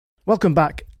Welcome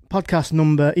back. Podcast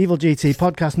number, Evil GT,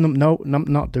 podcast number, no,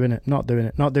 not doing it, not doing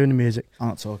the music. I'm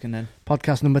not talking then.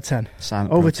 Podcast number 10.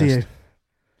 Silent Over protest.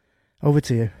 Over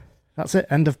to you. That's it,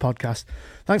 end of podcast.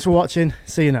 Thanks for watching,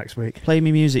 see you next week. Play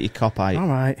me music, you cop-eye. All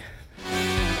right.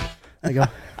 There you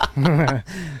go.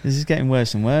 This is getting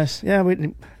worse and worse. Yeah,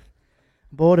 we're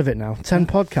bored of it now. 10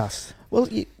 podcasts. Well,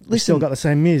 We've listen, still got the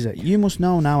same music. you must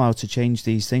know now how to change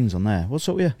these things on there. What's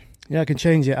up with you? Yeah, I can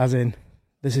change it as in,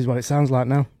 this is what it sounds like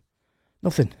now.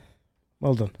 Nothing.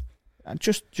 Well done.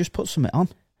 Just put something on.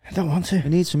 I don't want to. We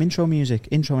need some intro music,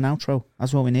 intro and outro.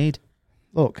 That's what we need.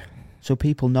 Look. So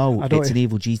people know I don't- it's an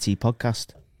Evil GT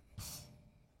podcast.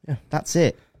 Yeah. That's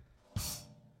it.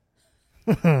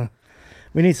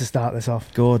 We need to start this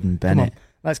off. Gordon Bennett.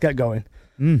 Let's get going.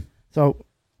 Mm. So,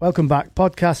 welcome back.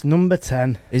 Podcast number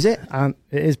 10. Is it? And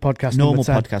it is podcast Normal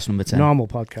number 10. podcast number 10. Normal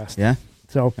podcast. Yeah.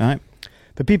 So, All right.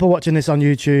 for people watching this on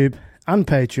YouTube and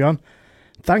Patreon,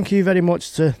 thank you very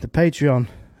much to the Patreon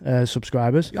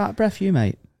subscribers. You out of breath, you,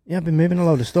 mate? Yeah, I've been moving a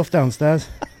load of stuff downstairs.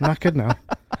 Knackered now.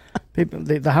 People,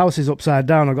 the house is upside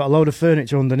down. I've got a load of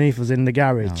furniture underneath us in the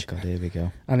garage. Oh, God, here we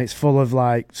go. And it's full of,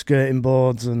 like, skirting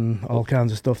boards and all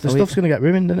kinds of stuff. The Are we- stuff's going to get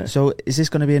ruined, isn't it? So is this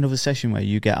going to be another session where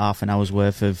you get half an hour's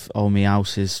worth of, oh, my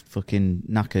house is fucking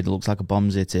knackered, looks like a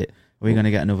bomb's hit it? Are we going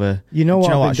to get another... You know Do what you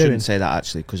know I've what? I been shouldn't doing? say that,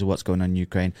 actually, because of what's going on in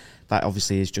Ukraine. That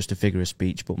obviously is just a figure of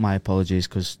speech, but my apologies,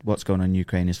 because what's going on in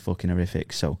Ukraine is fucking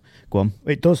horrific. So, go on.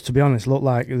 It does, to be honest, look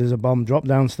like there's a bomb dropped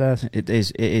downstairs. It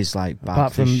is like bad.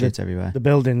 Apart There's from shit everywhere. The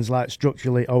building's, like,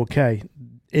 structurally okay.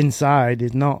 Inside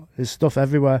is not. There's stuff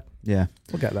everywhere. Yeah.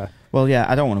 We'll get there. Well, yeah,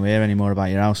 I don't want to hear any more about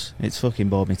your house. It's fucking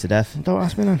bored me to death. Don't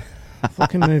ask me then.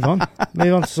 Fucking move on.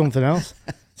 Move on to something else.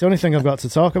 It's the only thing I've got to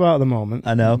talk about at the moment.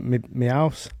 I know. Me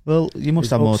house. Well, you must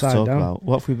It's have more to upside talk down. about.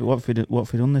 What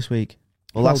have we done this week?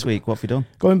 Well, Well, last week, what have we done?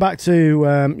 Going back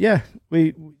to,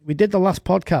 we did the last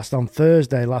podcast on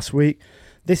Thursday last week.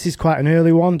 This is quite an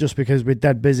early one just because we're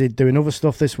dead busy doing other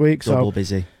stuff this week. Double So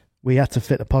busy. we had to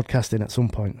fit the podcast in at some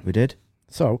point. We did.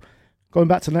 So going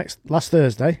back to last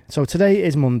Thursday. So today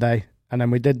is Monday. And then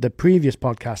we did the previous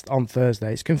podcast on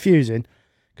Thursday. It's confusing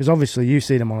because obviously you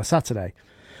see them on a Saturday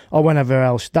or whenever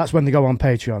else. That's when they go on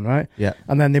Patreon, right? Yeah.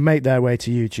 And then they make their way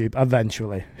to YouTube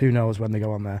eventually. Who knows when they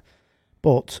go on there.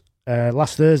 But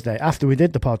last Thursday, after we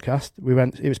did the podcast,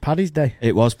 it was Paddy's Day.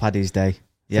 It was Paddy's Day.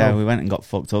 Yeah, So- we went and got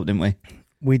fucked up, didn't we?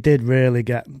 We did really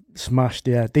get smashed,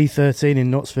 yeah. D13 in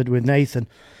Knutsford with Nathan.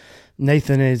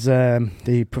 Nathan is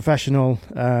the professional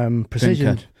precision...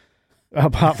 Drinker.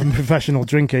 Apart from professional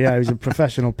drinker, yeah, he was a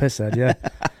professional pisshead, yeah.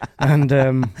 And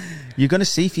You're going to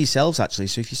see for yourselves, actually.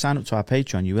 So if you sign up to our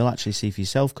Patreon, you will actually see for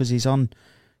yourself because he's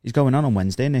going on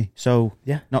Wednesday, isn't he? So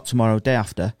yeah, not tomorrow, day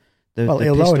after. well,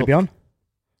 he'll already be on.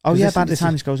 Oh 'Cause yeah, this- by the this time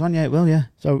is- this goes on, yeah, it will, yeah.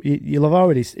 So you'll have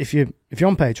already, if you're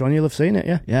on Patreon, you'll have seen it,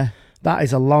 yeah. Yeah. That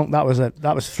is that was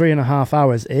 3.5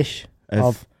 hours ish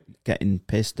of getting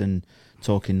pissed and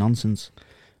talking nonsense.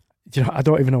 Do you know, I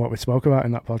don't even know what we spoke about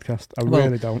in that podcast. I Well,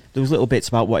 really don't. There was little bits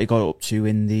about what he got up to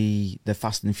in the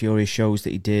Fast and Furious shows that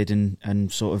he did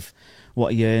and sort of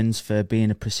what he earns for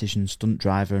being a precision stunt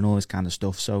driver and all this kind of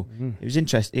stuff. So it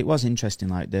was interesting,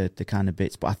 like the kind of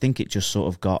bits, but I think it just sort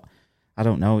of got, I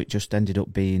don't know, it just ended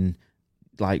up being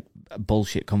like a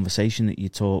bullshit conversation that you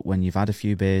talk when you've had a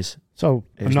few beers. So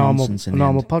It a was normal nonsense in the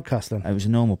normal end. podcast then. It was a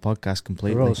normal podcast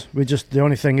completely. For us, the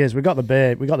only thing is we got the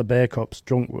beer cups,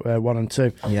 drunk 1 and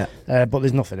 2, Yeah. but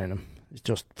there's nothing in them. It's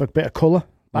just for a bit of colour,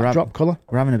 backdrop colour,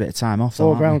 We're having a bit of time off, though,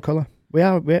 aren't foreground colour.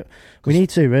 We need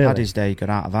to we? really. Paddy's Day got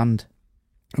out of hand.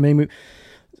 I mean,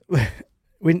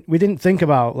 we didn't think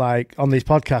about, like, on these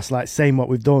podcasts, like, saying what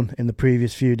we've done in the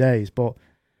previous few days, but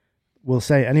we'll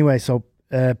say it anyway. So,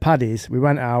 Paddy's, we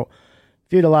went out, a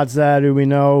few of the lads there who we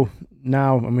know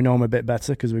now, and we know them a bit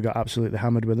better because we got absolutely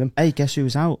hammered with them. Hey, guess who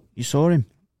was out? You saw him.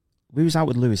 We was out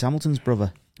with Lewis Hamilton's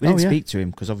brother. We didn't yeah. speak to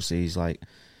him because obviously he's like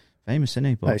famous, isn't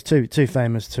he? Well, it's too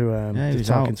famous to he be was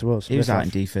talking out. to us. He was out in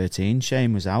D13.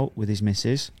 Shane was out with his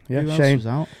missus. Yeah, Who else Shane. was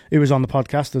out? He was on the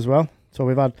podcast as well. So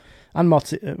we've had, and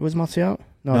Motti, was Motti out? I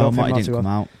No, don't think Marty didn't was. come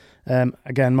out.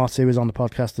 Again, Motti was on the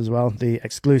podcast as well, the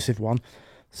exclusive one.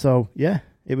 So yeah,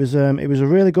 it was a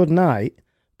really good night.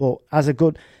 But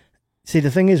see,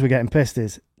 the thing is, we're getting pissed.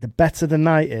 Is the better the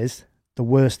night is, the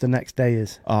worse the next day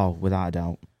is. Oh, without a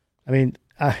doubt. I mean,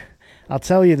 I'll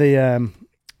tell you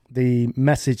the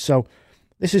message. So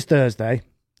this is Thursday.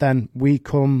 Then we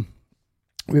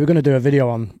were going to do a video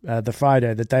on the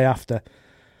Friday, the day after.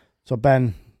 So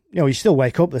Ben, you still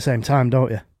wake up at the same time,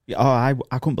 don't you? Yeah, oh,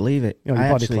 I couldn't believe it. Your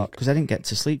body clock. Because I didn't get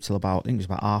to sleep till about, I think it was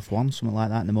about 1:30, something like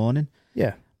that in the morning.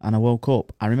 Yeah. And I woke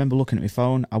up. I remember looking at my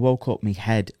phone. I woke up, my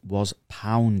head was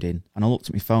pounding. And I looked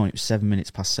at my phone, it was 7 minutes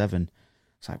past 7.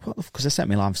 It's like, what the because I set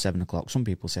my alarm for 7 o'clock. Some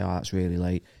people say, oh, that's really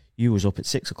late. You was up at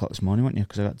 6 o'clock this morning, weren't you?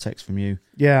 Because I got a text from you.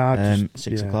 Yeah,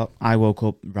 6 o'clock. I woke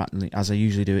up as I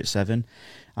usually do at 7.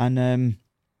 And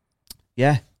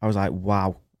I was like,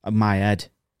 wow, my head.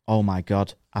 Oh my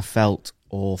God. I felt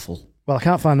awful. Well, I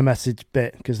can't find the message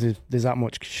bit because there's that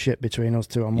much shit between us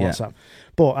two on WhatsApp.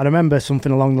 But I remember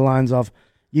something along the lines of,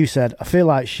 you said, I feel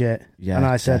like shit. Yeah, and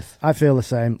I said, I feel the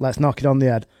same. Let's knock it on the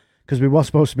head. Because we were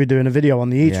supposed to be doing a video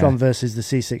on the e-tron versus the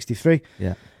C63.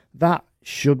 Yeah. That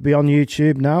should be on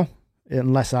YouTube now,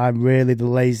 unless I'm really the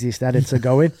laziest editor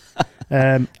going.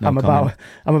 I'm about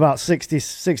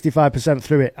 65%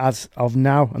 through it as of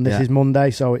now, and this is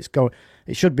Monday, so it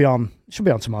should be on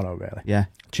tomorrow, really. Yeah.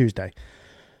 Tuesday.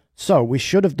 So we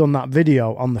should have done that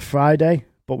video on the Friday,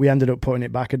 but we ended up putting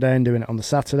it back a day and doing it on the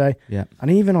Saturday. Yeah.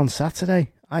 And even on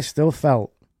Saturday, I still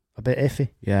felt a bit iffy.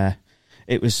 Yeah.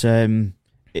 It was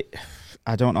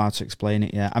I don't know how to explain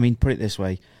it yet. I mean, put it this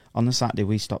way. On the Saturday,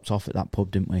 we stopped off at that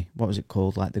pub, didn't we? What was it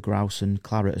called? Like the Grouse and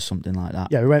Claret or something like that.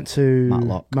 Yeah, we went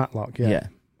to Matlock, yeah.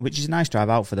 Which is a nice drive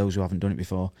out for those who haven't done it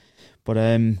before. But,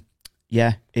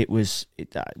 it was...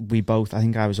 we both... I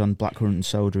think I was on blackcurrant and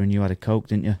soda and you had a Coke,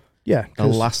 didn't you? Yeah. The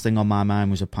last thing on my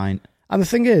mind was a pint. And the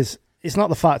thing is, it's not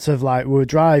the fact of, like, we were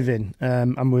driving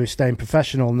and we were staying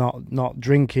professional, not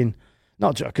drinking.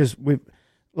 Not because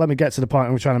let me get to the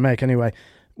point we're trying to make anyway.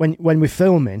 When we're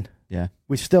filming... Yeah,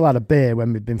 we still had a beer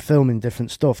when we've been filming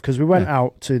different stuff because we went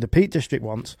out to the Peak District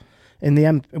once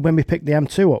when we picked the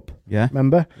M2 up. Yeah,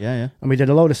 remember? Yeah. And we did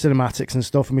a load of cinematics and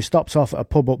stuff, and we stopped off at a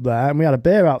pub up there, and we had a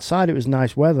beer outside. It was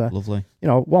nice weather. Lovely. You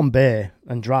know, one beer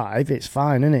and drive, it's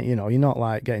fine, isn't it? You know, you're not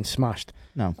like getting smashed.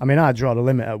 No. I mean, I draw the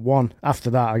limit at 1. After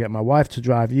that, I get my wife to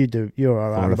drive. You're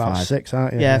around about 5. 6,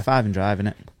 aren't you? Yeah, 5 and driving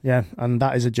it. Yeah, and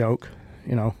that is a joke.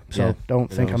 You know, so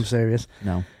don't think I'm serious.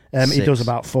 No. He does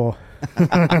about 4.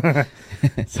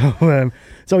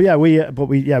 So yeah,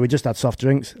 we just had soft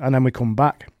drinks and then we come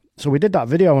back. So we did that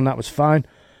video and that was fine.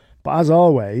 But as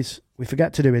always, we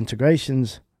forget to do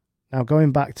integrations. Now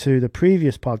going back to the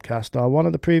previous podcast or one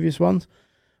of the previous ones,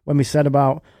 when we said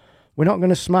about we're not going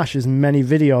to smash as many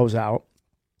videos out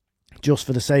just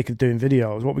for the sake of doing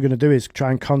videos. What we're going to do is try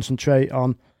and concentrate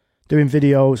on doing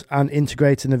videos and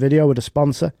integrating the video with a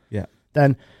sponsor. Yeah.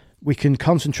 Then we can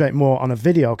concentrate more on a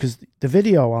video because the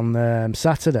video on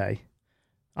Saturday,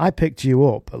 I picked you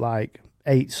up at like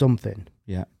 8 something.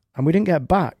 Yeah. And we didn't get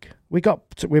back. We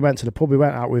went to the pub. We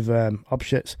went out with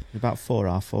Obshits. About 4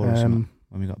 or something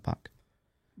when we got back.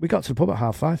 We got to the pub at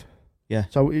 5:30. Yeah.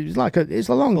 So it was like it's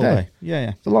a long day.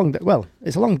 Yeah. It's a long day. Well,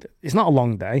 it's not a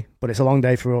long day, but it's a long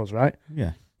day for us, right?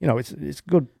 Yeah. You know, it's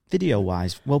good.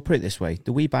 Video-wise, well, put it this way.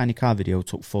 The We Buy Any Car video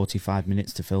took 45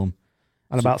 minutes to film.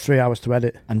 And about 3 hours to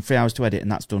edit. And 3 hours to edit,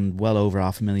 and that's done well over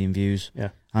 500,000 views. Yeah.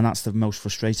 And that's the most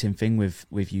frustrating thing with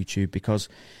YouTube because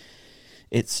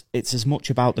it's as much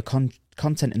about the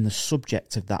content and the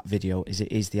subject of that video as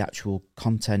it is the actual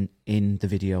content in the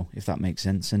video, if that makes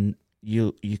sense. And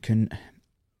you can...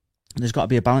 There's got to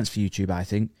be a balance for YouTube, I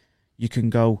think. You can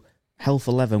go Health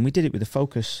 11. We did it with the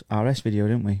Focus RS video,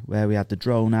 didn't we? Where we had the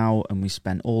drone out and we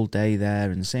spent all day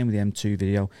there, and the same with the M2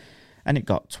 video. And it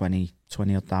got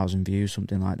 20,000 views,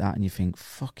 something like that, and you think,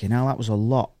 fucking hell, that was a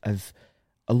lot of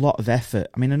effort.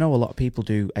 I mean, I know a lot of people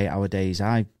do 8-hour days.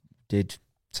 I did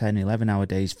 10, 11-hour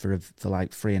days for like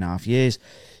 3.5 years.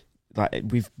 Like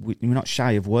we're not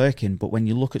shy of working, but when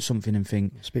you look at something and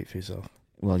think, speak for yourself.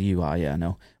 Well, you are, yeah, I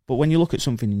know. But when you look at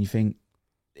something and you think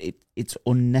it's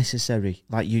unnecessary,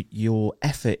 like your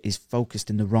effort is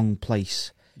focused in the wrong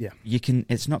place. Yeah,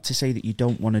 It's not to say that you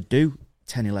don't want to do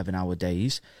 10, 11-hour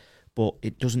days. But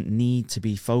it doesn't need to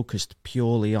be focused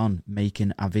purely on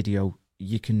making a video.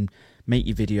 You can make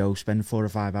your video, spend 4 or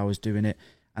 5 hours doing it,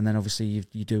 and then obviously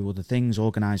you do other things,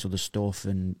 organise other stuff,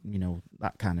 and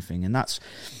that kind of thing. And I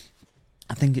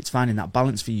think it's finding that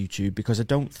balance for YouTube because I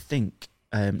don't think,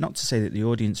 not to say that the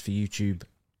audience for YouTube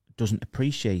doesn't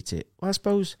appreciate it. Well, I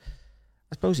suppose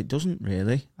it doesn't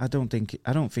really. I don't think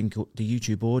the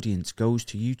YouTube audience goes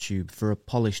to YouTube for a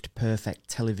polished, perfect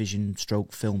television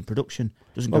 / film production.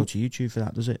 Doesn't go to YouTube for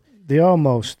that, does it? They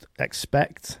almost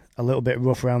expect a little bit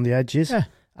rough around the edges. Yeah.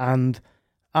 And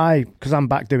because I'm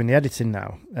back doing the editing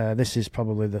now, this is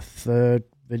probably the 3rd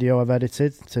video I've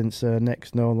edited since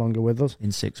Nick's no longer with us.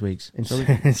 In 6 weeks. In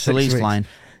 6 weeks. Flying.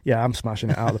 Yeah, I'm smashing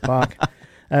it out of the park.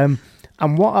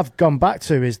 And what I've gone back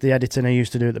to is the editing I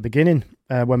used to do at the beginning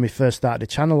when we first started the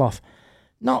channel off.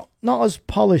 Not as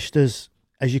polished as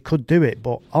you could do it,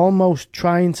 but almost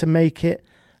trying to make it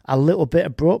a little bit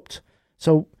abrupt.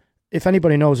 So if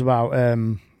anybody knows about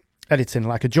editing,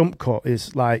 like a jump cut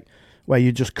is like where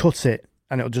you just cut it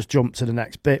and it'll just jump to the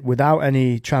next bit without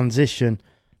any transition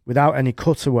without any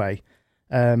cutaway.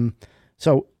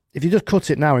 So if you just cut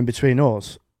it now in between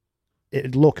us,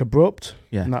 it'd look abrupt,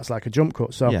 and that's like a jump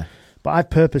cut. So, but I've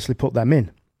purposely put them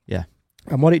in. Yeah.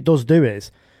 And what it does do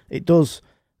is it does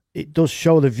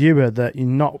show the viewer that you're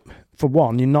not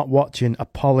watching a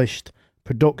polished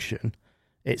production.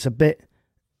 It's a bit,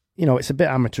 it's a bit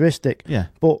amateuristic. Yeah.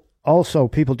 But also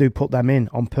people do put them in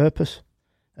on purpose.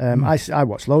 I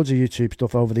watched loads of YouTube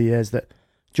stuff over the years that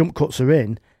jump cuts are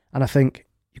in, and I think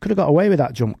you could have got away with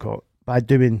that jump cut by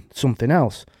doing something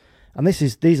else. And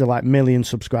these are like million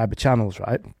subscriber channels,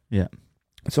 right? Yeah.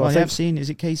 So I have seen, is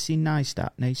it Casey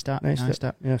Neistat?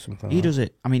 Yeah, something. He does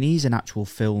it. I mean, he's an actual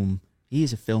film. He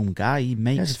is a film guy. He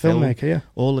makes he's a filmmaker. Yeah.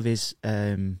 All of his.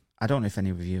 I don't know if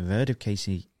any of you have heard of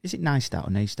Casey. Is it Neistat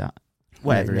or Neistat?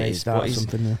 Whatever it is. But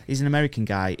he's an American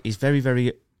guy. He's very,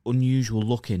 very unusual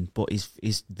looking, but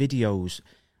his videos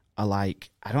are like,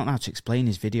 I don't know how to explain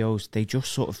his videos. They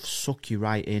just sort of suck you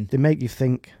right in. They make you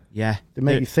think. Yeah. They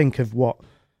make you think of what.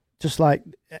 Just like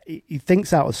he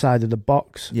thinks outside of the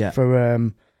box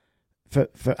for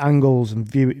angles and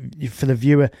for the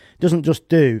viewer. He doesn't just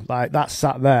do like that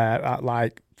sat there at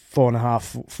like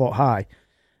 4.5 foot high.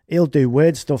 He'll do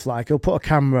weird stuff, like he'll put a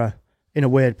camera in a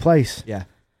weird place. Yeah.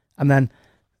 And then,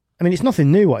 I mean, it's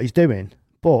nothing new what he's doing,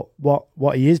 but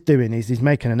what he is doing is he's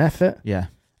making an effort. Yeah.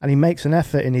 And he makes an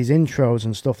effort in his intros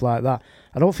and stuff like that.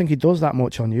 I don't think he does that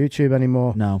much on YouTube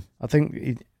anymore. No. I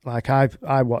think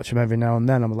I watch him every now and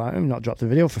then. I'm like, I've not dropped a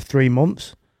video for 3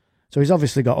 months. So he's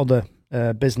obviously got other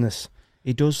business.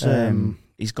 He does.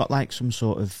 He's got like some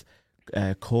sort of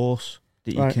course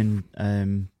that you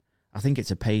can. I think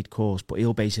it's a paid course, but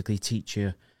he'll basically teach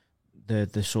you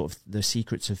the sort of the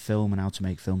secrets of film and how to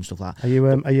make film, stuff like that.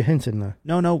 Are you hinting there?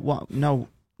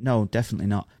 No, definitely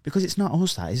not. Because it's not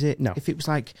us, that is it? No. If it was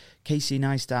like Casey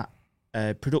Neistat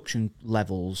production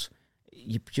levels,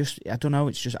 I don't know.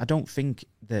 It's just, I don't think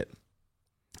that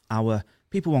our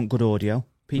people want good audio.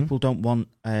 People don't want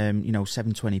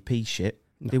 720p shit.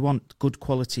 No. They want good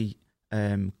quality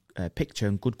picture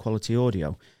and good quality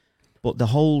audio. But the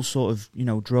whole sort of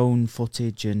drone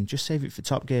footage, and just save it for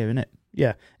Top Gear, innit?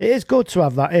 Yeah, it is good to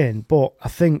have that in, but I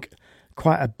think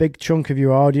quite a big chunk of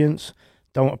your audience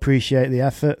don't appreciate the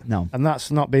effort. No, and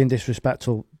that's not being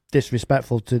disrespectful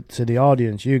to the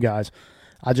audience, you guys.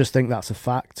 I just think that's a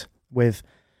fact. With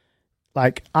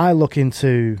like, I look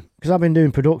into, because I've been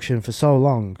doing production for so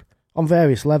long on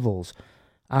various levels,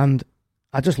 and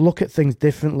I just look at things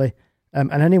differently. And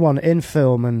anyone in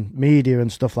film and media and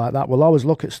stuff like that will always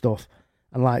look at stuff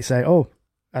and like say, oh,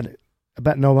 I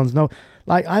bet no one's know.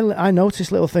 Like, I notice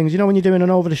little things, when you're doing an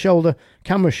over-the-shoulder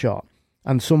camera shot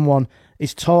and someone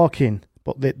is talking,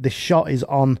 but the shot is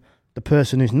on the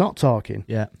person who's not talking.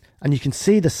 Yeah. And you can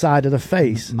see the side of the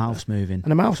face. And the mouth's moving.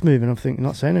 And the mouth's moving. I'm thinking,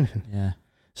 not saying anything. Yeah.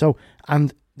 So,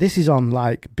 and this is on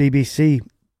like BBC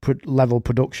level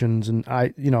productions and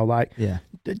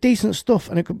decent stuff,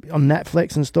 and it could be on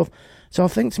Netflix and stuff. So I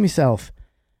think to myself,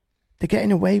 they're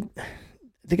getting away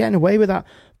with that,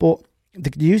 but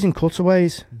they're using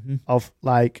cutaways of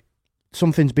like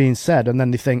something's being said, and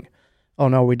then they think, oh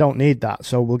no, we don't need that,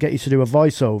 so we'll get you to do a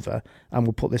voiceover and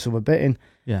we'll put this other bit in.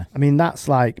 Yeah. I mean, that's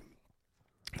like,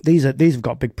 these have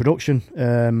got big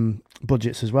production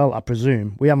budgets as well, I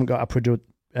presume. We haven't got a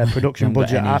production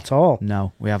budget at all.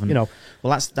 No, we haven't. Well,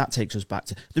 that takes us back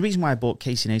to the reason why I bought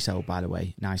Casey Neistat, by the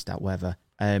way, Neistat, whatever,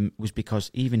 was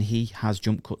because even he has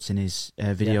jump cuts in his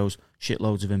videos,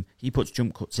 shitloads of them. He puts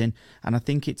jump cuts in, and I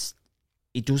think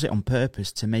he does it on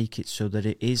purpose to make it so that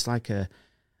it is like a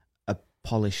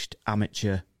polished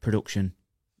amateur production.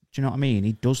 Do you know what I mean?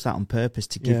 He does that on purpose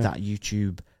to give that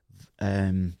YouTube,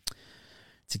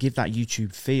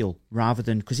 feel, rather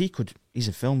than, because he's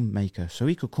a filmmaker, so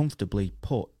he could comfortably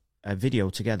put a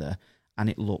video together and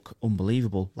it look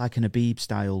unbelievable, like an Habib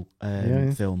style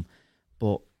film.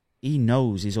 But he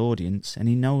knows his audience, and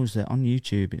he knows that on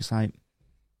YouTube it's like,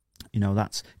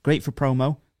 that's great for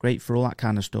promo, great for all that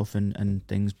kind of stuff and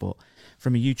things, but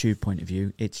from a YouTube point of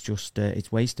view, it's just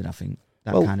it's wasted, I think,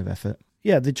 that kind of effort.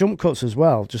 Yeah, the jump cuts as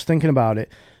well, just thinking about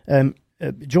it.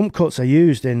 Jump cuts are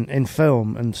used in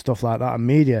film and stuff like that, and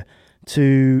media,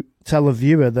 to tell a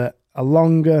viewer that a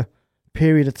longer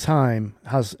period of time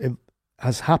has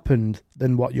happened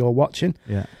than what you're watching.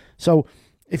 Yeah. So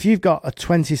if you've got a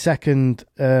 20-second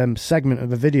segment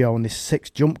of a video and there's 6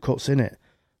 jump cuts in it,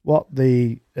 what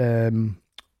the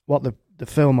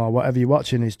film or whatever you're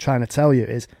watching is trying to tell you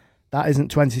is that isn't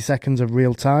 20 seconds of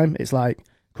real time. It's like,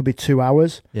 could be 2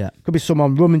 hours. Yeah. Could be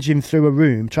someone rummaging through a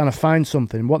room trying to find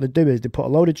something. What they do is they put a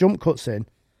load of jump cuts in,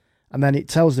 and then it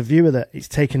tells the viewer that it's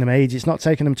taking them ages. It's not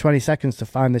taking them 20 seconds to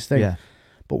find this thing. Yeah.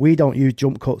 but we don't use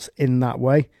jump cuts in that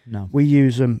way. No. We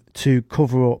use them to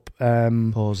cover up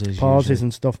Pauses usually.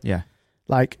 and stuff. Yeah.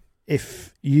 Like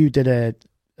if you did a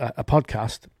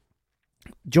podcast,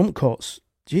 jump cuts,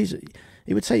 geez,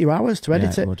 it would take you hours to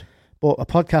edit it. Would. But a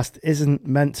podcast isn't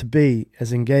meant to be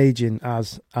as engaging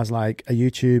as like a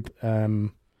YouTube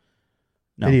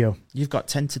video. You've got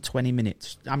 10 to 20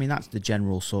 minutes. I mean, that's the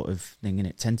general sort of thing, isn't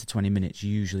it? 10 to 20 minutes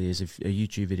usually is a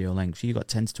YouTube video length. So you've got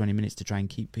 10 to 20 minutes to try and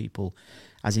keep people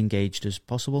as engaged as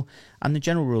possible. And the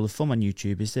general rule of thumb on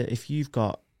YouTube is that if you've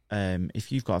got a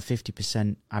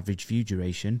 50% average view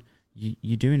duration,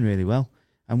 you're doing really well.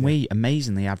 And we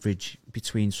amazingly average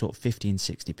between sort of 50 and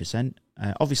 60%.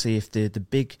 Obviously, if the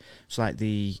big, so like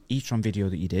the e-tron video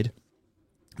that you did,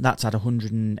 that's had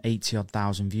 180 odd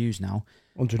thousand views now.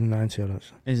 190 odd.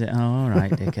 Is it? Oh, all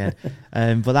right, dickhead.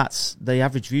 But that's the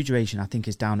average view duration. I think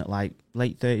is down at like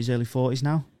late 30s, early 40s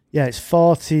now. Yeah, it's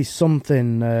 40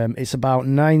 something. It's about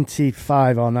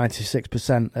 95 or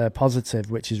 96% positive,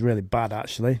 which is really bad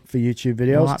actually for YouTube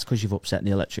videos. Well, that's because you've upset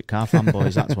the electric car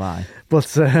fanboys. That's why.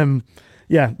 But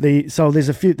yeah, so there's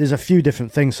a few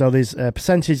different things. So there's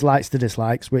percentage likes to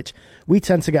dislikes, which we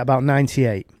tend to get about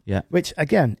 98. Yeah. Which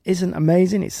again isn't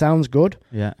amazing. It sounds good.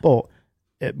 Yeah. But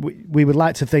we would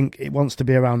like to think it wants to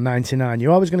be around 99.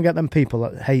 You're always going to get them people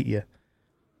that hate you,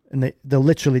 and they'll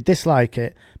literally dislike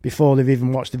it before they've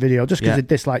even watched the video, just because they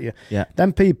dislike you. Yeah.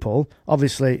 Then people,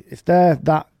 obviously, if they're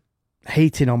that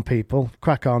hating on people,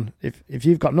 crack on. If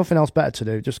you've got nothing else better to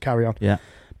do, just carry on. Yeah.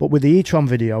 But with the e-tron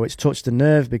video, it's touched a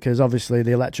nerve because obviously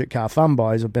the electric car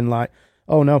fanboys have been like,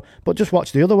 oh no, but just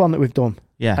watch the other one that we've done.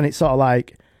 Yeah. And it's sort of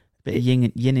like... Bit of yin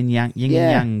and yang, and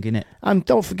yang, innit? And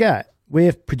don't forget,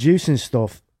 we're producing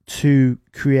stuff to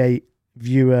create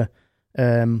viewer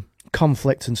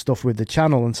conflict and stuff with the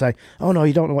channel and say, oh no,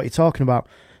 you don't know what you're talking about.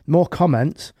 The more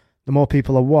comments, the more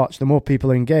people are watched, the more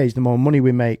people are engaged, the more money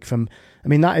we make from... I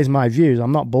mean, that is my views.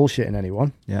 I'm not bullshitting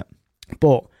anyone. Yeah.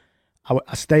 But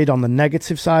I stayed on the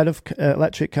negative side of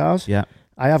electric cars. Yeah.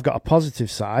 I have got a positive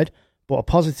side, but a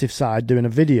positive side doing a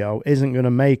video isn't going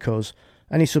to make us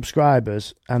any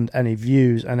subscribers and any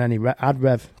views and any ad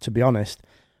rev, to be honest.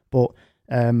 But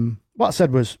what I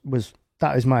said was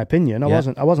that is my opinion. I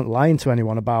wasn't lying to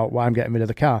anyone about why I'm getting rid of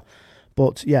the car.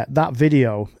 But yeah, that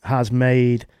video has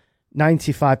made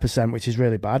 95%, which is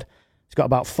really bad. It's got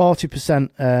about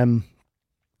 40%.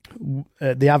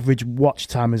 The average watch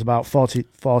time is about 40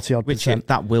 odd percent.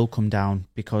 That will come down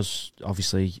because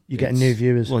obviously you're getting new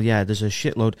viewers. Well, yeah, there's a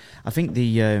shitload. I think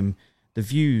the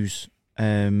views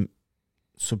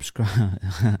subscribe.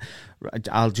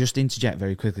 I'll just interject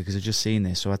very quickly because I've just seen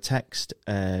this. So I text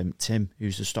Tim,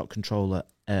 who's the stock controller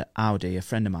at Audi, a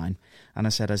friend of mine, and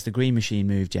I said, has the green machine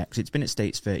moved yet? Because it's been at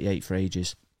States 38 for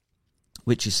ages,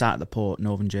 which is sat at the port,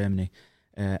 northern Germany,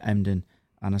 Emden.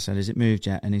 And I said, has it moved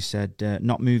yet? And he said,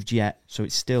 not moved yet, so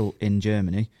it's still in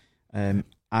Germany.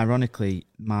 Ironically,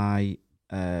 my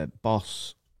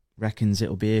boss reckons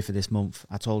it'll be here for this month.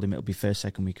 I told him it'll be first,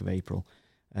 second week of April.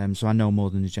 So I know more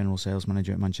than the general sales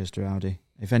manager at Manchester Audi.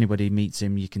 If anybody meets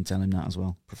him, you can tell him that as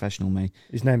well. Professional me.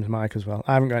 His name's Mike as well.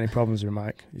 I haven't got any problems with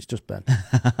Mike. It's just Ben.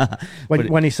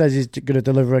 When he says he's going to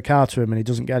deliver a car to him and he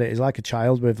doesn't get it, he's like a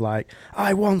child with like,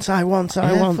 I want.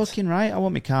 Fucking right. I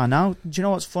want my car now. Do you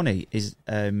know what's funny? Is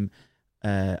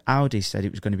Audi said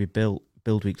it was going to be build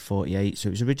week 48. So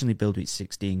it was originally build week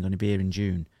 16, going to be here in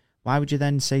June. Why would you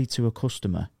then say to a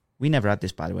customer, we never had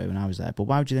this, by the way, when I was there, but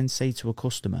why would you then say to a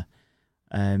customer,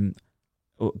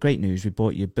 great news, we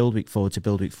bought you build week 4 to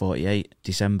build week 48,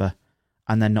 December,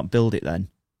 and then not build it then?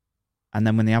 And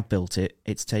then when they have built it,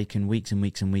 it's taken weeks and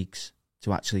weeks and weeks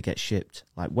to actually get shipped,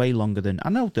 like way longer than... I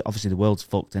know that obviously the world's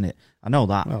fucked, innit? I know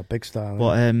that. Oh, big style.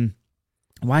 But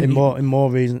why in more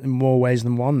ways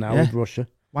than one now with Russia.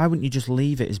 Why wouldn't you just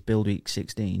leave it as build week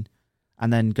 16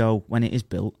 and then go, when it is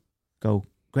built, go,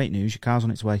 great news, your car's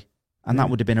on its way. And that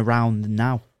would have been around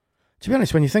now. To be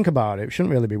honest, when you think about it, we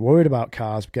shouldn't really be worried about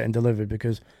cars getting delivered,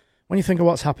 because when you think of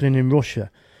what's happening in Russia,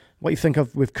 what you think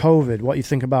of with COVID, what you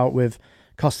think about with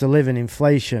cost of living,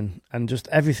 inflation, and just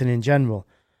everything in general,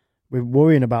 we're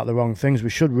worrying about the wrong things. We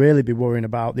should really be worrying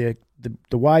about the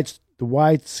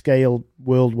wide scale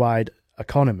worldwide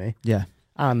economy. Yeah.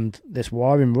 And this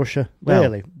war in Russia.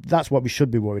 Really, that's what we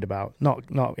should be worried about. Not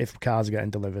if cars are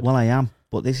getting delivered. Well, I am.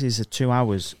 But this is 2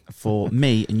 hours for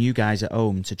me and you guys at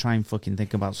home to try and fucking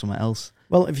think about something else.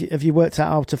 Well, have you worked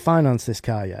out how to finance this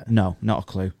car yet? No, not a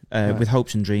clue. Right. With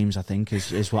hopes and dreams, I think,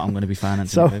 is what I'm going to be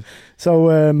financing with.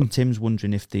 So Tim's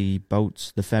wondering if the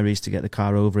boats, the ferries to get the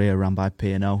car over here are run by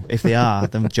P&O. If they are,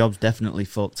 then the job's definitely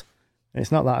fucked.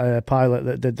 It's not that pilot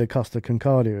that did the Costa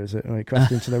Concordia, is it? When he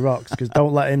crashed into the rocks. Because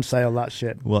don't let him sail that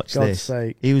shit. Watch God's this.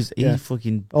 sake. He Yeah.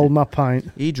 fucking... Hold my pint.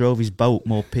 He drove his boat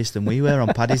more pissed than we were on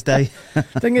Paddy's Day.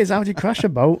 Thing is, how do you crash a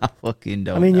boat? I fucking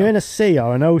don't I mean, know. you're in a sea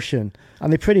or an ocean,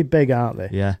 and they're pretty big, aren't they?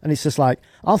 Yeah. And it's just like,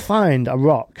 I'll find a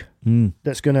rock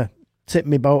that's going to tip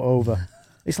my boat over.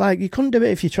 It's like, you couldn't do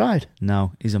it if you tried.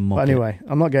 No, he's a muppet. But anyway,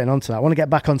 I'm not getting onto that. I want to get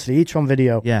back onto the e-tron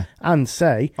video Yeah. and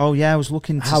say Oh, yeah, I was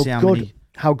looking to how see how good many...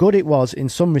 how good it was in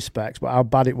some respects, but how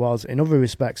bad it was in other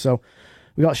respects. So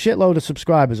we got a shitload of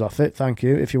subscribers off it. Thank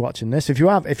you if you're watching this. If you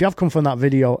have come from that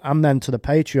video and then to the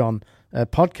Patreon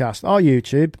podcast or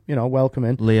YouTube, welcome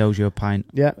in. Leo's your pint.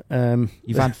 Yeah.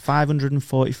 You've had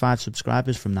 545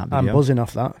 subscribers from that video. I'm buzzing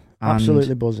off that. And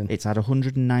Absolutely buzzing. It's had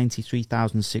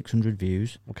 193,600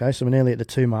 views. Okay, so we're nearly at the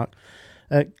 2 mark.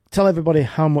 Tell everybody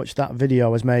how much that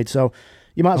video has made. So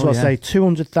you might as well say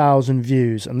 200,000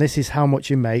 views, and this is how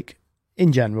much you make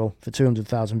in general for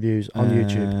 200,000 views on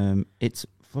YouTube. It's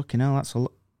fucking hell. That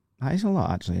is a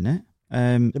lot, actually, isn't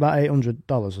it? About $800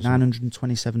 or something.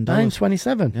 $927.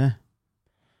 $927. Yeah.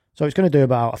 So it's going to do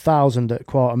about 1,000 at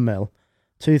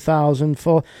 $250,000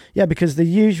 for because the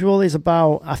usual is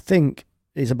about, I think,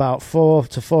 $4,000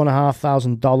 to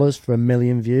 $4,500 for 1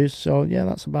 million views. So yeah,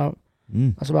 that's about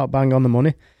bang on the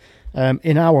money.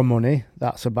 In our money,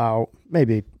 that's about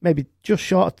maybe just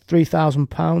short of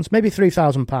 £3,000, maybe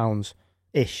 £3,000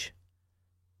 ish.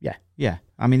 Yeah. Yeah.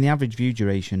 I mean, the average view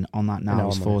duration on that now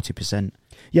is 40%.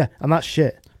 Yeah, and that's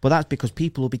shit. But that's because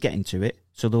people will be getting to it.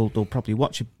 So they'll probably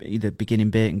watch the beginning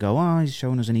bit and go, oh, he's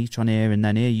showing us an e-tron here, and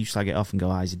then here you slag it off and go,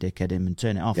 oh, he's a dickhead him, and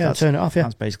turn it off. Yeah, turn it off, yeah.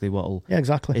 That's basically what'll... Yeah,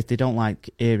 exactly. If they don't like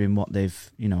hearing what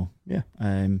they've, Yeah.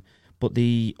 But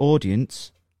the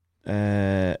audience,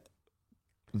 so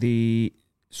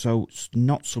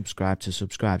not subscribed to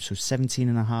subscribe, so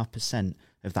 17.5%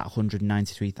 of that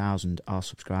 193,000 are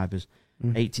subscribers.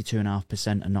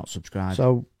 82.5% are not subscribed.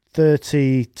 So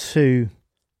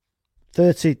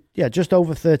just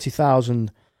over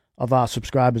 30,000 of our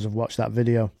subscribers have watched that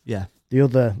video. Yeah. The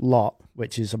other lot,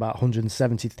 which is about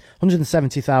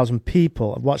 170,000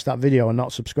 people have watched that video and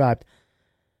not subscribed.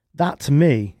 That, to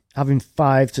me, having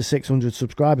 500 to 600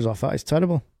 subscribers off that is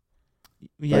terrible.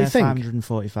 Yeah, think?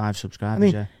 545 subscribers, I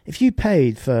mean, yeah. if you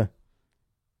paid for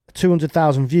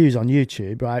 200,000 views on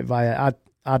YouTube, right, via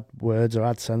AdWords or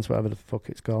AdSense, whatever the fuck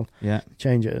it's called, yeah,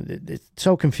 change it. It's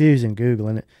so confusing, Google,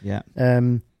 isn't it? Yeah.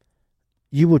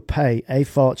 You would pay a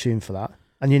fortune for that,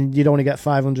 and you'd only get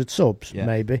 500 subs,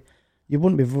 maybe. It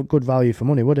wouldn't be good value for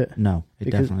money, would it? No,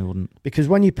 definitely wouldn't. Because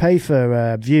when you pay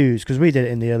for views, because we did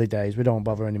it in the early days, we don't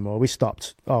bother anymore. We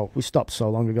stopped so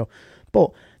long ago.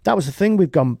 But that was the thing.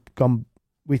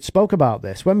 We spoke about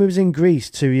this when we was in Greece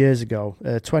 2 years ago,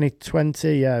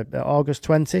 2020, August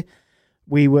 20.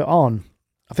 We were on.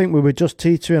 I think we were just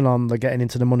teetering on the getting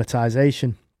into the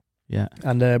monetization. Yeah.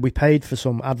 And we paid for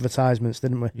some advertisements,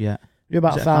 didn't we? Yeah. We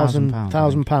about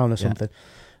 £1,000 or something.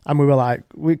 And we were like,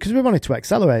 because we wanted to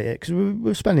accelerate it, because we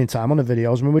were spending time on the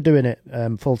videos, and we were doing it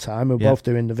full time. We were both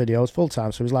doing the videos full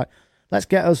time. So it was like, let's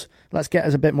get us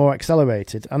a bit more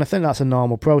accelerated. And I think that's a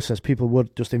normal process. People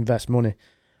would just invest money,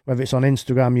 whether it's on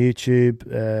Instagram, YouTube,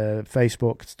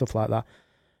 Facebook, stuff like that.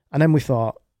 And then we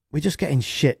thought, we're just getting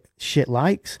shit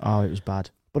likes. Oh, it was bad.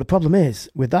 But the problem is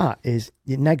with that is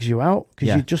it negs you out,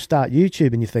 because you just start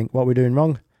YouTube and you think, what are we doing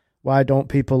wrong? Why don't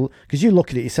people? Because you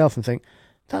look at it yourself and think,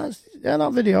 that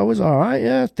video was all right,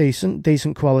 yeah,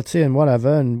 decent quality and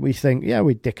whatever. And we think, yeah,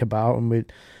 we dick about,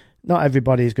 and not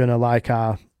everybody's going to like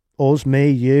us,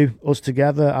 me, you, us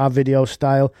together, our video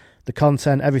style, the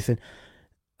content, everything.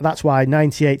 That's why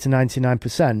 98 to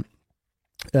 99%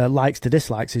 likes to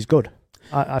dislikes is good.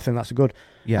 I think that's a good.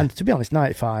 Yeah. And to be honest,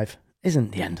 95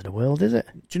 isn't the end of the world, is it?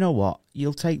 Do you know what?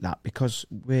 You'll take that because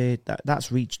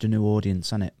that's reached a new audience,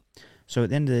 hasn't it? So at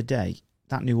the end of the day,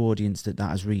 that new audience that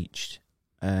has reached,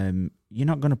 you're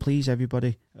not going to please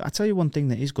everybody. I tell you one thing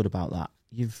that is good about that.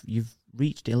 You've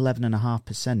reached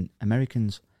 11.5%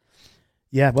 Americans.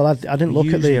 Yeah, well, I didn't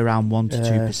look at the around 1 to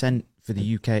 2% for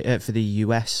the UK for the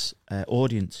US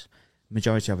audience.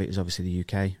 Majority of it is obviously the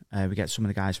UK. We get some of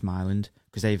the guys from Ireland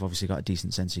because they've obviously got a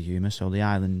decent sense of humour. So the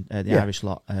Irish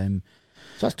lot. So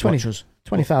that's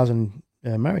 20,000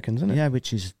 Americans, isn't it? Yeah,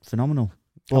 which is phenomenal.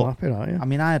 But, happy with that, yeah. I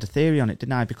mean, I had a theory on it,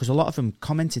 didn't I? Because a lot of them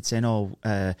commented saying,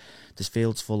 there's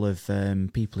fields full of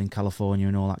people in California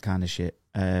and all that kind of shit.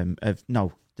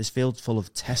 There's fields full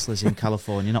of Teslas in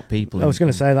California, not people. I was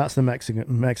going to say that's the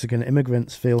Mexican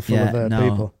immigrants field full of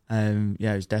people.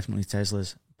 Yeah, it's definitely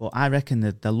Teslas. But I reckon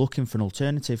that they're looking for an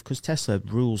alternative because Tesla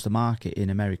rules the market in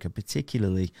America,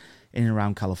 particularly in and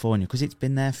around California, because it's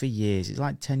been there for years. It's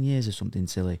like 10 years or something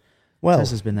silly. Well,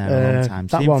 Tesla's been there a long time.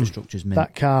 So that the one, infrastructure's mint.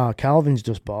 that car Calvin's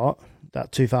just bought,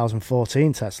 that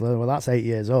 2014 Tesla, well, that's 8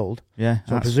 years old. Yeah.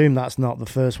 So I presume that's not the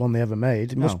first one they ever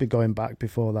made. It must be going back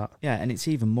before that. Yeah, and it's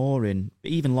even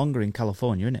longer in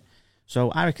California, isn't it? So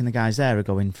I reckon the guys there are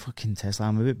going, fucking Tesla,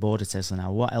 I'm a bit bored of Tesla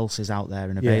now. What else is out there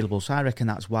and available? Yeah. So I reckon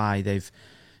that's why they've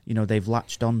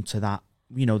latched on to that.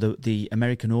 You know, the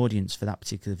American audience for that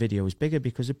particular video is bigger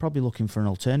because they're probably looking for an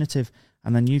alternative.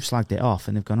 And then you've slagged it off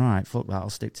and they've gone, all right, fuck that, I'll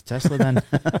stick to Tesla then.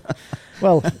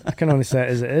 Well, I can only say it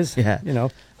as it is. Yeah. You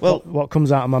know, well, what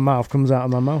comes out of my mouth comes out of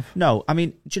my mouth. No, I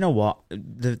mean, do you know what?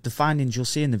 The findings you'll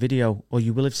see in the video, or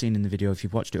you will have seen in the video if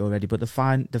you've watched it already, but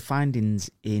the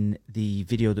findings in the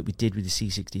video that we did with the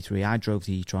C63, I drove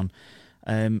the e-tron,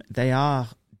 they are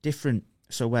different.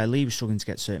 So where Lee was struggling to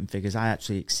get certain figures, I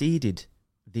actually exceeded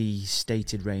the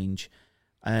stated range.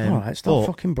 All right, stop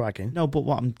fucking bragging. No, but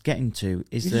what I'm getting to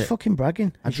is You're that just fucking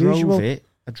bragging. I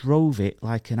drove it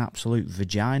like an absolute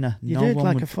vagina. You did,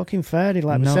 like a fucking fairy,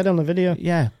 like we said on the video.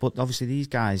 Yeah, but obviously these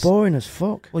guys... Boring as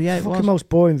fuck. Well, yeah, it was. The most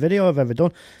boring video I've ever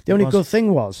done. The only good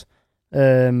thing was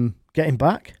getting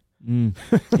back. Yeah,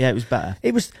 it was better.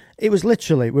 It was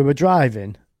literally, we were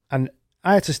driving, and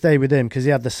I had to stay with him because he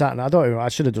had the sat-nav. I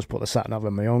should have just put the sat-nav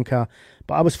in my own car,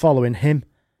 but I was following him.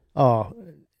 Oh...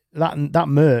 That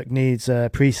Merc needs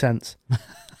pre-sense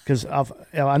because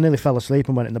I nearly fell asleep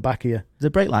and went in the back of you. The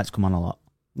brake lights come on a lot?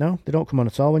 No, they don't come on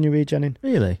at all when you're regenning.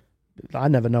 Really? I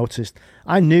never noticed.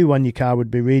 I knew when your car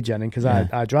would be regenning because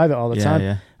I drive it all the time.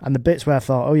 Yeah. And the bits where I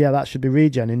thought, oh yeah, that should be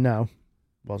regenning now,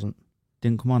 wasn't.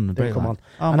 Didn't come on. Didn't come on.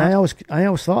 Oh, and man. I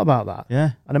always thought about that.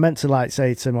 Yeah. And I meant to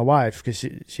say to my wife because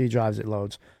she drives it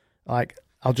loads, like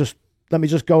let me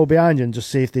just go behind you and just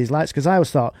see if these lights. Because I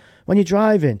always thought when you're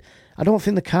driving, I don't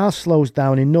think the car slows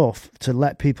down enough to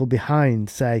let people behind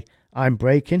say, I'm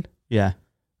braking. Yeah.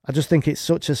 I just think it's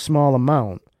such a small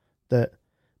amount that,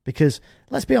 because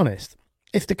let's be honest,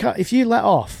 if you let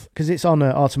off, because it's on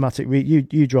an automatic,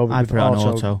 you drove it with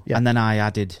auto. Yeah. And then I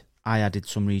added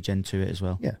some regen to it as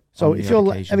well. Yeah. So if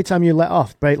every time you let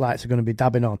off, brake lights are going to be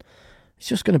dabbing on. It's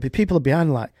just going to be, people are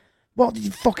behind like, what are you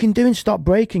fucking doing? Stop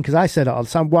braking. Because I said it all the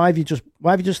time. Why have you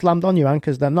just slammed on your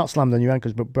anchors? They're not slammed on your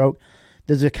anchors, but broke.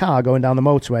 There's a car going down the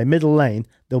motorway, middle lane,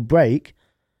 they'll brake,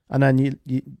 and then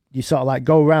you sort of like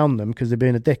go around them because they're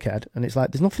being a dickhead, and it's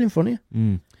like, there's nothing in front of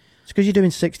you. It's because you're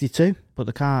doing 62. But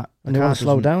the car won't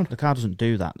slow down. The car doesn't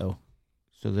do that, though.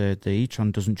 So the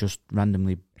e-tron doesn't just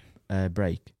randomly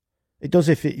brake. It does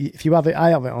if you have it. I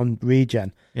have it on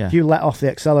regen. Yeah. If you let off the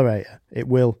accelerator, it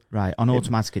will. Right, on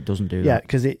automatic it doesn't do that. Yeah,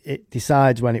 because it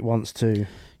decides when it wants to.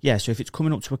 Yeah, so if it's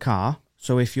coming up to a car,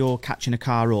 so if you're catching a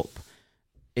car up,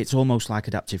 it's almost like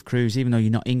adaptive cruise. Even though you're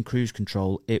not in cruise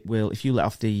control, it will, if you let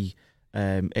off the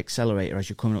accelerator as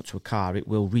you're coming up to a car, it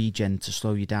will regen to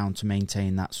slow you down to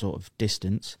maintain that sort of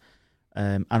distance.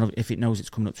 And if it knows it's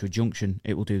coming up to a junction,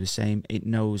 it will do the same. It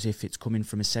knows if it's coming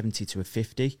from a 70 to a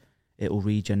 50, it will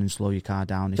regen and slow your car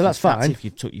down. So that's fine. That's if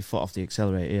you took your foot off the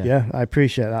accelerator. Yeah, I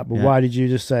appreciate that. But why did you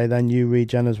just say then you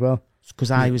regen as well?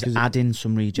 Because I was adding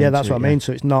some regen. Yeah, that's what I mean.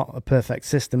 So it's not a perfect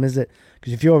system, is it?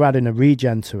 Because if you're adding a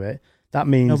regen to it, that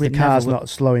means the car's not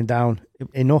slowing down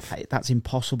enough. That's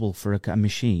impossible for a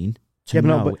machine to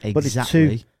know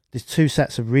exactly. But there's two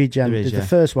sets of regen. There's the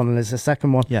first one and there's the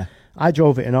second one. Yeah. I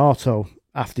drove it in auto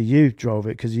after you drove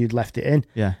it because you'd left it in.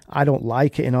 Yeah. I don't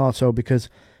like it in auto because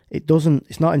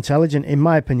it's not intelligent. In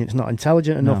my opinion, it's not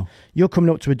intelligent enough. No. You're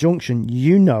coming up to a junction,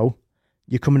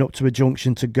 you're coming up to a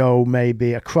junction to go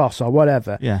maybe across or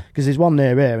whatever. Yeah. Because there's one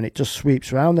near here and it just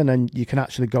sweeps around and then you can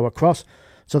actually go across.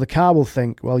 So the car will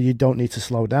think, well, you don't need to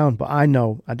slow down. But I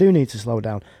know I do need to slow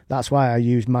down. That's why I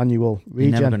use manual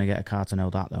regen. You're never going to get a car to know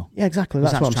that, though. Yeah, exactly.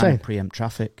 That's what I'm saying. To preempt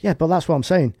traffic. Yeah, but that's what I'm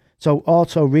saying. So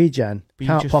auto regen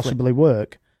can't possibly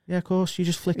work. Yeah, of course. You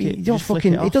just flick it.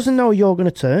 It doesn't know you're going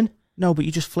to turn. No, but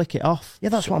you just flick it off. Yeah,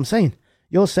 that's what I'm saying.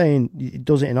 You're saying it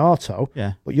does it in auto,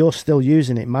 but you're still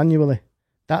using it manually.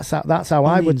 That's how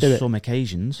I would do it. On some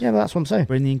occasions. Yeah, but that's what I'm saying.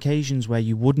 But in the occasions where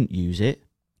you wouldn't use it,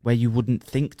 where you wouldn't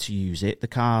think to use it, the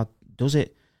car does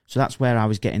it. So that's where I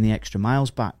was getting the extra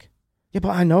miles back. Yeah, but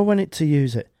I know when to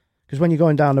use it. Because when you're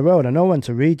going down the road, I know when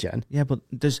to regen. Yeah, but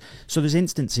there's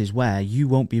instances where you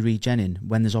won't be regenning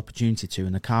when there's opportunity to,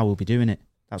 and the car will be doing it.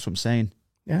 That's what I'm saying.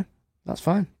 Yeah, that's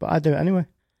fine. But I do it anyway.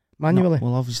 Manually.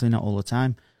 Well, obviously not all the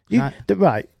time.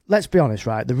 Right, let's be honest,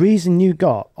 right? The reason you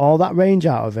got all that range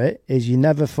out of it is you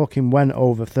never fucking went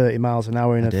over 30 miles an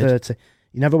hour in a 30.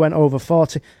 You never went over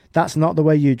 40. That's not the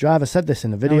way you drive. I said this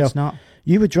in the video. No, it's not.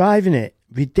 You were driving it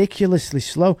ridiculously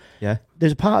slow. Yeah.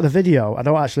 There's a part of the video, I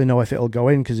don't actually know if it'll go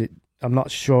in because I'm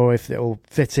not sure if it'll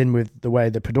fit in with the way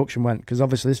the production went because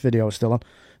obviously this video is still on.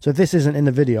 So if this isn't in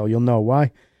the video, you'll know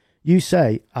why. You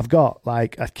say, I've got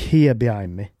like a Kia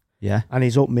behind me Yeah. and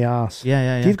he's up my arse.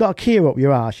 Yeah. If you've got a Kia up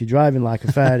your arse, you're driving like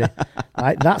a fairy.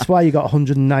 Right? That's why you got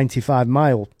 195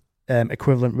 mile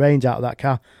equivalent range out of that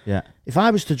car. Yeah. If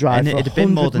I was to drive And for it'd have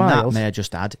been more 100 than miles, that, may I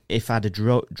just add, if I'd have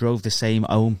drove the same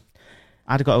home.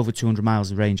 I'd have got over 200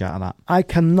 miles of range out of that. I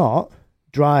cannot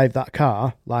drive that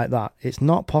car like that. It's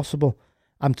not possible.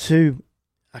 I'm too...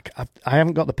 I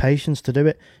haven't got the patience to do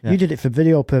it. Yeah. You did it for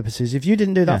video purposes. If you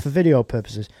didn't do that Yeah. for video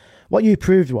purposes, what you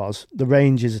proved was the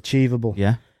range is achievable.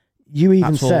 Yeah. You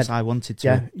even That's said... all I wanted to.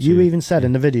 Yeah, you even said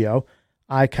in the video,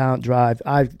 I can't drive.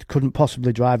 I couldn't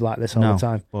possibly drive like this all the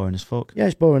time. Boring as fuck. Yeah,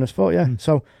 it's boring as fuck, yeah.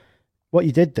 So what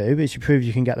you did do is you proved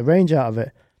you can get the range out of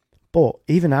it. But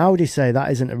even Audi say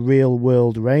that isn't a real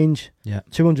world range. Yeah.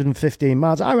 215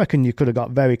 miles. I reckon you could have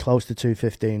got very close to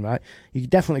 215, right? You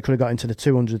definitely could have got into the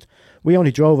 200. We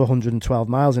only drove 112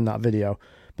 miles in that video,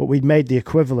 but we'd made the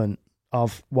equivalent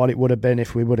of what it would have been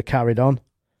if we would have carried on.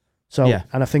 So, Yeah.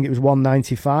 and I think it was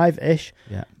 195-ish.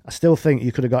 Yeah. I still think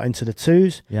you could have got into the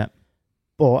twos. Yeah.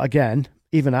 But again,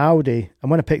 even Audi, and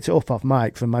when I picked it up off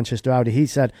Mike from Manchester Audi, he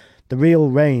said the real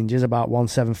range is about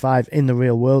 175 in the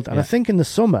real world. And I think in the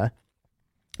summer,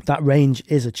 that range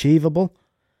is achievable.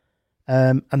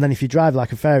 And then if you drive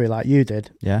like a fairy like you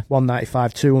did,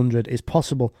 195, 200 is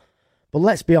possible. But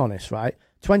let's be honest, right?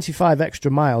 25 extra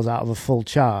miles out of a full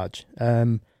charge.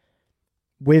 There's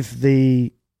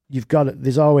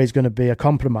always going to be a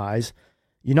compromise.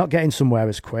 You're not getting somewhere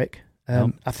as quick.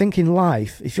 Nope. I think in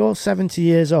life, if you're 70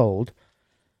 years old,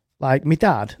 like my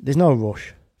dad, there's no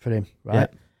rush for him, right?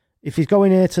 Yeah. If he's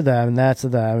going here to there and there to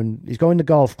there and he's going to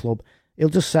golf club, he'll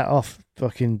just set off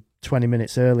fucking 20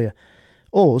 minutes earlier.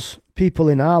 Us, people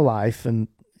in our life, and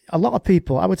a lot of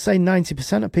people, I would say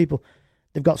 90% of people,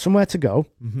 they've got somewhere to go.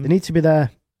 Mm-hmm. They need to be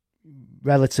there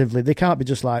relatively. They can't be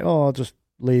just like, oh, I'll just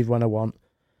leave when I want.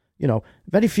 You know,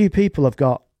 very few people have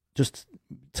got just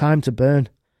time to burn.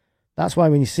 That's why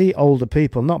when you see older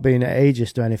people, not being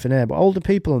ageist or anything here, but older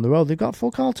people on the road, they've got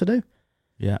full all to do.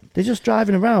 Yeah. They're just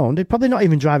driving around. They're probably not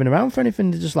even driving around for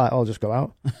anything. They're just like, oh, I'll just go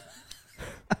out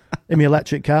in my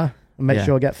electric car and make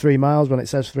sure I get 3 miles when it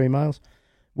says 3 miles.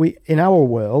 In our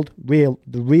world, the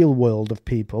real world of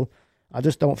people, I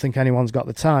just don't think anyone's got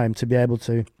the time to be able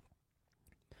to.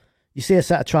 You see a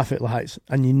set of traffic lights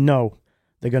and you know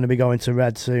they're going to be going to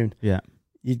red soon. Yeah.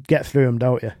 You get through them,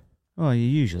 don't you? Oh, you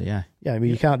usually, yeah. Yeah, I mean,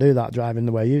 you can't do that driving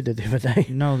the way you did the other day.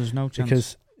 No, there's no chance.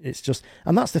 Because it's just...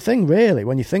 And that's the thing, really,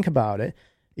 when you think about it.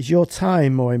 Is your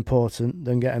time more important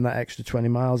than getting that extra 20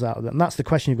 miles out of it? And that's the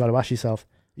question you've got to ask yourself.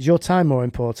 Is your time more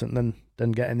important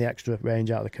than getting the extra range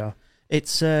out of the car?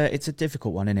 It's a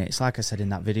difficult one, isn't it? It's like I said in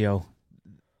that video.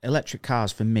 Electric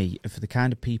cars, for me, are for the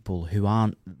kind of people who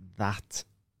aren't that...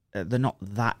 they're not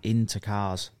that into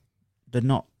cars. They're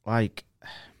not like...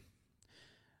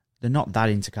 They're not that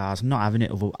into cars. I'm not having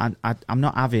it. I'm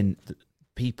not having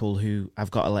people who have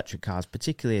got electric cars,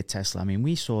 particularly a Tesla. I mean,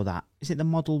 we saw that. Is it the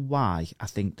Model Y? I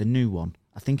think the new one.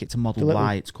 I think it's a Model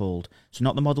Y. It's called. So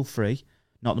not the Model 3,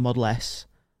 not the Model S,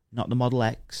 not the Model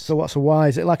X. So what's a Y?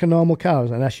 Is it like a normal car? Is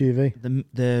it an SUV?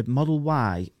 The Model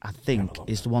Y, I think,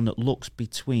 is the one that looks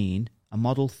between a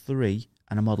Model 3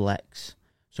 and a Model X.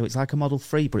 So it's like a Model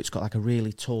 3, but it's got like a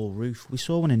really tall roof. We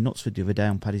saw one in Knutsford the other day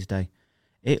on Paddy's Day.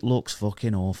 It looks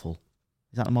fucking awful.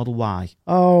 Is that the Model Y?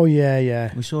 Oh,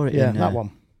 yeah. We saw it in... that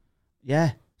one.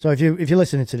 Yeah. So if you're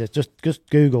listening to this, just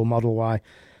Google Model Y.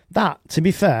 That, to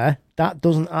be fair, that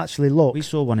doesn't actually look... We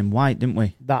saw one in white, didn't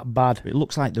we? That bad. It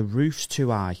looks like the roof's too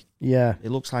high. Yeah.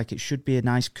 It looks like it should be a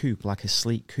nice coupe, like a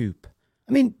sleek coupe.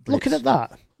 I mean, looking at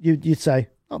that, you'd say,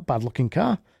 not a bad-looking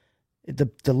car.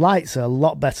 The lights are a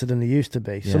lot better than they used to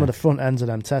be. Yeah. Some of the front ends of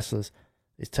them Teslas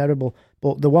is terrible.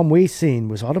 But the one we seen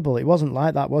was horrible. It wasn't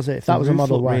like that, was it? If that was a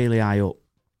Model Y. Really high up.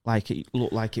 Like it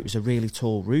looked like it was a really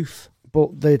tall roof.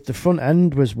 But the front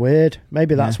end was weird.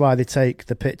 Maybe that's why they take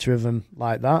the picture of them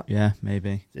like that. Yeah,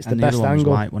 maybe. It's and the best other one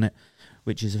angle. was white, wasn't it?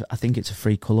 Which is, I think it's a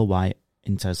free colour white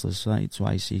in Teslas. So that's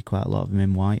why you see quite a lot of them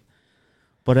in white.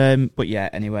 But yeah,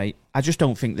 anyway, I just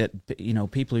don't think that, you know,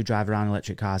 people who drive around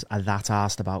electric cars are that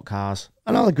arsed about cars.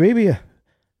 And I'll agree with you.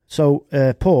 So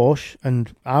Porsche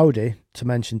and Audi, to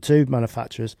mention two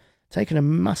manufacturers, taking a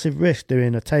massive risk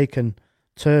doing a Taycan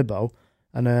Turbo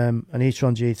and an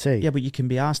e-tron GT. Yeah, but you can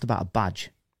be asked about a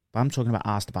badge. But I'm talking about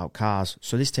asked about cars.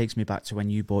 So this takes me back to when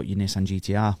you bought your Nissan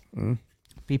GTR. Mm.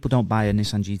 People don't buy a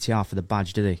Nissan GTR for the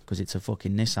badge, do they? Because it's a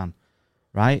fucking Nissan,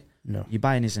 right? No. You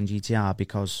buy a Nissan GTR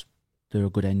because they're a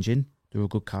good engine, they're a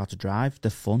good car to drive, they're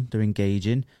fun, they're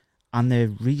engaging, and they're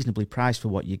reasonably priced for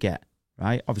what you get,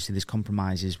 right? Obviously, there's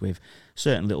compromises with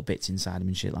certain little bits inside them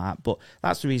and shit like that, but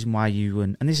that's the reason why you,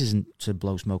 and this isn't to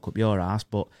blow smoke up your ass,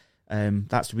 but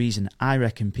That's the reason I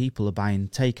reckon people are buying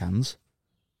Taycans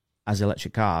as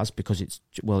electric cars because it's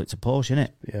a Porsche, innit?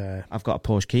 Yeah. I've got a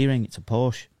Porsche keyring. It's a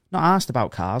Porsche. Not asked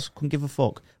about cars. Couldn't give a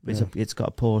fuck. But it's got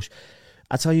a Porsche.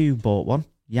 I tell you who bought one.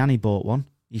 Yanni bought one.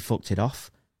 He fucked it off.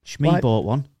 Shmee bought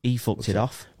one. He fucked it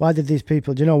off. Why did these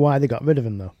people... Do you know why they got rid of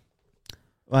him, though?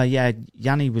 Well, yeah,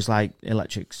 Yanni was like,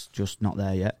 electric's just not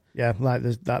there yet. Yeah, like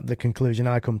the conclusion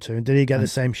I come to. Did he get the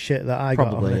same shit that I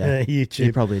got on YouTube?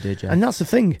 He probably did, yeah. And that's the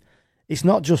thing. It's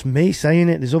not just me saying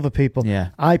it. There's other people. Yeah.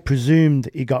 I presumed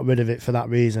he got rid of it for that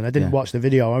reason. I didn't watch the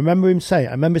video. I remember him saying...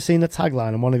 I remember seeing the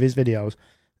tagline on one of his videos.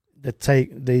 The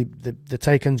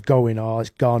Taycan's going or it's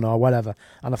gone or whatever.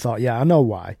 And I thought, yeah, I know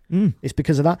why. It's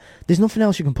because of that. There's nothing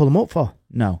else you can pull them up for.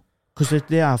 No. Because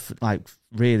they are like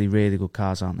really, really good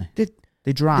cars, aren't they?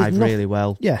 They drive really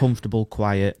well. Yeah. Comfortable,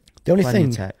 quiet. The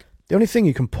only thing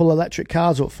you can pull electric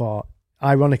cars up for,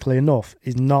 ironically enough,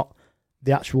 is not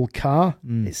the actual car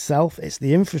itself. It's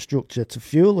the infrastructure to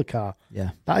fuel the car.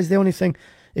 Yeah. That is the only thing.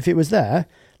 If it was there,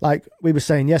 like we were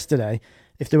saying yesterday,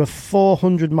 if there were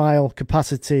 400-mile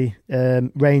capacity,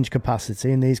 range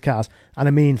capacity in these cars, and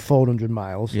I mean 400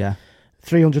 miles,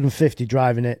 350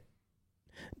 driving it,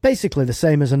 basically the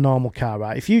same as a normal car,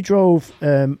 right? If you drove,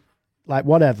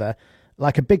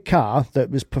 like a big car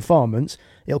that was performance,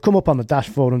 it'll come up on the dash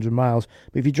 400 miles.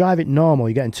 But if you drive it normal,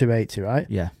 you're getting 280, right?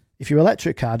 Yeah. If your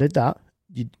electric car did that,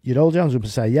 you'd hold your hands up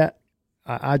and say, yeah,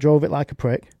 I drove it like a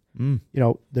prick. You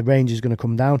know, the range is going to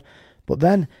come down. But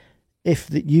then if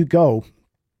you go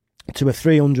to a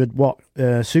 300-watt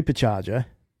supercharger,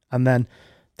 and then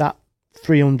that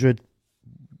 300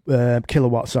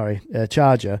 kilowatt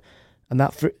charger, and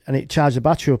it charges the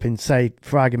battery up in, say,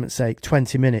 for argument's sake,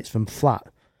 20 minutes from flat,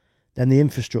 then the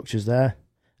infrastructure's there.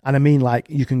 And I mean, like,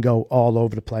 you can go all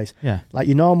over the place. Yeah. Like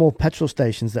your normal petrol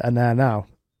stations that are there now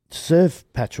serve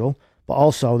petrol, but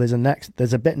also there's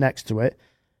a bit next to it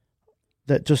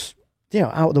that just,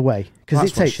 out of the way. Because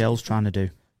that's what Shell's trying to do.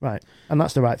 Right. And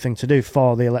that's the right thing to do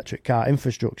for the electric car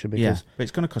infrastructure. Because but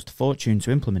it's going to cost a fortune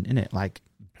to implement, isn't it? Like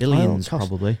billions,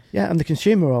 probably. Yeah, and the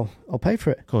consumer will pay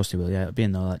for it. Of course they will, yeah. It'll be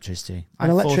in the electricity.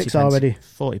 And electric's already...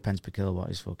 40 pence per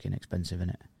kilowatt is fucking expensive, isn't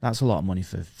it? That's a lot of money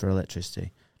for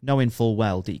electricity. Knowing full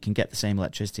well that you can get the same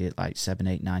electricity at like 7,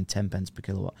 8, 9, 10 pence per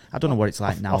kilowatt. I don't know what it's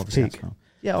like now. Off peak.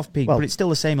 Yeah, off peak, but it's still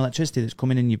the same electricity that's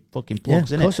coming in your fucking plugs,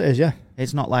 isn't it? Of course it is, yeah.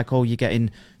 It's not like, you're getting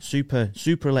super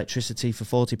electricity for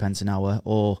 40 pence an hour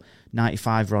or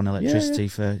 95 on electricity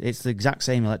for... It's the exact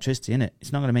same electricity, isn't it?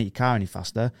 It's not going to make your car any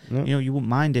faster. No. You wouldn't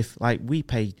mind if, like, we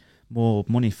pay more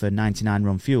money for 99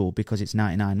 run fuel because it's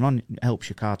 99 run. It helps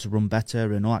your car to run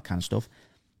better and all that kind of stuff.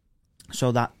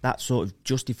 So that sort of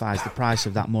justifies the price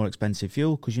of that more expensive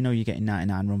fuel because you're getting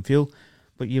 99 run fuel.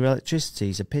 But your electricity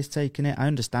is a piss taking it. I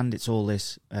understand it's all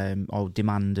this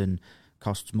demand and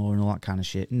costs more and all that kind of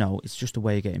shit. No, it's just a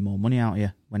way of getting more money out of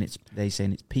you when they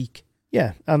saying it's peak.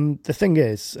 Yeah, the thing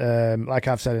is, like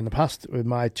I've said in the past with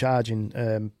my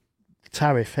charging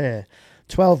tariff here,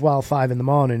 12 while 5 in the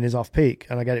morning is off peak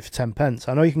and I get it for 10 pence.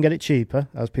 I know you can get it cheaper,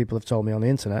 as people have told me on the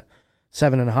internet.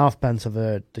 7.5 pence are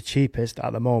the cheapest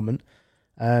at the moment.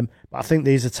 But I think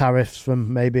these are tariffs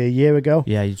from maybe a year ago.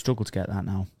 Yeah, you'd struggle to get that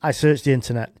now. I searched the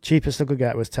internet. Cheapest I could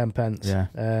get was 10 pence.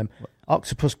 Yeah.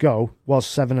 Octopus Go was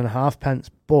 7.5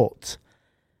 pence, but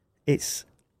it's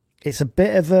a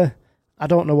bit of a... I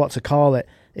don't know what to call it.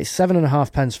 It's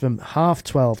 7.5 pence from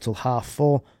 12:30 till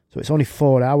 4:30. So it's only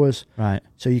 4 hours. Right.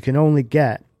 So you can only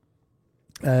get...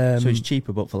 so it's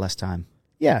cheaper but for less time.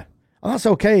 Yeah. And that's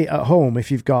okay at home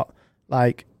if you've got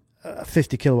like a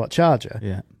 50 kilowatt charger.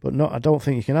 Yeah. But I don't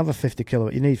think you can have a 50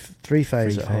 kilowatt. You need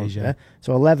three-phase at home. Yeah.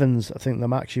 So 11's, I think, the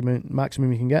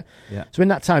maximum you can get. Yeah. So in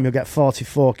that time, you'll get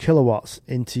 44 kilowatts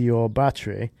into your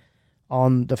battery.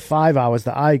 On the 5 hours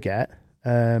that I get,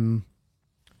 you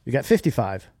get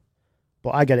 55.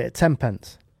 But I get it at 10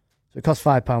 pence. So it costs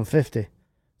 £5.50.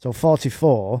 So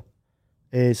 44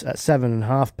 is at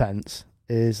 7.5 pence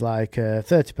is like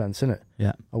 30 pence, isn't it?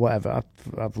 Yeah. Or whatever.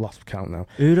 I've lost count now.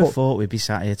 Who'd have thought we'd be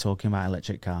sat here talking about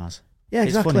electric cars? Yeah,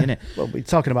 exactly. It's funny, isn't it? Well, we're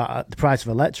talking about the price of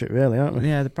electric, really, aren't we?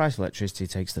 Yeah, the price of electricity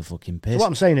takes the fucking piss. So what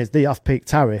I'm saying is the off-peak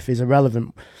tariff is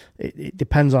irrelevant. It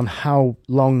depends on how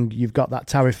long you've got that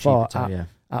tariff for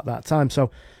at that time. So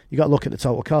you got to look at the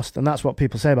total cost, and that's what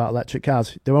people say about electric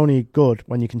cars. They're only good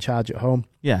when you can charge at home.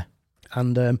 Yeah.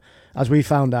 And as we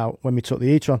found out when we took the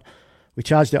e-tron, we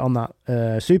charged it on that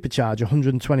supercharger,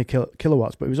 120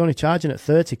 kilowatts, but it was only charging at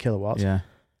 30 kilowatts. Yeah.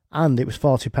 And it was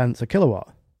 40 pence a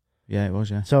kilowatt. Yeah, it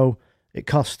was, yeah. So it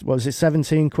cost, what was it,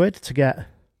 17 quid to get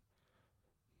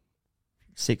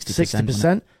 60%?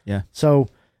 60%? Yeah. So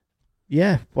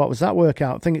Yeah, what was that work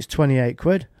out? I think it's 28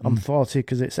 quid on 40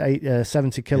 because it's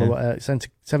 70 kilowatt 70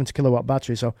 kilowatt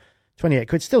battery. So 28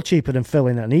 quid, still cheaper than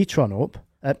filling an e-tron up,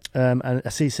 and a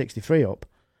C63 up.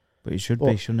 But it should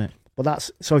be, shouldn't it? But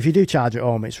that's so if you do charge at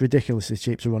home, it's ridiculously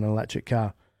cheap to run an electric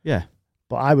car. Yeah.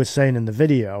 But I was saying in the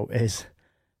video is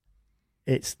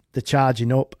it's the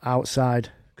charging up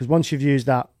outside, because once you've used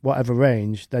that whatever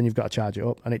range, then you've got to charge it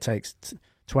up, and it takes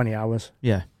 20 hours.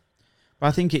 Yeah. But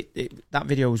I think that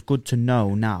video was good to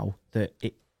know now that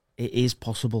it is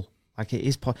possible. Like it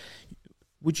is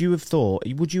would you have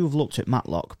looked at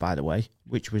Matlock, by the way,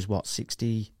 which was what,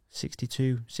 60,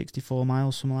 62, 64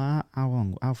 miles, something like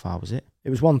that? How far was it? It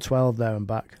was 112 there and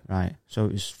back. Right. So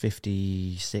it was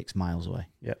 56 miles away.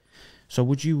 Yeah. So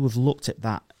would you have looked at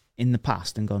that in the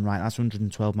past and gone, right, that's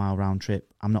 112 mile round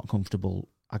trip. I'm not comfortable.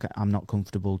 I'm not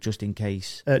comfortable just in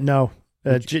case. No.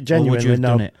 Genuinely, would you have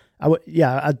done it?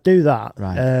 I'd do that.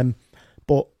 Right.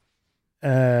 But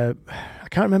I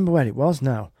can't remember where it was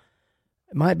now.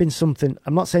 It might have been something.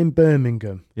 I'm not saying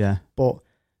Birmingham. Yeah. But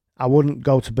I wouldn't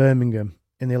go to Birmingham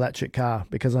in the electric car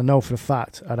because I know for a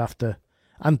fact I'd have to.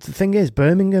 And the thing is,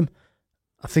 Birmingham,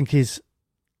 I think it's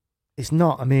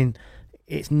not. I mean,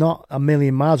 it's not a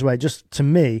million miles away. Just to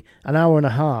me, an hour and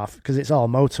a half because it's all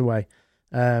motorway.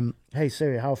 Hey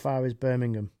Siri, how far is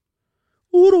Birmingham?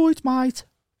 All right, mate.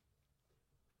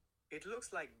 It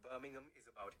looks like Birmingham is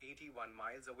about 81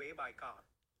 miles away by car.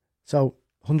 So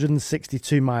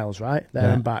 162 miles, right? There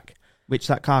and back. Which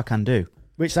that car can do.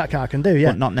 Yeah.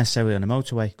 But not necessarily on a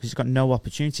motorway because it's got no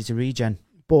opportunity to regen.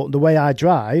 But the way I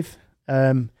drive,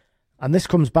 and this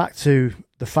comes back to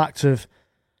the fact of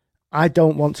I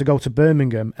don't want to go to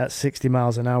Birmingham at 60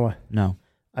 miles an hour. No.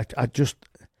 I just,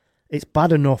 it's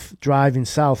bad enough driving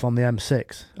south on the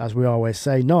M6, as we always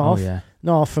say.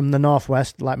 North from the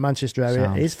northwest, like Manchester area,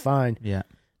 South. is fine. Yeah.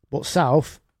 But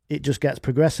south, it just gets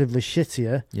progressively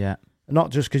shittier. Yeah.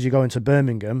 Not just because you're going to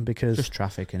Birmingham, because just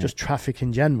traffic, innit? Just traffic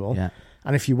in general. Yeah.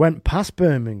 And if you went past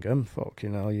Birmingham,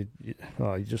 you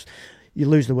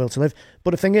lose the will to live.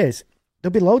 But the thing is,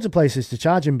 there'll be loads of places to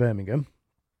charge in Birmingham.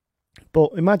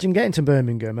 But imagine getting to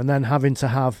Birmingham and then having to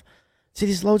have. See,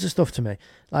 there's loads of stuff to me.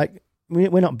 Like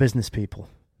we're not business people,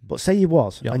 but say you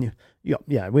was, yep. and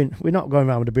we're not going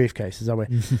around with the briefcases, are we?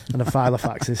 And the filer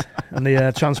faxes and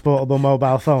the transportable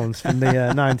mobile phones from the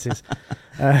 90s.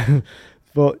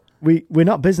 But we're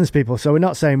not business people, so we're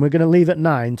not saying we're going to leave at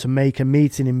 9 to make a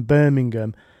meeting in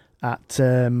Birmingham at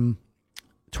 12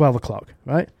 o'clock,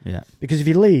 right? Yeah. Because if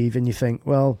you leave and you think,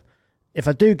 well, if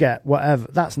I do get whatever,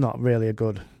 that's not really a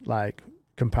good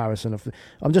comparison of.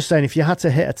 I'm just saying if you had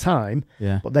to hit a time,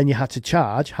 but then you had to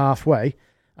charge halfway,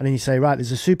 and then you say, right,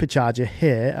 there's a supercharger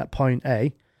here at point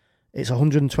A. It's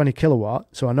 120 kilowatt,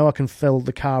 so I know I can fill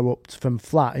the car up from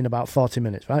flat in about 40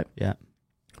 minutes, right? Yeah.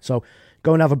 So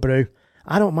go and have a brew.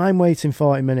 I don't mind waiting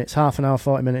 40 minutes, half an hour,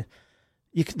 40 minutes.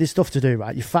 There's stuff to do,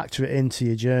 right? You factor it into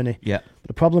your journey. Yeah. But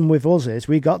the problem with us is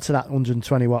we got to that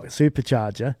 120 watt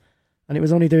supercharger and it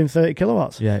was only doing 30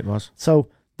 kilowatts. Yeah, it was. So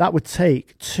that would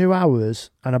take 2 hours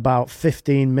and about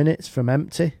 15 minutes from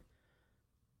empty.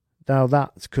 Now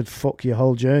that could fuck your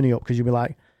whole journey up because you'll be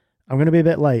like, I'm going to be a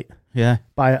bit late. Yeah.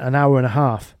 By an hour and a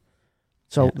half.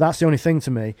 So that's the only thing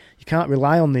to me. You can't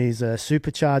rely on these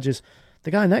superchargers. The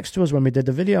guy next to us when we did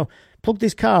the video plugged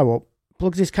his car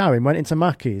in, went into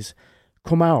Mackey's,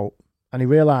 come out, and he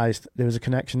realised there was a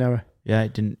connection error. Yeah,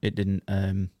 it didn't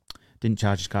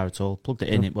charge his car at all. Plugged it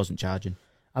in, it wasn't charging.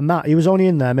 And that he was only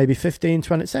in there maybe 15,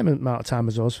 20, same amount of time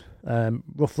as us,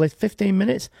 roughly 15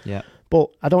 minutes. Yeah. But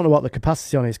I don't know what the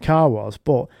capacity on his car was,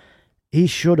 but he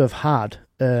should have had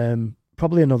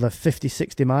probably another 50,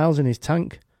 60 miles in his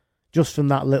tank just from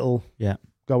that little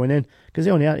going in. Because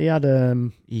he had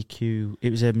EQ. It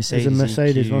was a Mercedes. It was a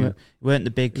Mercedes, EQ. wasn't it? It weren't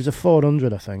the big. It was a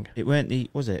 400, I think. It weren't the.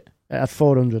 Was it? It had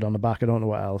 400 on the back. I don't know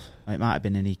what else. It might have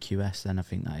been an EQS then. I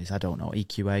think that is. I don't know.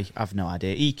 EQA. I've no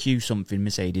idea. EQ something.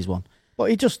 Mercedes one. But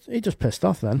he just pissed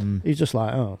off then. He's just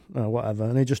like, oh, whatever,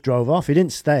 and he just drove off. He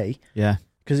didn't stay. Yeah.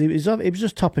 Because he was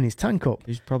just topping his tank up.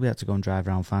 He's probably had to go and drive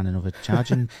around, find another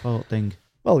charging port thing.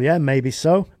 Well, yeah, maybe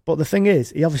so. But the thing is,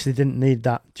 he obviously didn't need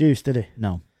that juice, did he?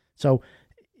 No. So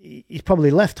he's probably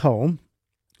left home,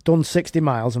 done 60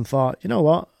 miles, and thought, you know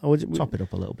what? Top it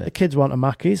up a little bit. The kids want a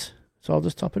Macca's, so I'll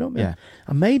just top it up. Yeah.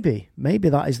 And maybe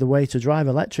that is the way to drive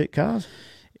electric cars.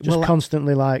 Just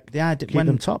constantly keep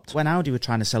them topped. When Audi were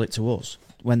trying to sell it to us,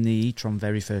 when the e-tron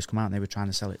very first come out and they were trying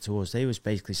to sell it to us, they was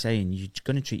basically saying you're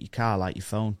going to treat your car like your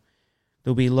phone.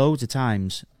 There'll be loads of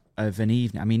times of an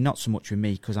evening. I mean, not so much with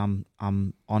me because I'm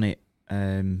on it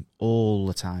all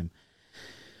the time.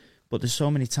 But there's so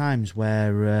many times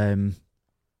where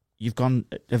you've gone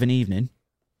of an evening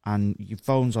and your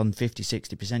phone's on 50,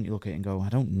 60%, you look at it and go, I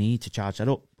don't need to charge that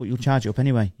up, but you'll charge it up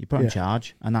anyway. You put it on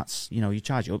charge, and that's, you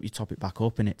charge it up, you top it back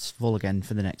up, and it's full again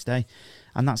for the next day.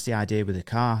 And that's the idea with a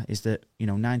car, is that,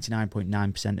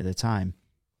 99.9% of the time,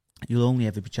 you'll only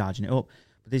ever be charging it up.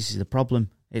 But this is the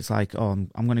problem. It's like, I'm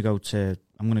going to go to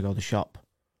the shop.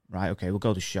 Right, okay, we'll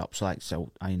go to the shop.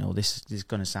 So I know this is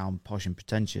going to sound posh and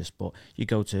pretentious, but you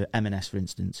go to M&S, for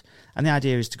instance. And the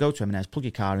idea is to go to M&S, plug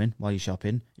your car in while you're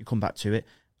shopping, you come back to it,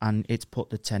 and it's put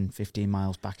the 10, 15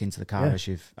 miles back into the car as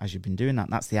you've been doing that.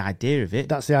 That's the idea of it.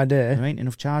 That's the idea. There ain't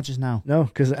enough chargers now. No,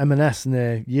 because M&S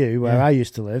near you, where I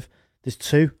used to live, there's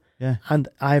 2. Yeah. And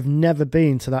I've never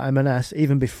been to that M&S,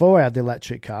 even before I had the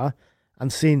electric car,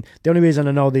 and seen... The only reason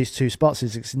I know these 2 spots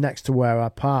is it's next to where I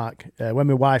park. When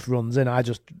my wife runs in, I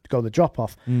just go the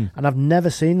drop-off. And I've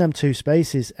never seen them 2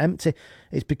 spaces empty.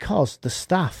 It's because the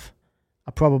staff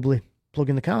are probably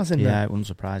plugging the cars in there. Yeah, it wouldn't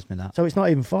surprise me, that. So it's not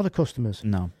even for the customers.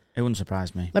 No, it wouldn't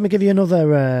surprise me. Let me give you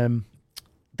another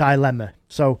dilemma.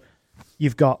 So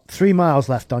you've got 3 miles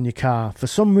left on your car. For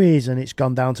some reason, it's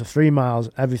gone down to 3 miles.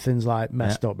 Everything's like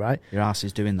messed up, right? Your ass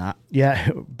is doing that.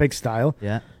 Yeah, big style.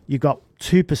 Yeah. You've got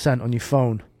 2% on your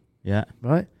phone, Yeah.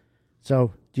 right?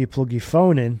 So do you plug your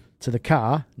phone in to the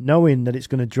car, knowing that it's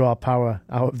going to draw power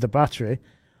out of the battery,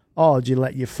 or do you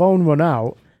let your phone run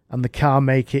out and the car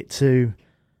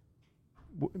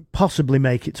possibly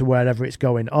make it to wherever it's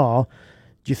going? Or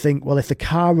do you think, well, if the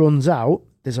car runs out,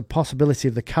 there's a possibility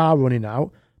of the car running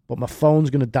out, but my phone's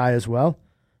going to die as well?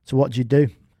 So what do you do?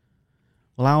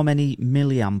 Well, how many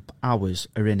milliamp hours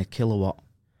are in a kilowatt?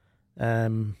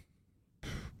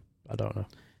 I don't know.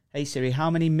 Hey Siri, how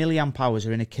many milliamp hours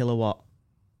are in a kilowatt?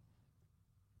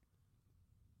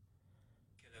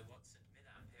 Kilowatts and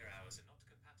milliampere hours are not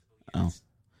compatible units.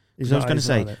 Because I was going to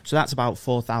say, so that's about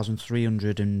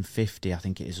 4,350, I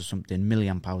think it is, or something,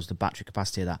 milliamp hours, the battery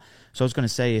capacity of that. So I was going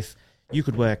to say, if you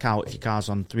could work out, if your car's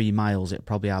on 3 miles, it'd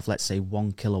probably have, let's say,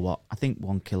 1 kilowatt. I think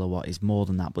 1 kilowatt is more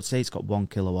than that, but say it's got 1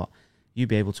 kilowatt, you'd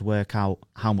be able to work out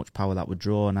how much power that would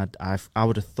draw, and I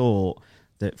would have thought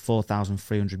that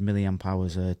 4,300 milliamp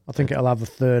hours are... I think it'll have a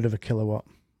third of a kilowatt.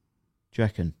 Do you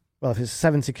reckon? Well, if it's a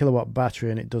 70 kilowatt battery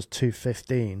and it does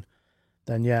 215,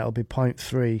 then yeah, it'll be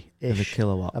 0.3-ish Of a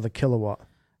kilowatt. of a kilowatt.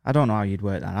 I don't know how you'd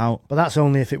work that out. But that's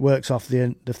only if it works off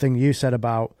the thing you said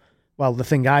about... Well, the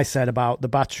thing I said about the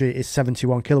battery is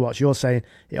 71 kilowatts. You're saying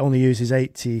it only uses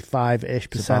 85-ish It's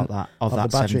percent about that, of the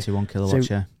that battery. 71 kilowatts,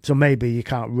 So- yeah. So maybe you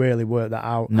can't really work that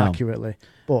out No. accurately.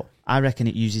 But I reckon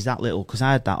it uses that little, because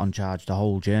I had that on charge the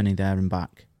whole journey there and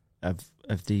back of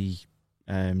the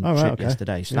trip okay.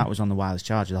 yesterday. So Yeah. that was on the wireless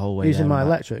charger the whole way using there my and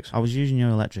back. electrics. I was using your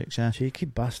electrics, yeah. Cheeky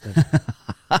bastard.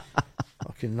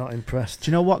 Fucking not impressed.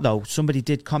 Do you know what, though? Somebody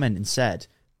did comment and said,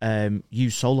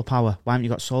 use solar power. Why haven't you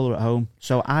got solar at home?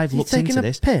 So I've looked into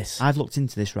this. Piss? I've looked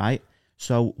into this, right?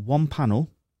 So one panel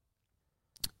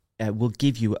will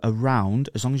give you around,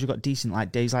 as long as you've got decent,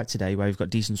 like days like today where you've got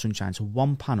decent sunshine, so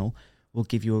one panel will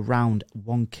give you around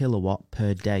 1 kilowatt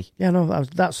per day. Yeah, no,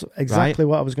 that's exactly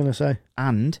what I was going to say.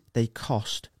 And they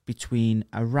cost between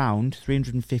around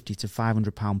 £350 to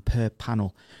 £500 per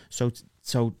panel. So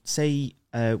say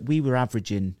we were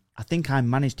averaging, I think I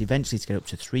managed eventually to get up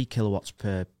to 3 kilowatts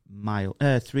per mile,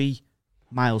 3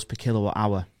 miles per kilowatt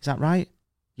hour. Is that right?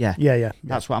 Yeah. Yeah.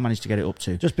 That's what I managed to get it up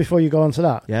to. Just before you go on to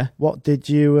that, Yeah. what did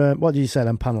you say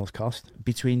them panels cost?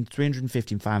 Between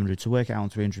 350 and 500, to work it out on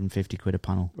 350 quid a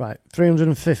panel. Right,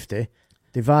 350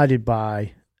 divided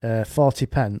by 40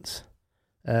 pence.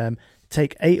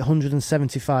 Take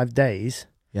 875 days.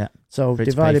 Yeah. So For it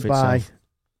to pay divided for by itself.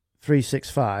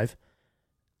 365,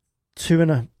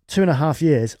 2.5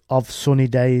 years of sunny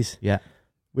days. Yeah.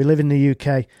 We live in the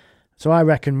UK, so I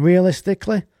reckon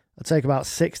realistically, it'll take about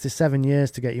 6 to 7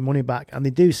 years to get your money back, and they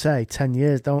do say 10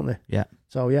 years, don't they? Yeah.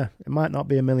 So yeah, it might not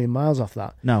be a million miles off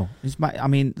that. No, I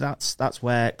mean, that's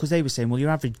where, because they were saying, well, your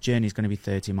average journey is going to be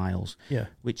 30 miles, Yeah.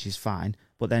 which is fine.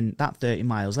 But then that 30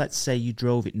 miles, let's say you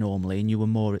drove it normally and you were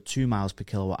more at 2 miles per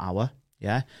kilowatt hour,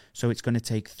 yeah? So it's going to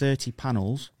take 30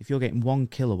 panels. If you're getting 1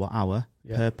 kilowatt hour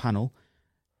per panel,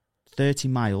 30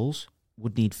 miles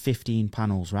would need 15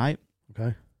 panels, right?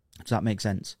 Okay. Does that make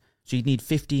sense? So you'd need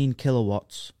 15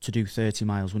 kilowatts to do 30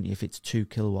 miles, wouldn't you, if it's 2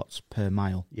 kilowatts per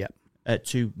mile? Yep.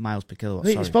 2 miles per kilowatt, I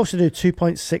think sorry. you're supposed to do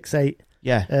 2.68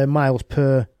 Yeah. miles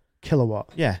per kilowatt.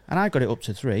 Yeah, and I got it up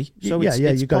to 3. So it's you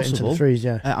got it into possible. the threes,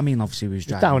 yeah. I mean, obviously we was It's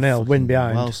driving downhill, wind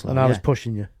behind, well slow, and I was yeah.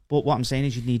 pushing you. But what I'm saying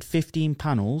is you'd need 15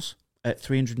 panels at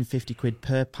 350 quid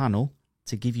per panel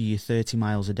to give you your 30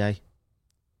 miles a day.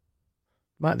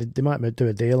 They might do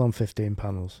a deal on 15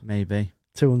 panels. Maybe.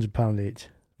 £200 each.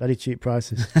 very cheap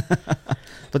prices.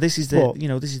 But this is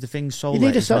this is the thing.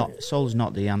 Solar's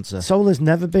not the answer. Solar's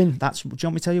never been. Do you want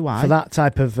me to tell you why? For that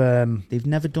type of. They've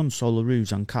never done solar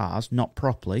roofs on cars, not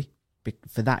properly,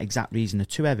 for that exact reason. They're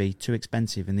too heavy, too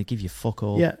expensive, and they give you fuck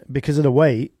all. Yeah, because of the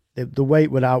weight. The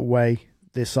weight would outweigh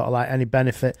this sort of like any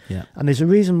benefit. Yeah. And there's a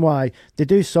reason why they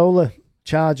do solar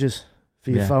chargers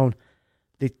for your phone.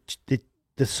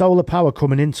 The solar power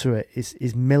coming into it is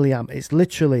milliamp. It's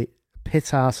literally a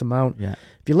pit-arse amount. Yeah.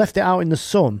 If you left it out in the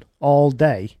sun all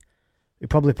day, you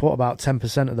probably put about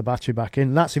 10% of the battery back in.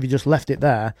 And that's if you just left it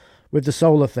there with the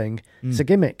solar thing. It's a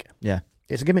gimmick. Yeah.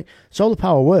 It's a gimmick. Solar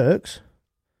power works.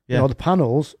 Yeah. You know, the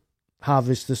panels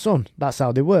harvest the sun. That's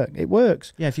how they work. It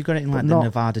works. Yeah, if you've got it in like the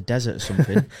Nevada desert or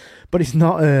something. But it's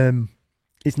not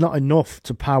enough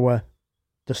to power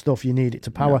the stuff you need it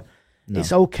to power. No.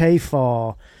 It's okay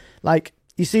for, like,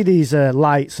 you see these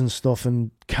lights and stuff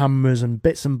and cameras and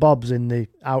bits and bobs on the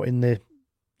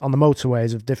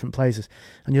motorways of different places,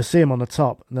 and you'll see them on the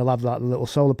top, and they'll have like the little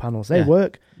solar panels. They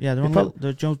work. Yeah,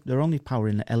 they're only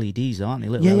powering the LEDs, aren't they?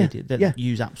 Little LEDs that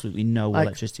use absolutely no like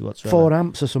electricity whatsoever. 4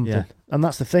 amps or something, and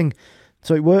that's the thing.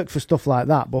 So it worked for stuff like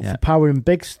that, but for powering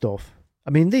big stuff, I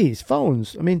mean, these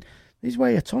phones, these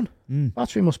weigh a ton.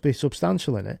 Battery must be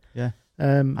substantial in it. Yeah,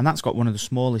 and that's got one of the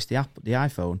smallest. The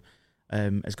iPhone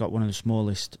has got one of the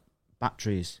smallest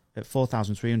batteries at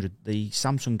 4,300. The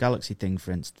Samsung Galaxy thing,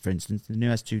 for instance, the new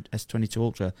S22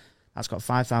 Ultra, that's got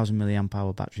 5,000 milliamp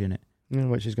hour battery in it,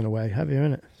 which is going to weigh heavier,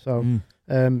 isn't it? So,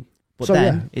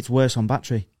 it's worse on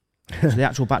battery. So the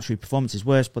actual battery performance is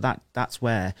worse, but that's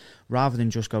where, rather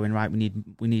than just going right, we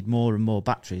need more and more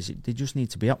batteries, they just need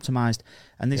to be optimized.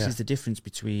 And this is the difference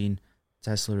between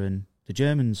Tesla and the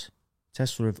Germans.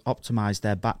 Tesla have optimized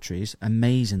their batteries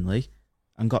amazingly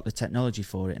and got the technology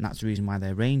for it, and that's the reason why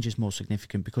their range is more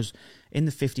significant, because in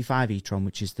the 55 e-tron,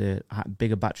 which is the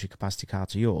bigger battery capacity car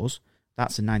to yours,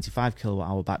 that's a 95 kilowatt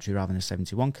hour battery rather than a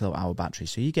 71 kilowatt hour battery,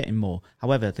 so you're getting more.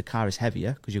 However, the car is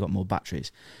heavier because you've got more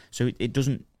batteries, so it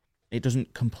doesn't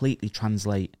completely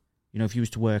translate. You know, if you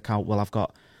was to work out, well, I've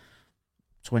got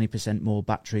 20% more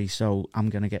battery, so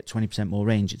I'm going to get 20% more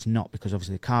range, it's not, because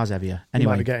obviously the car's heavier.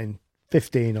 Anyway, you might be getting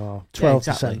 15 or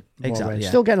 12% more range. Yeah.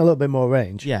 Still getting a little bit more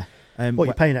range. Yeah. But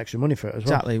you're paying extra money for it as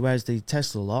well. Exactly. Whereas the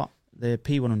Tesla lot, the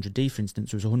P100D, for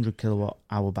instance, was a 100 kilowatt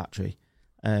hour battery.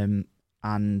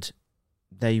 And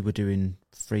they were doing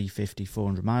 350,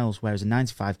 400 miles, whereas a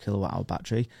 95 kilowatt hour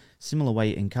battery, similar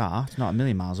weight in car, it's not a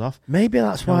million miles off. Maybe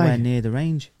that's why. Nowhere near the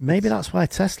range. Maybe that's why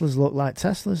Teslas look like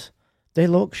Teslas. They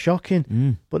look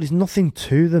shocking, but there's nothing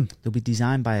to them. They'll be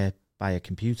designed by a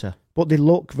computer. But they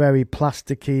look very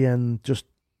plasticky and just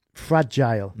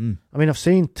fragile. I've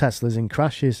seen Teslas in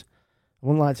crashes. I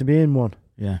wouldn't like to be in one.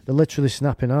 Yeah. They're literally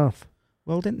snapping off.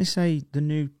 Well, didn't they say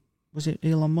was it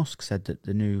Elon Musk said that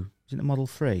is it the Model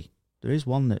 3? There is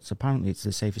one that's apparently it's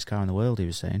the safest car in the world, he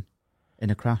was saying,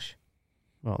 in a crash.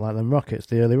 Not like them rockets,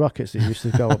 the early rockets that used to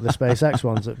go up, the SpaceX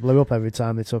ones that blew up every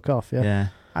time they took off, yeah. Yeah.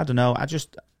 I don't know. I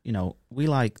just,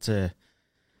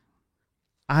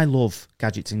 I love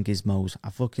gadgets and gizmos.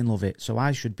 I fucking love it. So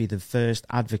I should be the first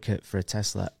advocate for a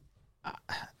Tesla.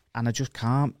 And I just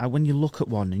can't. When you look at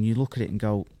one and you look at it and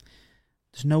go,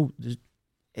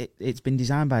 it's been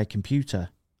designed by a computer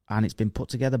and it's been put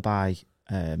together by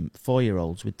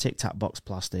 4-year-olds with Tic Tac box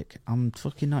plastic. I'm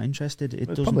fucking not interested.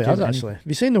 It probably has, actually. Have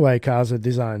you seen the way cars are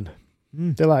designed?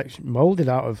 They're like moulded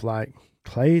out of like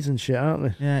clays and shit, aren't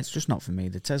they? Yeah, it's just not for me.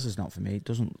 The Tesla's not for me.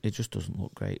 It just doesn't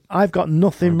look great. I've got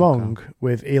nothing wrong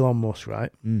with Elon Musk,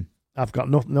 right? I've got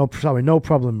no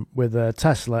problem with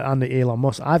Tesla and the Elon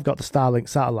Musk. I've got the Starlink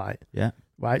satellite. Yeah.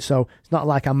 Right. So it's not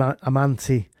like I'm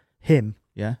anti him.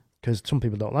 Yeah. Because some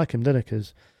people don't like him, do they?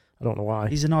 Because I don't know why.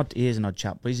 He is an odd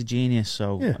chap, but he's a genius.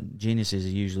 So geniuses are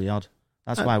usually odd.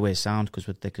 That's why we're sound, because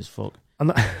we're thick as fuck.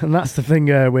 And that's the thing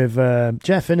with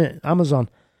Jeff, innit? Amazon.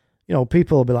 You know,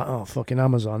 people will be like, "Oh, fucking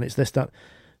Amazon! It's this, that."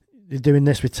 They're doing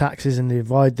this with taxes and they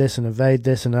avoid this and evade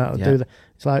this and that. Do that.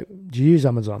 It's like, do you use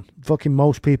Amazon? Fucking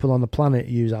most people on the planet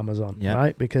use Amazon,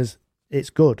 right? Because it's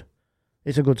good.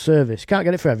 It's a good service. You can't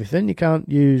get it for everything. You can't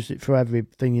use it for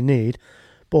everything you need,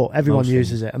 but everyone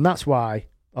uses it. And that's why,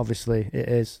 obviously, it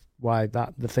is why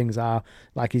that the things are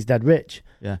like he's dead rich.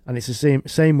 Yeah. And it's the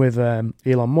same with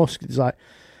Elon Musk. It's like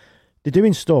they're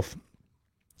doing stuff.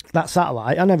 That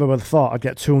satellite, I never would have thought I'd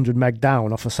get 200 meg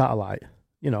down off a satellite.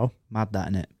 You know, mad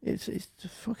that, innit? It's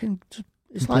fucking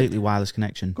it's completely like wireless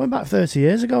connection. Going back 30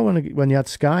 years ago when you had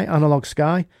Sky, analog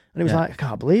Sky, and it was like, I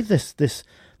can't believe this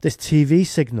TV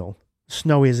signal,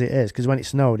 snowy as it is, because when it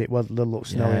snowed, it looked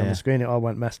snowy on the screen. It all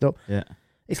went messed up. Yeah,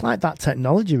 it's like that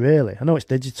technology, really. I know it's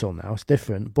digital now, it's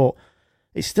different, but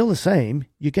it's still the same.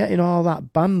 You're getting all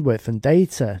that bandwidth and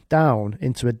data down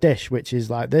into a dish which is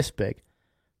like this big.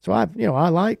 So I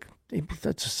like.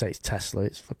 Let's just say it's Tesla.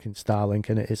 It's fucking Starlink,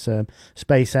 and it's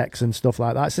SpaceX and stuff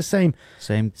like that. It's the same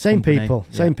company, people,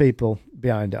 yeah. same people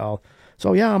behind it all.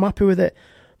 So yeah, I'm happy with it.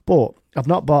 But I've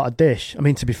not bought a dish. I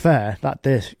mean, to be fair, that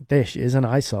dish is an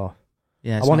eyesore.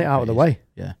 Yeah, I want it out of the way.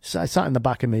 Yeah, So I sat in the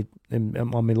back of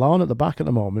on my lawn at the back at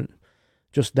the moment,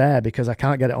 just there because I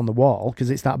can't get it on the wall because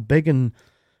it's that big and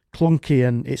clunky,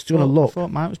 and it's going to look. I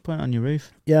thought Mike was putting it on your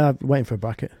roof. Yeah, I'm waiting for a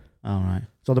bracket. All right.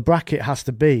 So the bracket has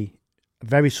to be a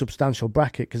very substantial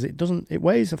bracket because it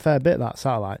weighs a fair bit, that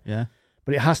satellite. Yeah.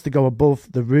 But it has to go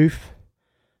above the roof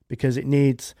because it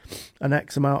needs an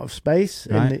X amount of space.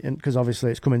 Right. Because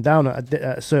obviously it's coming down at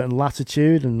a certain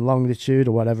latitude and longitude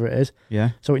or whatever it is. Yeah.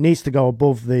 So it needs to go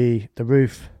above the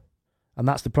roof. And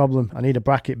that's the problem. I need a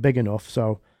bracket big enough,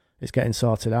 so it's getting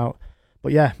sorted out.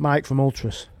 But yeah, Mike from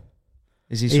Ultras.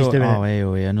 Is he He's doing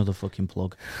it. Another fucking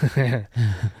plug.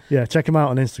 Yeah, check him out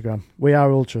on Instagram. We are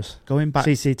Ultras. Going back,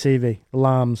 CCTV,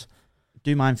 alarms,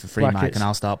 do mine for free, Mike, brackets. and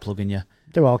I'll start plugging you.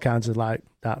 do all kinds of like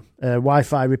that.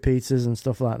 Wi-Fi repeaters and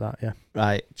stuff like that, yeah.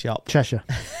 Right, chop. Cheshire.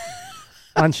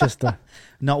 Manchester.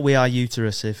 Not We Are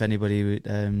Uterus, if anybody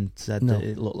said No. that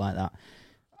it looked like that.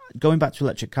 Going back to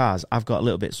electric cars, I've got a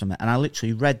little bit from it, and I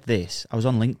literally read this. I was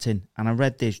on LinkedIn, and I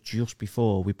read this just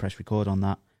before we pressed record on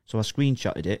that. So I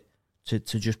screenshotted it to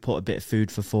just put a bit of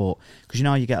food for thought. Because you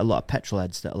know how you get a lot of petrol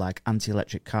heads that are like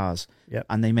anti-electric cars, Yep.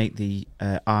 and they make the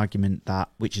argument that,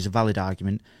 which is a valid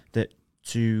argument, that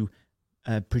to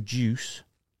produce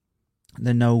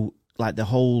the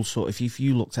whole sort of, if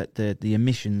you looked at the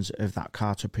emissions of that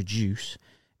car to produce,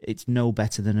 it's no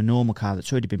better than a normal car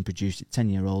that's already been produced, it's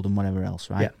 10-year-old and whatever else,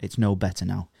 right? Yeah. It's no better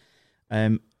now.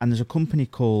 And there's a company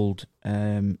called,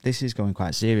 this is going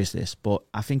quite serious, but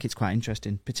I think it's quite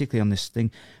interesting, particularly on this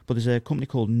thing, but there's a company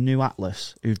called New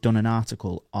Atlas who've done an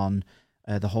article on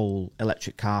the whole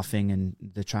electric car thing, and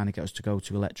they're trying to get us to go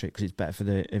to electric because it's better for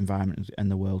the environment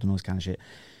and the world and all this kind of shit.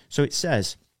 So it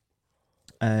says,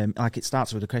 it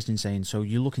starts with a question saying, so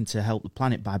you're looking to help the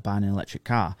planet by buying an electric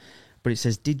car. But it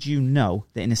says, did you know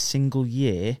that in a single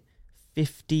year,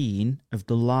 15 of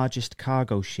the largest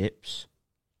cargo ships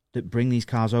that bring these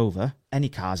cars over, any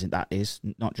cars that is,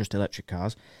 not just electric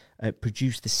cars,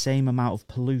 produce the same amount of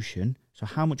pollution? So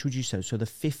how much would you say? So the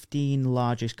 15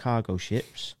 largest cargo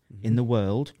ships in the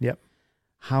world, Yep.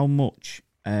 how much,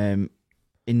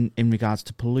 in regards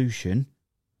to pollution,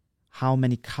 how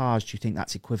many cars do you think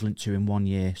that's equivalent to in 1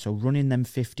 year? So running them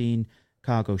 15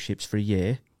 cargo ships for a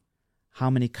year, how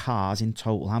many cars in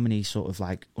total, how many sort of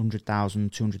like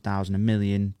 100,000, 200,000, 1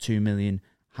 million, 2 million,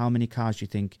 how many cars do you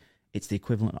think it's the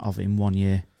equivalent of in 1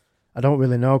 year? I don't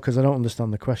really know because I don't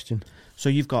understand the question. So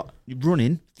you're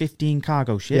running 15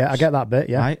 cargo ships. Yeah, I get that bit,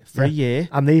 yeah. Right, for a year.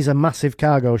 And these are massive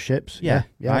cargo ships. Yeah,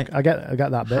 yeah. right. I get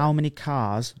that bit. How many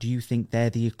cars do you think they're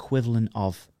the equivalent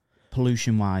of,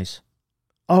 pollution-wise,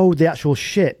 Oh, the actual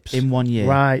ships. in 1 year?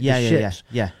 Right, Yeah, the yeah, ships.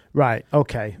 yeah. Right,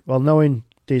 okay. Well, knowing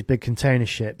these big container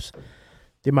ships,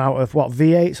 the amount of,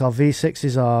 V8s or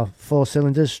V6s or 4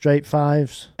 cylinders, straight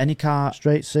 5s, Any car,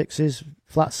 straight 6s,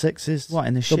 flat 6s, what,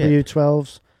 in the ship?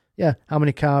 W12s. Yeah, how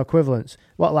many car equivalents?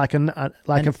 What, like a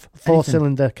Anything.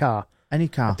 4-cylinder car? Any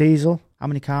car. A diesel? How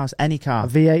many cars? Any A car.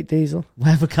 V8 diesel?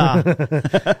 Whatever car.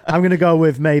 I'm going to go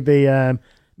with maybe an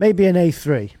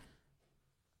A3.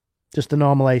 Just a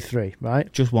normal A3,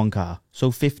 right? Just one car.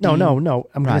 So 15. No.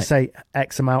 I'm going Right. to say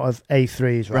X amount of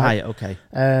A3s, right? Right, okay.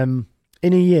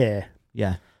 In a year,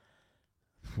 Yeah.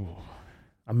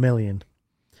 1 million.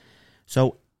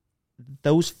 So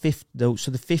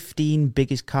the 15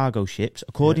 biggest cargo ships,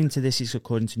 according to this, is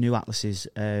according to New Atlas's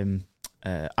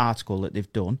article that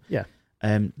they've done. Yeah.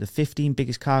 The 15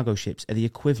 biggest cargo ships are the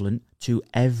equivalent to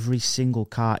every single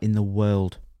car in the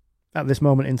world. At this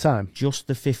moment in time. Just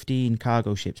the 15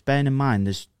 cargo ships. Bearing in mind,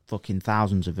 there's fucking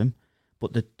thousands of them,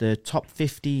 but the top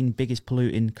 15 biggest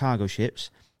polluting cargo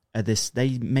ships are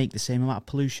they make the same amount of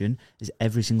pollution as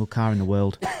every single car in the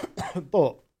world.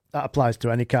 But that applies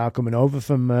to any car coming over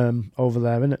from over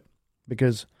there, innit?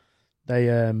 Because they...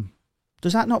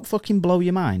 Does that not fucking blow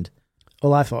your mind?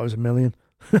 well, I thought it was 1 million.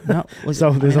 No.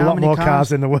 So there's a how lot many more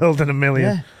cars in the world than 1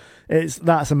 million. Yeah.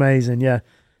 That's amazing, yeah.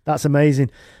 That's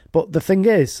amazing. But the thing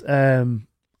is...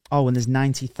 Oh, and there's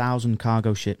 90,000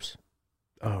 cargo ships.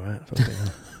 oh, right. Okay,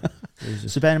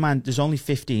 Jesus. So bear in mind, there's only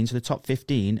 15, so the top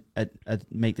 15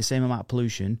 make the same amount of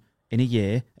pollution in a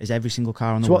year as every single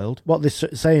car in the world. What they're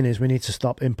saying is we need to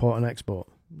stop import and export.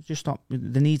 Just stop.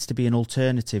 There needs to be an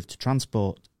alternative to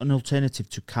transport, an alternative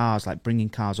to cars, like bringing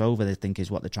cars over, they think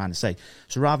is what they're trying to say.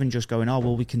 So rather than just going, oh,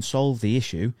 well, we can solve the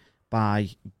issue by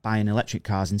buying electric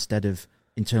cars instead of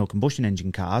internal combustion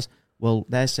engine cars. Well,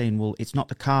 they're saying, well, it's not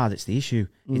the car that's the issue.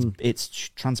 It's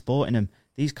transporting them.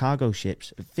 These cargo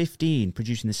ships, 15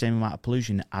 producing the same amount of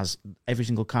pollution as every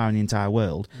single car in the entire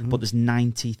world, but there's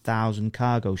 90,000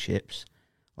 cargo ships.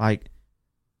 Like,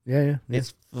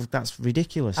 that's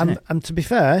ridiculous, isn't it? And to be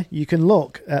fair, you can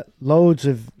look at loads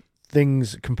of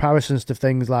things, comparisons to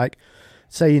things like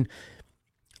saying,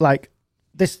 like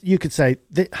this. You could say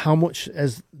how much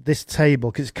as this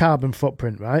table, because it's carbon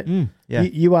footprint, right? Yeah.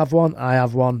 You have one, I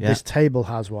have one. Yeah. This table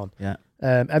has one. Yeah.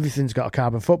 Everything's got a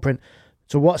carbon footprint.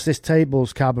 So what's this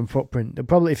table's carbon footprint?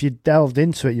 Probably, if you delved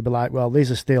into it, you'd be like, well,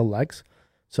 these are steel legs.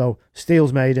 So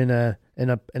steel's made in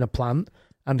a plant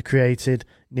and created,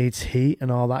 needs heat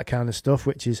and all that kind of stuff,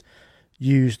 which is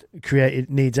created,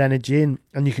 needs energy.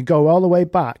 And you could go all the way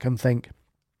back and think,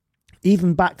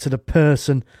 even back to the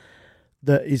person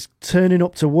that is turning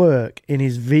up to work in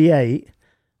his V8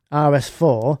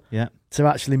 RS4 to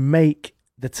actually make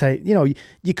the tape. You know,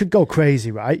 you could go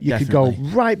crazy, right? You Definitely.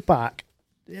 could go right back.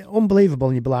 Unbelievable.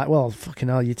 And you'd be like, well, fucking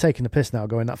hell, you're taking the piss now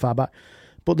going that far back.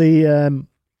 But the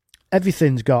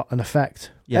everything's got an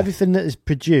effect. Yeah. Everything that is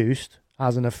produced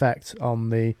has an effect on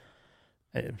the,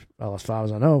 well, as far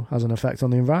as I know, has an effect on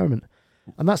the environment.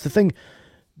 And that's the thing.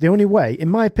 The only way, in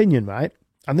my opinion, right,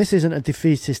 and this isn't a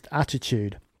defeatist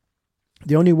attitude,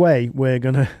 the only way we're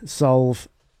going to solve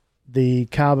the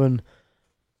carbon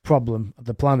problem of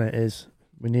the planet is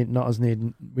we need not as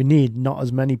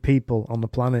many people on the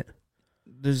planet.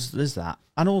 There's that.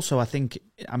 And also, I think,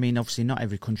 I mean, obviously not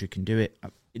every country can do it.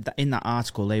 In that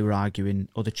article, they were arguing,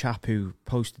 or the chap who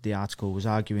posted the article was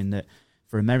arguing that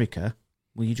for America,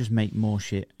 well, you just make more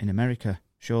shit in America,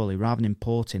 surely, rather than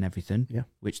importing everything,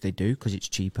 which they do because it's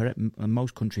cheaper. And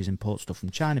most countries import stuff from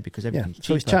China because everything's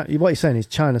cheaper. So what you're saying is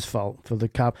China's fault for the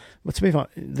carbon. But to be fair,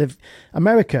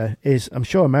 I'm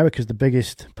sure America's the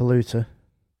biggest polluter.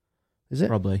 Is it?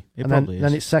 Probably.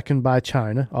 Then it's second by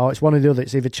China. Or it's one or the other.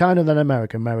 It's either China then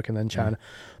America, America then China.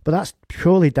 But that's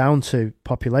purely down to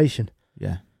population.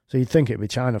 Yeah. So you'd think it'd be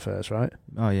China first, right?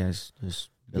 Oh, yeah. There's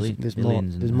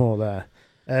billions. There's more there.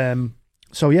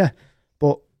 So, yeah.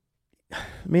 But, I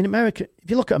mean, America,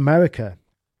 if you look at America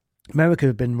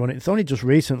have been running, it's only just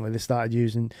recently they started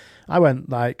using, I went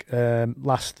like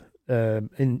last,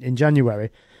 in January,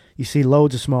 you see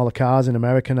loads of smaller cars in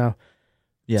America now.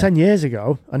 Yeah. 10 years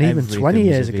ago, and even 20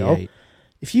 years ago, V8.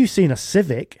 if you've seen a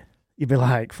Civic, you'd be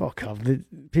like, fuck off,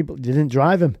 people didn't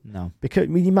drive them. No. Because, I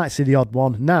mean, you might see the odd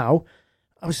one. Now,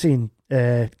 I was seeing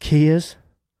Kias,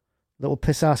 little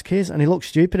piss-ass Kias, and he looks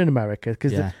stupid in America,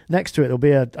 because next to it, there'll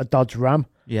be a Dodge Ram.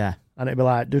 Yeah. And it'd be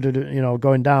like,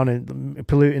 going down and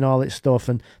polluting all its stuff.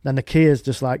 And then the Kia's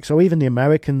just like, so even the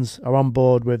Americans are on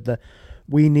board with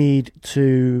we need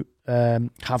to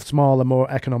have smaller, more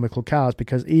economical cars,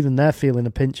 because even they're feeling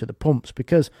a pinch at the pumps,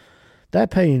 because they're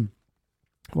paying,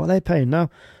 what are they paying now?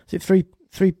 Is it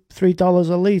 $3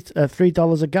 a litre,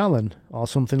 $3 a gallon or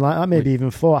something like that? Maybe even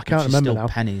 $4. I can't remember now.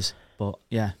 Pennies, but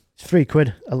yeah, it's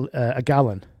 £3 a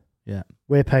gallon. Yeah,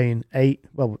 we're paying $8.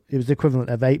 Well, it was the equivalent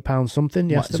of £8 something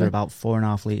yesterday. Is there about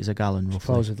 4.5 litres a gallon,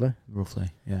 roughly? Roughly,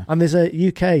 yeah. And there's a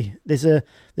UK, there's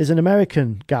an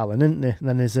American gallon, isn't there? And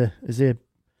then there's a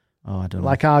I don't know.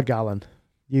 Like our gallon,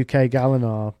 UK gallon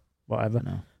or whatever.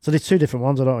 No. So there's two different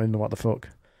ones. I don't even know what the fuck.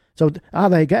 So are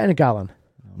they getting a gallon?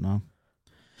 I don't know.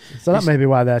 So that may be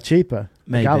why they're cheaper.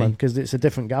 Maybe. A gallon, because it's a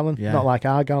different gallon, not like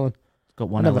our gallon. It's got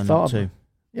one never thought too. of it.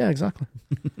 Yeah, exactly.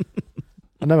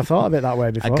 I never thought of it that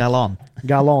way before. A gallon.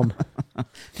 Gallon.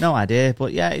 No idea,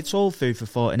 but yeah, it's all food for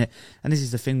thought in it. And this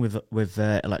is the thing with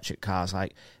electric cars,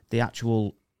 like the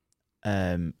actual,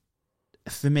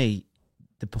 for me,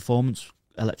 the performance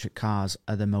electric cars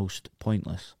are the most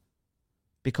pointless,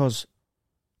 because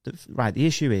the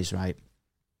issue is that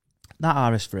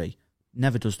RS3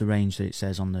 never does the range that it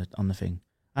says on the thing.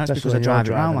 And that's because I drive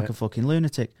it around like a fucking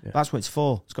lunatic. Yeah. That's what it's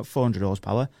for. It's got 400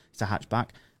 horsepower. It's a hatchback.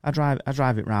 I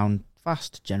drive it round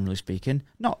fast, generally speaking.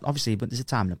 Not obviously, but there's a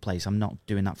time and a place. I'm not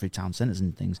doing that through town centres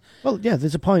and things. Well, yeah,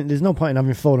 there's a point. There's no point in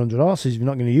having 400 horses if you're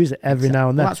not going to use it every now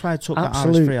and then. Well, that's why I took that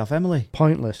RS3 off Emily.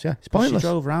 Pointless, yeah. It's pointless. She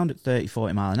drove around at 30,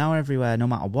 40 mile an hour everywhere, no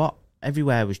matter what.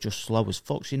 Everywhere was just slow as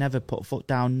fuck. She never put a foot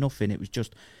down, nothing. It was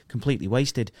just completely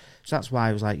wasted. So that's why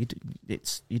I was like,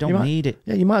 you don't need it.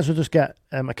 Yeah, you might as well just get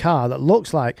a car that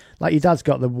looks like your dad's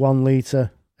got the 1 litre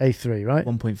A3, right?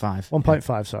 1.5.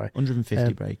 1.5, sorry.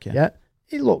 150 brake, yeah. Yeah.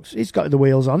 It's got the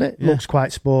wheels on it. Yeah. Looks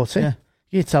quite sporty. Yeah.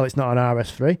 You can tell it's not an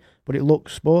RS3, but it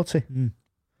looks sporty.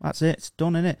 That's it. It's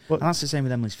done, innit? And that's the same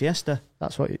with Emily's Fiesta.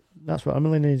 That's what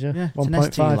Emily needs, yeah. Yeah, it's an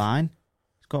ST line.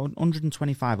 It's got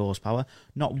 125 horsepower.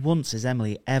 Not once has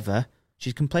Emily ever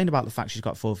She's complained about the fact she's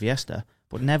got Ford Fiesta,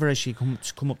 but never has she come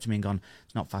up to me and gone,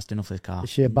 "It's not fast enough, this car."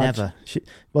 Is she a bad? Never.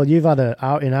 Well, you've had her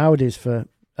out in Audis for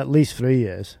at least 3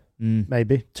 years,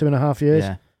 maybe 2.5 years.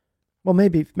 Yeah. Well,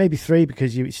 maybe 3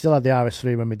 because you still had the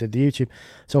RS3 when we did the YouTube.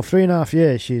 So 3.5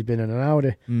 years she's been in an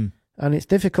Audi, and it's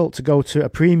difficult to go to a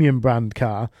premium brand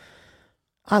car.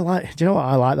 Do you know what?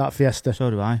 I like that Fiesta.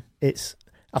 So do I.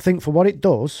 I think for what it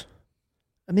does,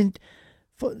 I mean,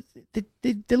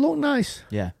 they look nice.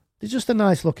 Yeah. They're just a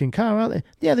nice looking car, aren't they?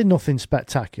 Yeah, they're nothing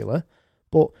spectacular,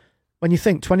 but when you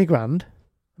think 20 grand,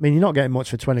 I mean, you're not getting much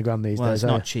for 20 grand these days. Well, it's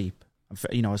not cheap.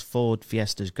 You know, as Ford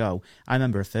Fiestas go, I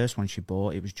remember her first one she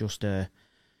bought. It was just I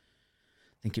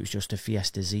think it was just a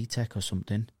Fiesta Z-Tech or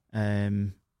something.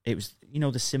 It was, you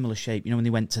know, the similar shape. You know, when they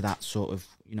went to that sort of,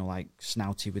 you know, like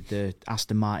snouty with the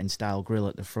Aston Martin style grille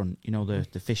at the front. You know,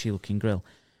 the fishy looking grille.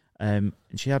 And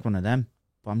she had one of them,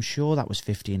 but I'm sure that was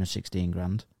 15 or 16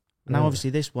 grand. And now, obviously,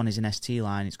 this one is an ST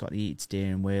line. It's got the heated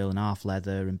steering wheel and half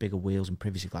leather and bigger wheels and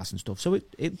privacy glass and stuff. So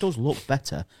it does look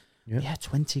better. Yeah,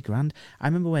 20 grand. I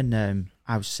remember when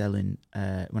I was selling,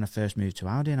 when I first moved to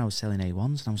Audi and I was selling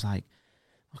A1s, and I was like,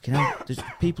 okay, now there's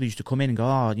people used to come in and go,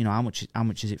 oh, you know, how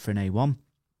much is it for an A1?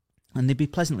 And they'd be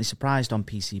pleasantly surprised on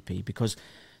PCP because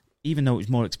even though it was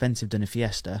more expensive than a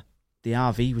Fiesta, the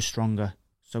RV was stronger.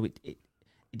 So it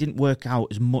didn't work out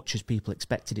as much as people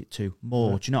expected it to.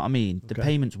 More, do you know what I mean? The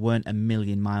payments weren't a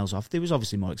million miles off. It was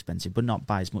obviously more expensive, but not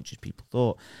by as much as people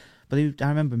thought. But I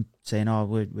remember them saying, oh,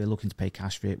 we're looking to pay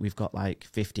cash for it. We've got like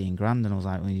 15 grand. And I was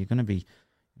like, well, you're not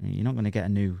going to get a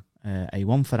new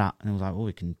A1 for that. And I was like, well,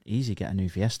 we can easily get a new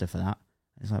Fiesta for that.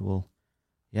 It's like, well,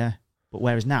 yeah. But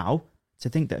whereas now, to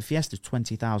think that a Fiesta's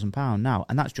 £20,000 now,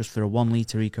 and that's just for a 1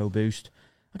 litre EcoBoost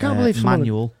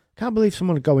manual. I can't believe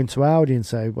someone would go into Audi and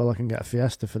say, well, I can get a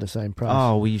Fiesta for the same price.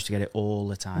 Oh, we used to get it all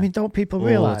the time. I mean, don't people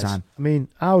realise? I mean,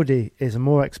 Audi is a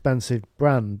more expensive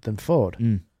brand than Ford.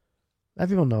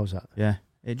 Everyone knows that. Yeah.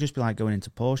 It'd just be like going into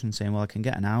Porsche and saying, well, I can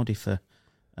get an Audi for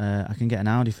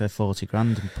 40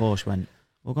 grand. And Porsche went,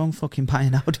 well, go and fucking buy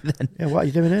an Audi then. Yeah, what are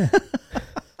you doing here?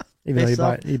 Even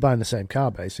though you're buying the same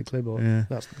car, basically, but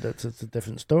that's a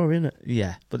different story, isn't it?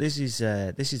 Yeah, but this is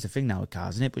the thing now with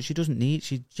cars, isn't it? But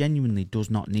she genuinely does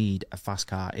not need a fast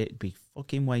car. It'd be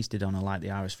fucking wasted on her like the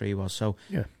RS3 was. So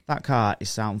that car is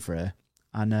sound for her,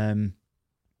 and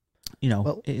you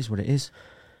know, it is what it is.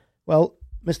 Well,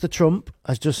 Mr. Trump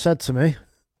has just said to me,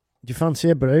 do you fancy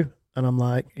a brew? And I'm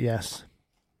like, yes.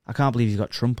 I can't believe you've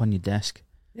got Trump on your desk.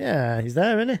 Yeah, he's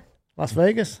there, isn't he? Las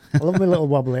Vegas. I love my little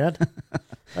wobbly head.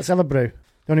 Let's have a brew.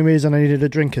 The only reason I needed a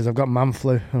drink is I've got man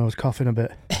flu and I was coughing a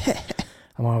bit.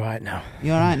 I'm all right now.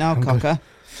 You all right now, Cocker?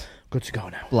 Good to go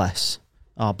now. Bless.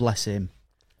 Oh, bless him.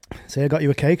 See, I got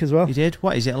you a cake as well. You did?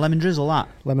 What is it? A lemon drizzle, that?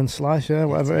 Lemon slice, yeah,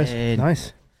 whatever it is.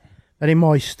 Nice. Very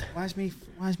moist. Why's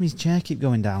me chair keep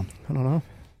going down? I don't know.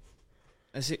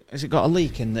 Has it got a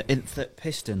leak in the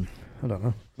piston? I don't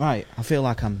know. Right, I feel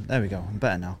like there we go. I'm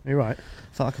better now. You're right.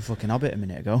 I felt like a fucking hobbit a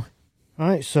minute ago.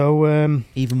 Right, so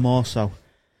even more so.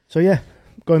 So yeah,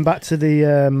 going back to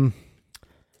the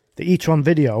e-tron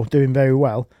video, doing very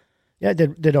well. Yeah,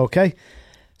 it did okay.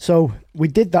 So we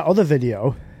did that other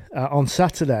video on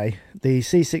Saturday, the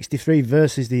C63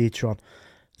 versus the e-tron.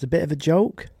 It's a bit of a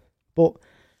joke, but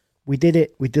we did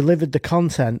it. We delivered the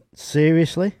content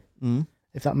seriously,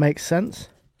 if that makes sense.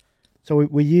 So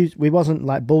we wasn't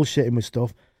like bullshitting with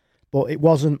stuff, but it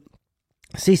wasn't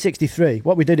C63.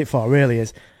 What we did it for really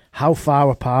is how far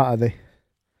apart are they?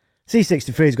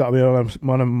 C63's got to be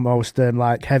one of the most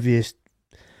like heaviest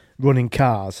running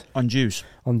cars on juice.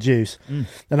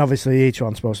 Then obviously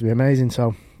e-tron's supposed to be amazing.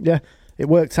 So yeah, it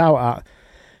worked out at,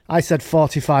 I said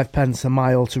 45 pence a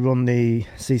mile to run the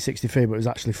C63, but it was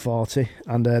actually 40,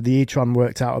 and the e-tron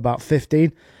worked out about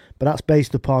 15. But that's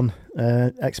based upon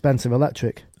expensive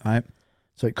electric. Right.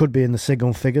 So it could be in the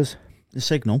single figures. The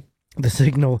single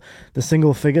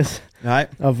figures. Right.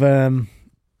 Of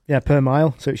per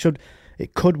mile. So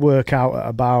it could work out at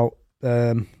about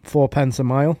 4 pence a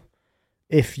mile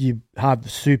if you had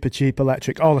super cheap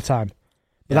electric all the time.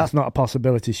 But that's not a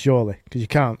possibility, surely, because you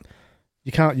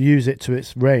can't use it to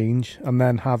its range and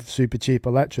then have super cheap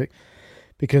electric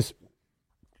because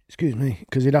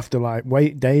you'd have to like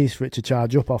wait days for it to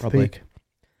charge up off peak.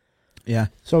 Yeah.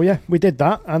 So yeah, we did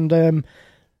that, and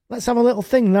let's have a little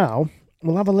thing now.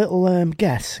 We'll have a little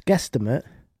guesstimate.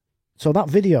 So that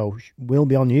video will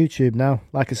be on YouTube now.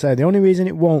 Like I say, the only reason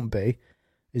it won't be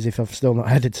is if I've still not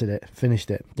edited it,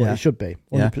 finished it. But it should be,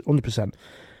 100%.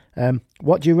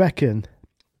 What do you reckon?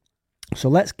 So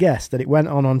let's guess that it went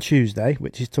on Tuesday,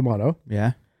 which is tomorrow.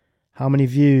 Yeah. How many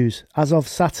views? As of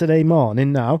Saturday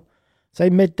morning now, say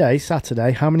midday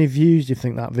Saturday, how many views do you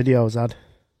think that video's had?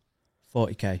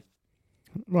 40k.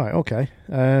 Right, okay.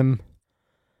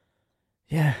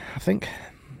 Yeah, I think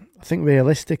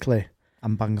realistically,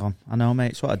 I'm bang on. I know,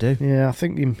 mate. It's what I do. yeah, I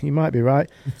think you might be right.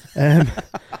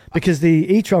 Because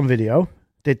the e-tron video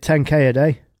did 10k a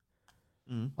day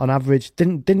on average.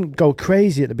 Didn't go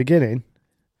crazy at the beginning,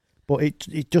 but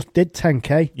it just did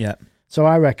 10k. Yeah. So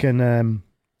I reckon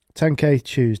 10k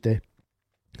Tuesday,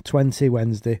 20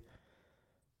 Wednesday,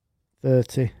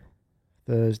 30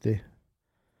 Thursday.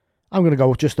 I'm going to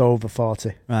go just over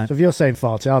 40. Right. So if you're saying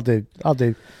 40, I'll do.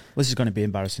 This is going to be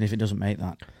embarrassing if it doesn't make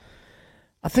that.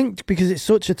 I think because it's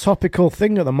such a topical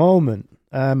thing at the moment,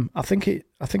 I think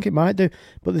it might do.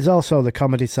 But there's also the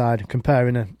comedy side.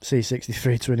 Comparing a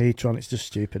C63 to an e-tron, it's just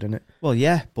stupid, isn't it? Well,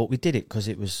 yeah, but we did it because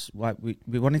it was like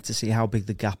we wanted to see how big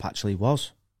the gap actually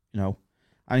was. You know,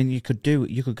 I mean, you could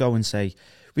go and say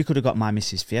we could have got my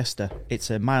Mrs. Fiesta. It's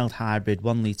a mild hybrid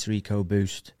 1 litre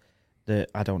EcoBoost.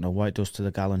 That I don't know what it does to the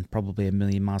gallon. Probably 1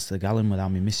 million miles to the gallon with how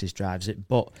my missus drives it.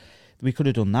 But we could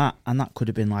have done that, and that could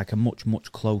have been like a much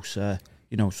closer,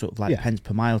 you know, sort of like pence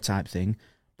per mile type thing.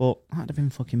 But that'd have been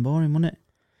fucking boring, wouldn't it?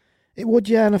 It would,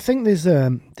 yeah. And I think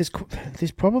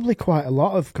there's probably quite a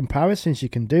lot of comparisons you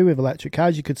can do with electric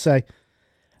cars. You could say,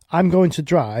 I'm going to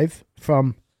drive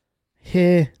from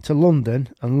here to London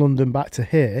and London back to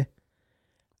here,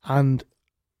 and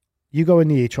you go in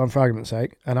the e-tron for argument's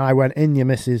sake, and I went in your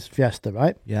Mrs. Fiesta,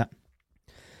 right? Yeah.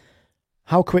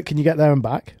 How quick can you get there and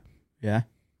back? Yeah.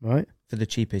 Right. For the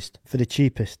cheapest. For the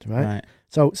cheapest, right? Right.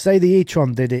 So say the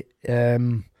e-tron did it.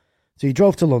 So you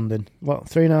drove to London, what,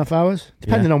 3.5 hours?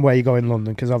 Depending on where you go in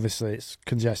London, because obviously it's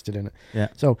congested, in it. Yeah.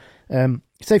 So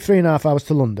say 3.5 hours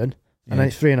to London, and then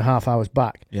it's 3.5 hours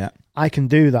back. Yeah. I can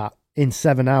do that in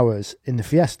 7 hours in the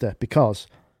Fiesta because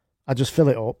I just fill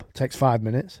it up, takes 5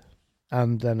 minutes,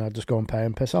 and then I just go and pay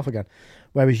and piss off again.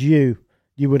 Whereas you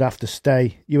would have to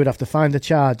stay, you would have to find a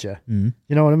charger. You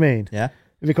know what I mean? Yeah.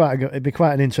 It'd be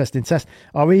quite an interesting test.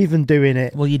 Or even doing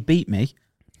it. Well, you'd beat me.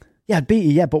 Yeah, I'd beat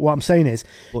you, yeah, but what I'm saying is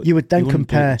But you would then you wouldn't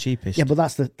do it compare the cheapest. Yeah, but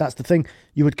that's the thing.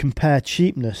 You would compare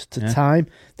cheapness to time,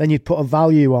 then you'd put a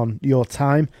value on your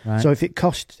time. Right. So if it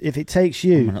takes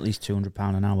I'm you on at least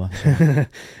 £200 an hour.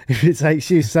 if it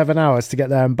takes you 7 hours to get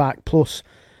there and back, plus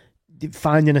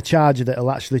finding a charger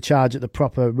that'll actually charge at the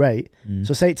proper rate.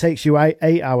 So say it takes you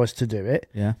 8 hours to do it,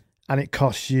 Yeah. and it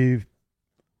costs you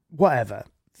whatever,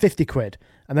 50 quid,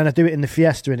 and then I do it in the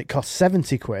Fiesta and it costs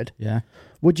 70 quid, Yeah.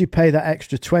 would you pay that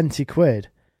extra 20 quid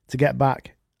to get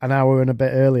back an hour and a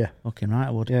bit earlier? Fucking right,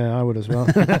 I would. Yeah, I would as well.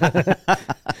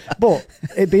 But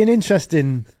it'd be an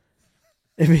interesting...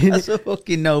 That's a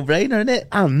fucking no-brainer, isn't it?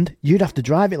 And you'd have to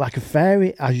drive it like a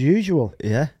fairy as usual.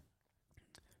 Yeah.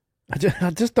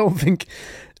 I just don't think...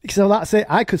 So that's it.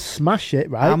 I could smash it,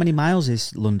 right? How many miles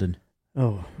is London?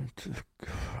 Oh,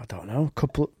 I don't know.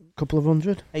 Couple of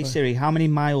hundred. Hey Siri, how many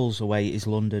miles away is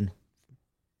London?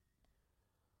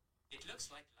 It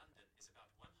looks like London is about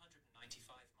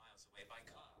 195 miles away by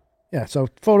car. Yeah, so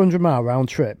 400-mile round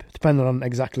trip, depending on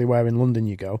exactly where in London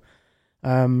you go.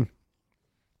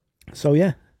 So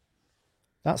yeah,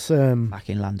 that's Back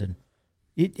in London.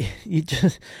 you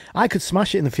just. I could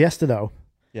smash it in the Fiesta though.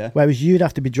 Yeah. Whereas you'd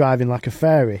have to be driving like a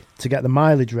fairy to get the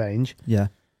mileage range. Yeah.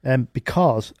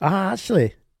 Because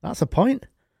actually, that's a point.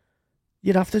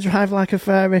 You'd have to drive like a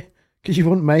fairy because you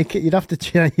wouldn't make it. You'd have to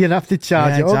charge it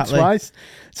up twice.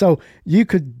 So you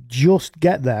could just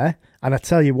get there, and I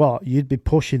tell you what, you'd be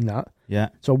pushing that. Yeah.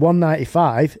 So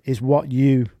 195 is what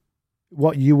you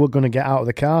were going to get out of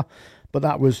the car, but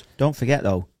that was Don't forget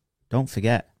though.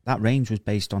 That range was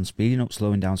based on speeding up,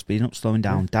 slowing down,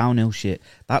 downhill shit.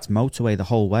 That's motorway the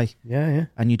whole way. yeah.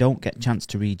 And you don't get a chance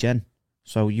to regen.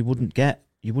 So you wouldn't get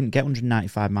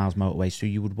 195 miles motorway, so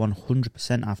you would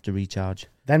 100% have to recharge.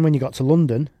 Then when you got to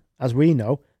London, as we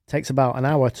know, it takes about an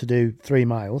hour to do 3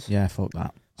 miles. Yeah, fuck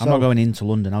that. I'm So- not going into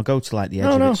London. I'll go to like the edge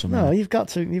of it somewhere. No, you've got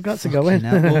to go in. Fucking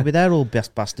hell, we'll be there all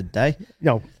bastard day.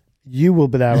 No, you will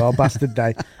be there all bastard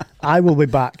day. I will be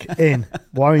back in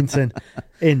Warrington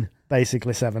in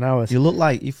basically 7 hours. You look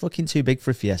like you're fucking too big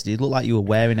for a Fiesta. You look like you were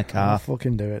wearing a I'll car.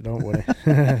 fucking do it, don't worry.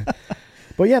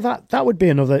 But yeah, that would be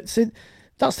another. See,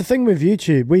 that's the thing with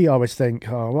YouTube. We always think,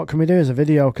 oh, what can we do as a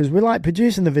video? Because we like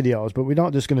producing the videos, but we're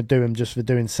not just going to do them just for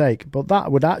doing sake. But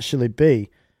that would actually be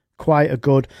quite a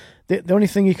good... The only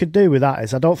thing you could do with that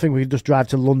is I don't think we could just drive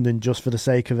to London just for the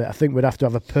sake of it. I think we'd have to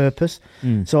have a purpose.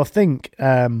 So I think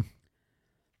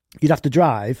you'd have to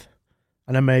drive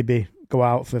and then maybe go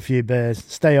out for a few beers,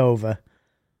 stay over,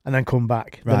 and then come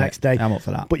back the next day. I'm up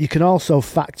for that. But you can also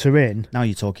factor in... Now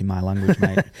you're talking my language,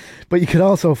 mate. But you can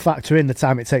also factor in the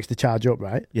time it takes to charge up,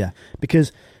 right? Yeah.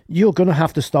 Because you're going to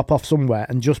have to stop off somewhere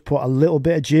and just put a little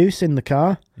bit of juice in the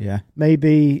car. Yeah.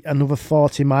 Maybe another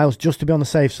 40 miles just to be on the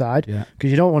safe side. Yeah.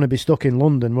 Because you don't want to be stuck in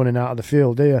London running out of the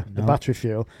fuel, do you? The No. battery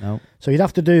fuel. No. So you'd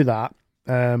have to do that.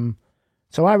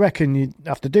 So I reckon you'd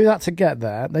have to do that to get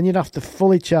there. Then you'd have to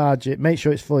fully charge it, make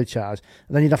sure it's fully charged.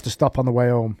 And then you'd have to stop on the way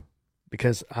home.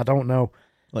 Because I don't know.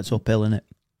 Well, it's uphill, isn't it?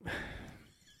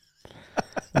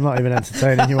 I'm not even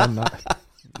entertaining you on that.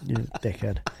 You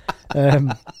dickhead.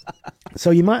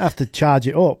 So you might have to charge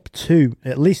it up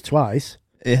at least twice.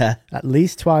 Yeah. At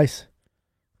least twice.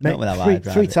 Not with how I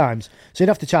drive three it. times. So you'd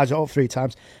have to charge it up 3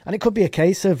 times. And it could be a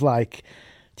case of like,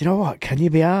 do you know what? Can you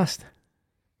be asked?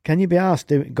 Can you be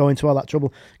asked going to all that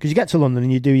trouble? Because you get to London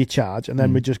and you do your charge, and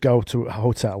then we just go to a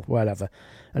hotel, wherever.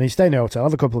 And you stay in a hotel,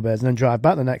 have a couple of beers, and then drive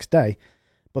back the next day.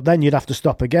 But then you'd have to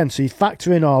stop again. So you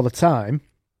factor in all the time.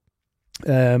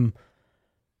 You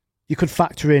could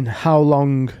factor in how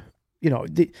long,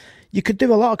 you could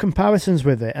do a lot of comparisons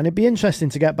with it. And it'd be interesting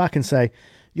to get back and say,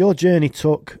 your journey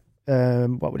took,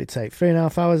 what would it take?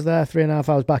 3.5 hours there, 3.5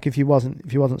 hours back if you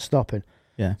wasn't stopping.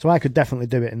 Yeah. So I could definitely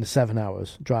do it in the 7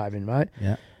 hours driving, right?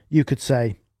 Yeah. You could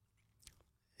say,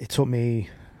 it took me,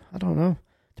 I don't know.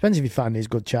 Depends if you find these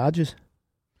good chargers.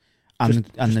 And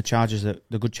the chargers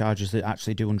the good chargers that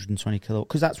actually do 120 kilowatt,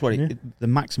 because that's what the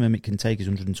maximum it can take is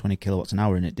 120 kilowatts an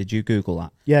hour in it. Did you Google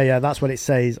that? Yeah, that's what it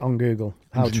says on Google.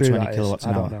 How true 120 that kilowatts is,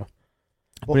 an I hour. don't know.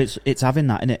 But it's having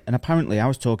that in it. And apparently, I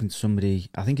was talking to somebody.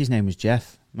 I think his name was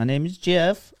Jeff. My name is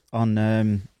Jeff on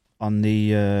the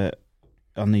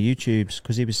YouTubes,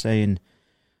 because he was saying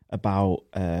about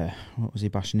what was he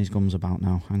bashing his gums about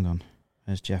now? Hang on.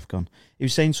 Where's Jeff gone? He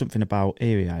was saying something about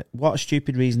area. What a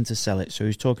stupid reason to sell it. So he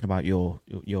was talking about your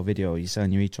video. You're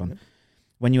selling your e-tron.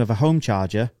 When you have a home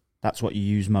charger, that's what you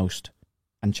use most.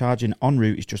 And charging en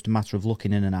route is just a matter of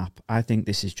looking in an app. I think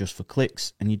this is just for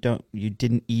clicks, and you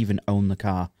didn't even own the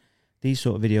car. These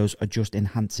sort of videos are just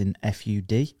enhancing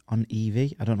FUD on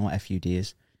EV. I don't know what FUD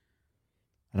is.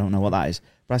 I don't know what that is.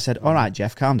 But I said, all right,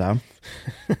 Jeff, calm down.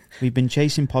 We've been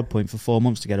chasing PodPoint for 4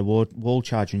 months to get a wall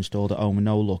charger installed at home with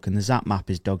no luck, and the Zap map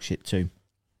is dog shit too.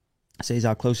 It says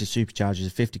our closest supercharger is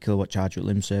a 50 kilowatt charger at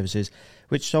Lim Services,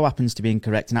 which so happens to be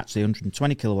incorrect and actually a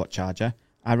 120 kilowatt charger.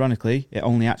 Ironically, it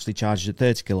only actually charges at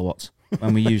 30 kilowatts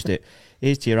when we used it.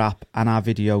 Here's to your app and our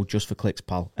video just for clicks,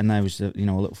 pal. And there was a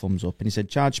little thumbs up. And he said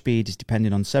charge speed is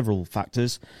depending on several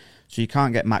factors. So you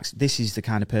can't get max. This is the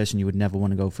kind of person you would never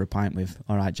want to go for a pint with.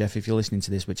 All right, Jeff, if you're listening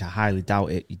to this, which I highly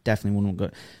doubt it, you definitely wouldn't go.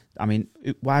 I mean,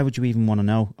 why would you even want to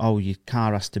know? Oh, your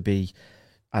car has to be,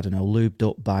 I don't know, lubed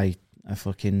up by a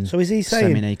fucking So is he saying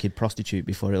semi-naked prostitute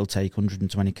before it'll take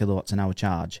 120 kilowatts an hour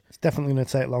charge? it's definitely going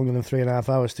to take longer than 3.5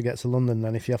 hours to get to London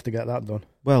then if you have to get that done?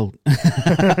 Well,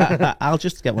 I'll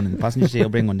just get one in the passenger seat. I'll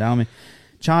bring one down with me.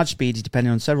 Charge speed is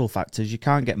depending on several factors. You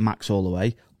can't get max all the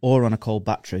way or on a cold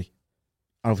battery.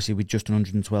 Obviously, with just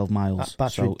 112 miles. That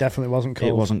battery so definitely wasn't cold.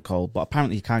 It wasn't cold, but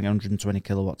apparently you can't get 120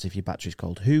 kilowatts if your battery's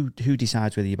cold. Who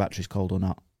decides whether your battery's cold or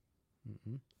not?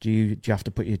 Mm-hmm. Do you have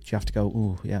to go?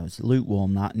 Oh, yeah, it's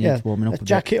lukewarm. That needs warming up.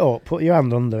 Jack it up. Put your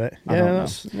hand under it. I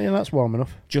don't know. That's warm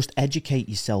enough. Just educate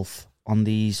yourself on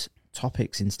these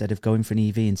topics instead of going for an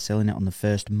EV and selling it on the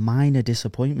first minor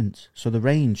disappointments. So the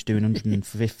range doing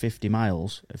 150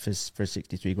 miles for a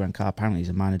 63 grand car apparently is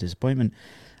a minor disappointment.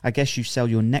 I guess you sell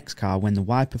your next car when the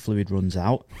wiper fluid runs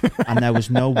out and there was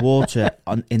no water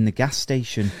in the gas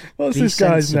station. What's this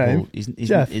guy's name?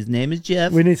 Jeff. His name is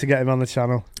Jeff. We need to get him on the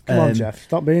channel. Come on, Jeff.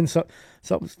 Stop being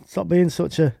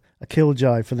such a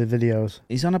killjoy for the videos.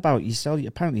 He's on about you sell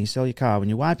your car when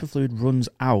your wiper fluid runs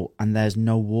out and there's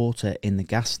no water in the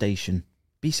gas station.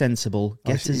 Be sensible.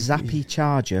 Get a zappy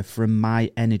charger from My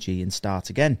Energy and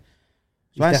start again.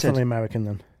 So He's definitely American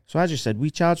then. So I just said, we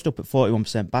charged up at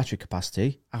 41% battery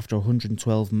capacity after a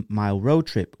 112-mile road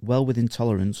trip, well within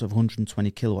tolerance of 120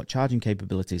 kilowatt charging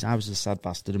capabilities. I was a sad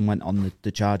bastard and went on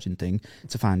the charging thing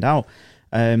to find out.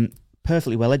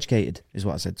 Perfectly well educated is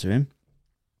what I said to him.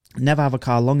 Never have a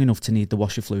car long enough to need the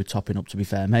washer fluid topping up, to be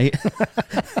fair, mate.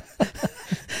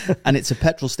 And it's a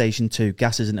petrol station too.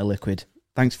 Gas isn't a liquid.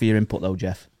 Thanks for your input, though,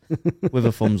 Jeff. With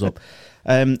a thumbs up.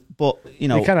 But, you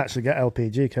can actually get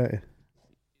LPG, can't you?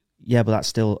 Yeah, but that's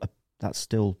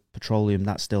still petroleum.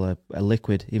 That's still a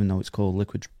liquid, even though it's called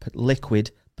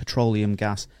liquid petroleum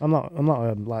gas. I'm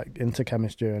not like into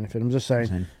chemistry or anything. I'm just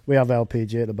saying we have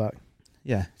LPG at the back.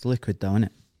 Yeah, it's liquid though, isn't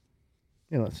it?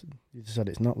 You just said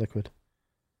it's not liquid.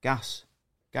 Gas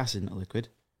isn't a liquid.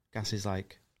 Gas is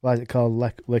like. Why is it called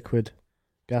liquid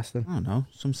gas then? I don't know.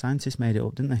 Some scientists made it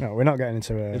up, didn't they? No, we're not getting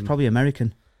into it. It's probably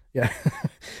American. Yeah,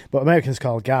 but Americans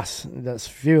call gas. That's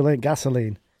fuel,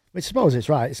 gasoline. Which I suppose it's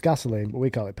right. It's gasoline, but we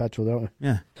call it petrol, don't we?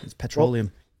 Yeah, it's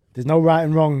petroleum. There's no right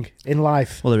and wrong in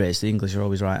life. Well, there is. The English are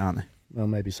always right, aren't they? Well,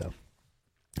 maybe so.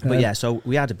 But yeah, so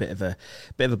we had a bit of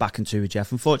a back and two with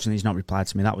Jeff. Unfortunately, he's not replied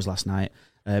to me. That was last night.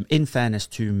 In fairness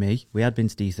to me, we had been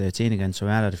to D13 again, so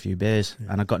I had a few beers,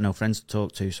 and I got no friends to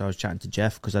talk to, so I was chatting to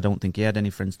Jeff because I don't think he had any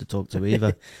friends to talk to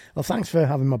either. Well, thanks for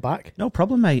having my back. No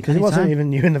problem, mate. Because it wasn't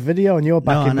even you in the video, and you're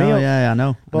backing me up. Yeah, I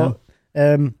know. But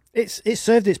it's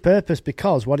served its purpose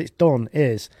because what it's done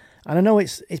is, and I know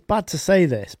it's bad to say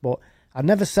this, but I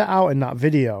never set out in that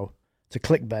video to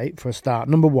clickbait for a start.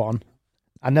 Number one,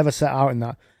 I never set out in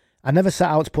that. I never set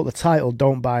out to put the title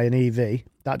 "Don't Buy an EV."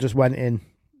 That just went in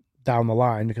down the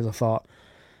line because I thought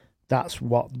that's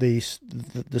what the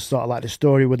sort of like the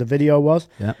story with the video was.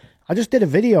 Yeah. I just did a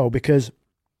video because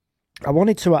I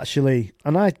wanted to actually,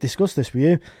 and I discussed this with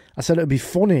you. I said it would be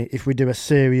funny if we do a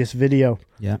serious video.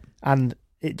 Yeah. And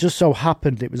it just so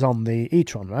happened it was on the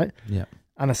e-tron, right? Yeah.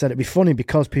 And I said it'd be funny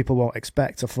because people won't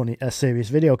expect a serious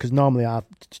video because normally our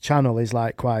channel is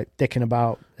like quite dicking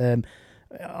about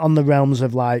on the realms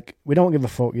of like we don't give a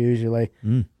fuck usually.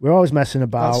 We're always messing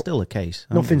about. That's still the case.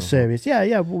 Nothing serious. Yeah,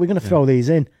 but we're going to throw these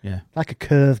in. Yeah. Like a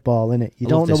curveball, innit? You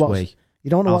don't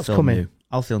know what's coming.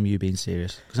 I'll film you being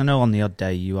serious because I know on the odd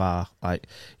day you are like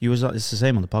you was. It's the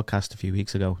same on the podcast a few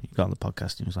weeks ago. You got on the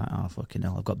podcast and you was like, "Oh fucking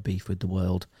hell, I've got beef with the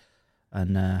world."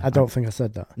 And I don't think I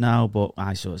said that. No, but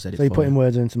I sort of said it. So you're putting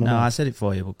words into my mouth. No, I said it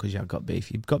for you because you've got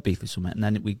beef. You've got beef with something, and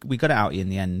then we got it out of you in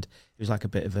the end. It was like a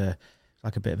bit of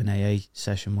an AA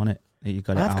session, wasn't it? That you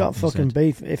got it I've out got fucking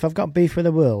beef. If I've got beef with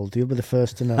the world, you'll be the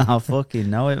first to know. I fucking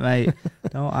know it, mate.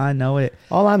 Don't I know it?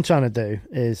 All I'm trying to do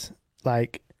is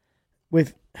like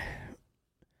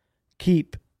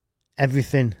keep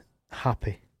everything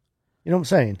happy. You know what I'm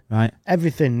saying? Right.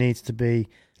 Everything needs to be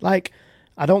like.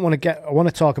 I want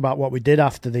to talk about what we did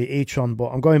after the e-tron, but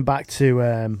I'm going back to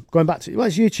well, it's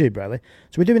YouTube really.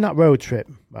 So we're doing that road trip,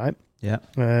 right? Yeah.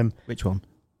 Which one?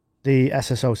 The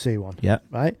SSOC one. Yeah.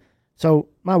 Right. So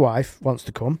my wife wants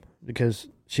to come because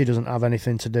she doesn't have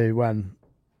anything to do when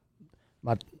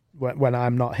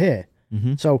I'm not here.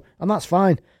 Mm-hmm. So, and that's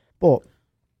fine, but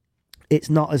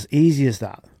it's not as easy as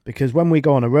that because when we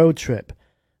go on a road trip,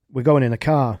 we're going in a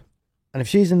car, and if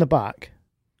she's in the back.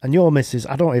 And your missus,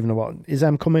 I don't even know what is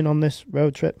them coming on this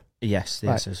road trip. Yes, the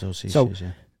right.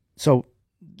 SSOC. So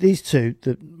these two,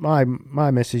 my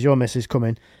missus, your missus,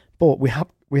 coming, but we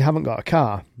haven't got a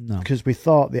car because we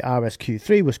thought the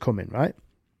RSQ3 was coming, right?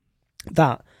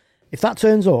 If that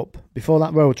turns up before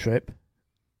that road trip,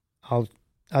 I'll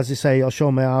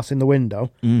show my ass in the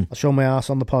window. I'll show my ass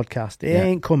on the podcast. It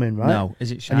ain't coming, right? No,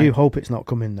 is it? And you hope it's not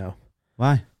coming now.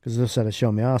 Why? Because as I said, I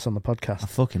show my ass on the podcast. I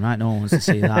fucking right. No one wants to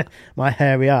see that. My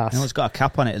hairy ass. No, it's got a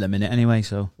cap on it at the minute anyway.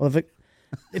 So well,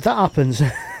 if that happens,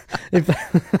 if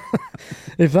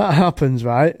that happens,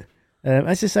 right?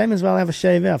 It's the same as well. I have a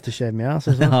shave. I have to shave my ass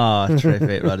as well. Oh,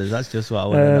 terrific, Rodders. That's just what I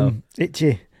want to know.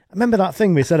 Itchy. I remember that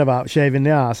thing we said about shaving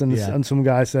the ass, and some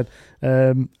guy said,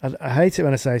 I hate it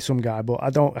when I say some guy, but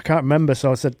I can't remember. So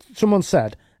I said, someone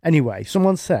said,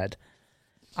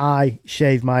 I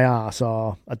shave my ass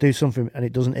or I do something and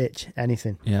it doesn't itch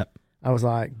anything. Yeah. I was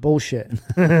like, bullshit.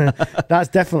 That's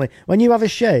definitely when you have a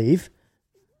shave,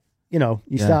 you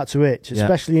start to itch,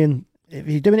 especially if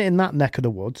you're doing it in that neck of the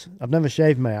woods. I've never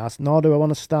shaved my ass, nor do I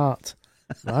want to start.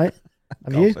 Right?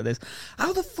 Have you? For this.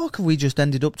 How the fuck have we just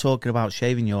ended up talking about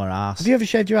shaving your ass? Have you ever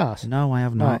shaved your ass? No, I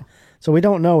have not. Right. So we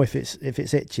don't know if it's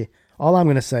itchy. All I'm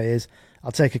going to say is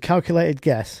I'll take a calculated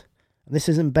guess. This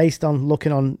isn't based on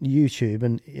looking on YouTube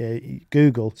and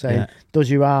Google saying, does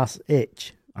your ass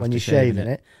itch when you're shaving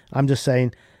it? I'm just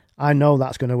saying, I know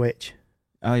that's going to itch.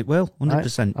 It will,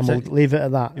 100%. Right? And we'll leave it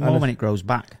at that. More when it grows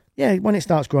back. Yeah, when it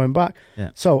starts growing back.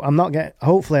 Yeah. So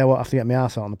hopefully I won't have to get my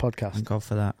ass out on the podcast. Thank God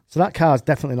for that. So that car's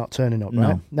definitely not turning up,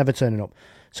 right? No. Never turning up.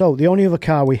 So the only other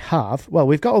car we have, well,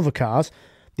 we've got other cars.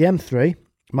 The M3,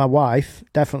 my wife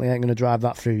definitely ain't going to drive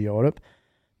that through Europe.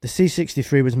 The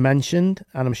C63 was mentioned,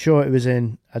 and I'm sure it was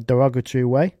in a derogatory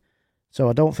way. So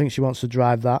I don't think she wants to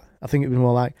drive that. I think it was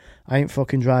more like, I ain't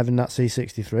fucking driving that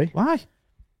C63. Why?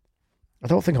 I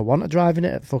don't think I want to driving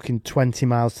it at fucking 20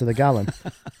 miles to the gallon.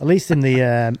 At least in the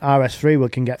RS3, we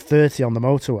can get 30 on the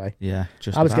motorway. Yeah,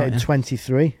 I was getting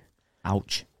 23.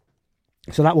 Ouch.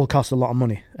 So that will cost a lot of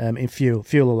money in fuel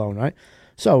alone, right?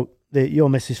 So your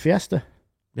Mrs. Fiesta.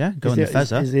 Yeah, going the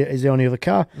Fezzer. Is the only other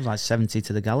car. It was like 70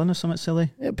 to the gallon or something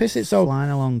silly. It'll piss it. So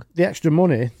flying along. The extra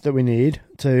money that we need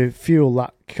to fuel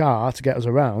that car to get us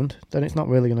around, then it's not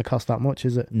really going to cost that much,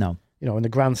 is it? No. In the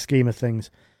grand scheme of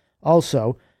things.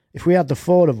 Also, if we had the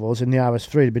four of us in the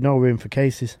RS3, there'd be no room for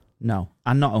cases. No.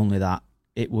 And not only that,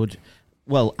 it would...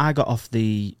 Well, I got off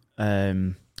the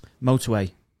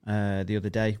motorway the other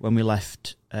day when we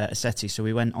left Assetti. So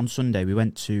we went on Sunday. We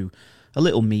went to a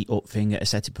little meet-up thing at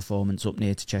Assetti Performance up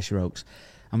near to Cheshire Oaks.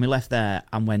 And we left there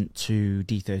and went to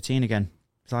D13 again.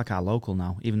 It's like our local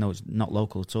now, even though it's not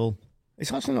local at all.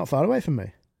 It's actually not far away from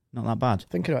me. Not that bad.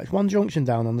 Thinking about it, it's one junction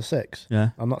down on the 6.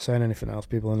 Yeah. I'm not saying anything else.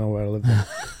 People know where I live. Then.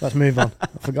 Let's move on.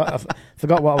 I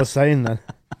forgot what I was saying then.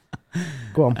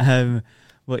 Go on.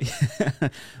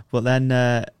 But then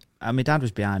my dad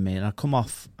was behind me, and I come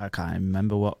off. I can't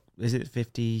remember what is it,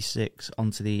 56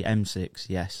 onto the M6.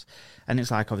 Yes, and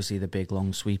it's like obviously the big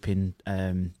long sweeping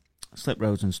slip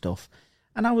roads and stuff.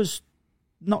 And I was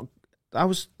not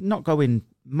going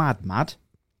mad.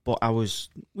 But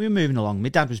we were moving along. My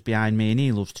dad was behind me, and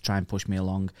he loves to try and push me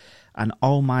along. And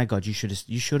oh my God, you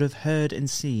should have heard and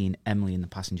seen Emily in the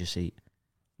passenger seat.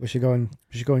 Was she going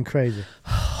crazy?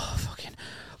 Oh, fucking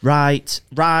right,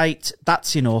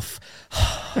 that's enough.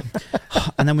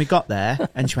 And then we got there,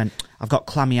 and she went, "I've got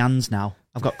clammy hands now.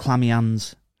 I've got clammy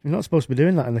hands." You're not supposed to be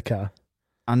doing that in the car.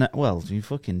 And well, she's a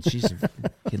fucking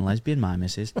lesbian, my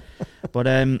missus.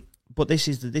 But this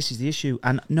is the issue,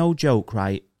 and no joke,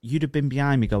 right? You'd have been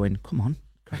behind me going, "Come on,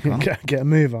 crack on. Get a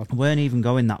move on." I weren't even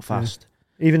going that fast.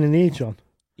 Yeah. Even in the e-tron?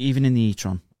 Even in the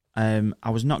e-tron. I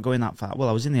was not going that fast. Well,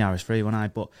 I was in the RS3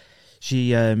 when but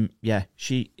she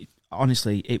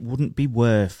honestly, it wouldn't be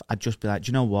worth. I'd just be like, do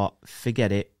you know what?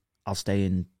 Forget it. I'll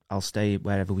stay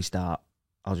wherever we start.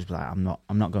 I'll just be like, I'm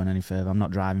not going any further. I'm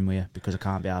not driving with you because I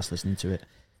can't be arsed listening to it.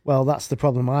 Well, that's the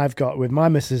problem I've got with my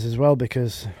missus as well,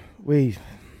 because we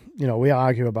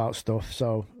argue about stuff,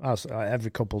 so as every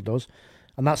couple does.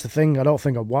 And that's the thing, I don't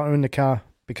think I'd want her in the car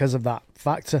because of that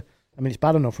factor. I mean, it's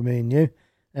bad enough for me and you,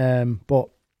 but...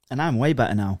 And I'm way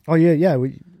better now. Oh, yeah.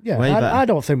 Way better. I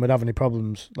don't think we'd have any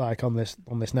problems like on this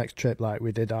next trip like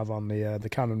we did have on the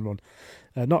Cannon Run.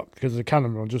 Not because of the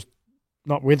Cannon Run, just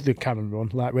not with the Cannon Run,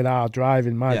 like with our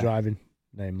driving, driving,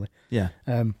 namely. Yeah.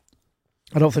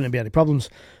 I don't think there'd be any problems.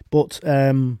 But...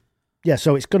 yeah,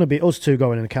 so it's going to be us two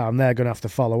going in the car, and they're going to have to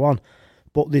follow on.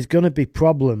 But there's going to be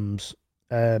problems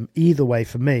either way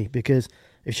for me, because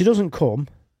if she doesn't come,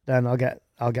 then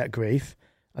I'll get grief,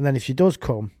 and then if she does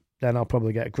come, then I'll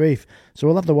probably get grief. So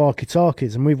we'll have the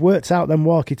walkie-talkies, and we've worked out them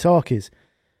walkie-talkies.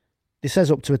 It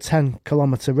says up to a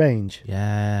 10-kilometre range.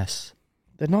 Yes.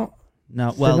 They're not.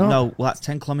 No, well, that's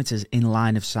 10 kilometres in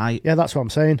line of sight. Yeah, that's what I'm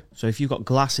saying. So if you've got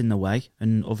glass in the way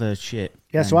and other shit...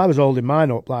 Yeah, so I was holding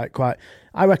mine up like quite...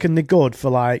 I reckon they're good for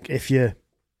like if you're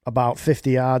about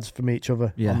 50 yards from each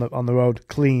other on the road,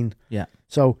 clean. Yeah.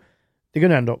 So they're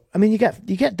going to end up... I mean, you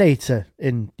get data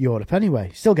in Europe anyway.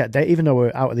 You still get data, even though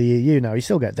we're out of the EU now, you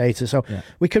still get data. So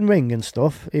we can ring and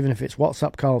stuff, even if it's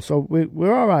WhatsApp calls. So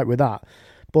we're all right with that.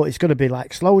 But it's going to be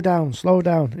like, slow down.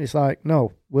 It's like,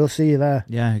 no, we'll see you there.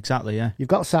 Yeah, exactly, yeah. You've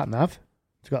got a sat-nav.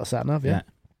 It's got a sat-nav, yeah.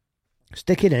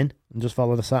 Stick it in and just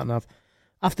follow the sat-nav.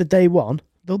 After day one,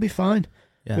 they'll be fine.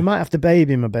 Yeah. We might have to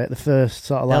baby him a bit, the first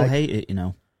sort of They'll hate it, you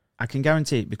know. I can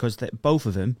guarantee it, because both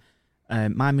of them,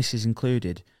 my missus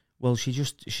included, well,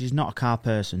 she's not a car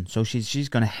person, so she's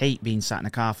going to hate being sat in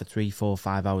a car for 3, 4,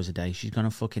 5 hours a day. She's going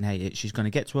to fucking hate it. She's going to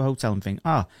get to a hotel and think,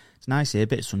 it's nice here, a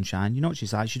bit of sunshine. You know what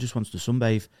she's like? She just wants to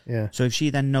sunbathe. Yeah. So if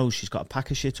she then knows she's got to pack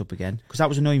her shit up again, because that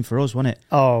was annoying for us, wasn't it?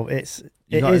 Oh,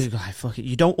 fuck it.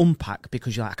 You don't unpack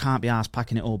because you're like, I can't be arsed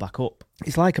packing it all back up.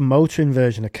 It's like a motoring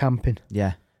version of camping.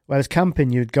 Yeah. Whereas camping,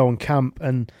 you'd go and camp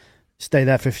and stay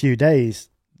there for a few days.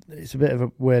 It's a bit of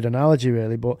a weird analogy,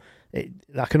 really, but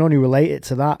I can only relate it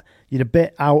to that. You're a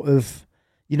bit out of...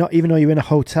 You're not, even though you're in a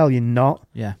hotel, you're not.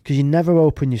 Yeah. Because you never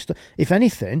open your stuff. If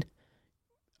anything,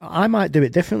 I might do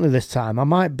it differently this time. I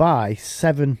might buy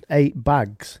 7, 8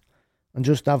 bags and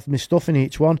just have my stuff in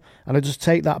each one, and I just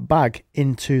take that bag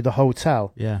into the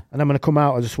hotel. Yeah. And I'm going to come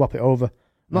out and just swap it over.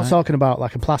 I'm not talking about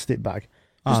like a plastic bag.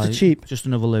 Just a cheap... Just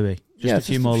another Louis. Just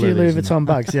a few Louis Vuitton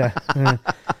bags, yeah.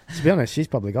 To be honest, she's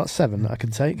probably got 7 that I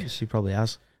can take. She probably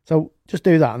has. So just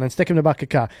do that and then stick them in the back of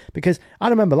the car. Because I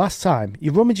remember last time,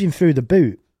 you're rummaging through the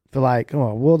boot for like, I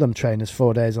wore them trainers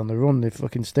 4 days on the run. They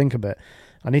fucking stink a bit.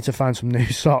 I need to find some new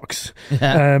socks.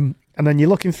 Yeah. And then you're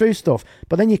looking through stuff.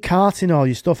 But then you're carting all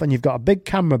your stuff, and you've got a big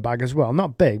camera bag as well.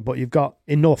 Not big, but you've got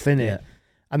enough in it.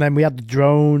 And then we had the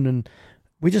drone, and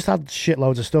we just had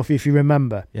shitloads of stuff, if you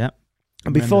remember. Yeah.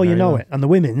 And before you know it, and the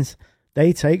women's,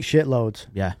 they take shitloads.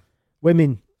 Yeah.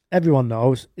 Women, everyone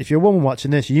knows, if you're a woman watching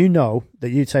this, you know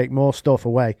that you take more stuff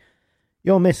away.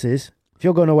 Your missus, if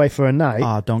you're going away for a night...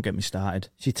 Oh, don't get me started.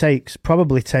 She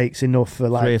probably takes enough for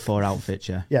like... 3 or 4 outfits,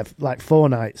 yeah. Yeah, like 4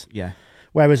 nights. Yeah.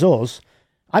 Whereas us,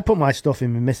 I put my stuff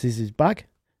in my missus's bag.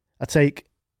 I take,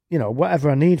 whatever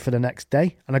I need for the next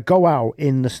day, and I go out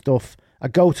in the stuff. I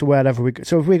go to wherever we go.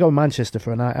 So if we go to Manchester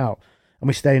for a night out, and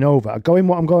we're staying over, I go in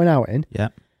what I'm going out in. Yeah.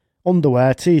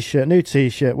 Underwear, t-shirt,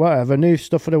 whatever, new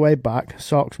stuff for the way back,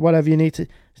 socks, whatever you need to.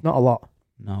 It's not a lot.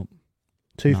 No.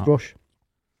 Toothbrush,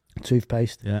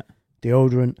 toothpaste, Yeah.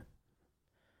 deodorant,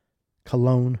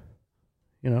 cologne,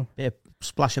 Bit of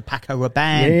splash of Paco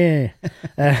Rabanne.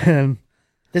 Yeah.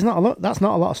 There's not a lot. That's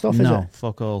not a lot of stuff, is it? No,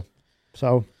 fuck all.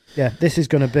 So yeah, this is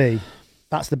going to be.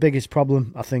 That's the biggest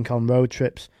problem I think on road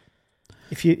trips.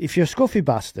 If you're a scuffy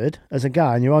bastard as a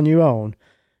guy and you're on your own,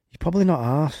 you're probably not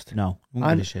arsed. No, won't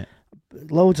give a shit.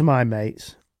 Loads of my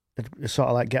mates sort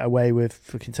of like get away with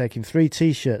fucking taking 3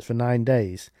 t-shirts for 9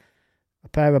 days, a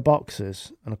pair of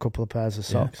boxers and a couple of pairs of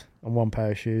socks and 1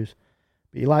 pair of shoes.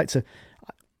 But you like to,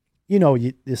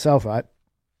 yourself, right?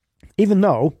 Even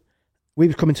though we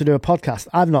were coming to do a podcast,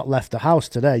 I've not left the house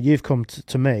today. You've come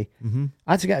to me. Mm-hmm.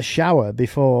 I had to get a shower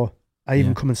before I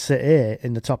even come and sit here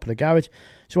in the top of the garage.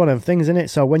 It's one of them things, isn't it?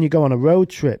 So when you go on a road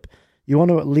trip, you want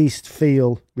to at least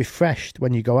feel refreshed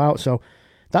when you go out. So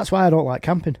that's why I don't like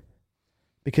camping.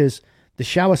 Because the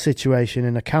shower situation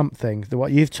in a camp thing,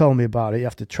 what you've told me about it, you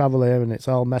have to travel here and it's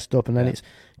all messed up and then it's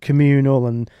communal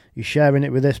and you're sharing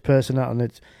it with this person out and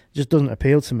it just doesn't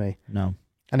appeal to me. No.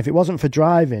 And if it wasn't for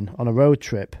driving on a road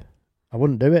trip, I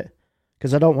wouldn't do it.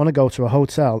 Because I don't want to go to a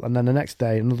hotel and then the next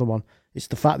day another one. It's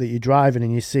the fact that you're driving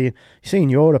and you're seeing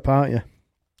Europe, aren't you?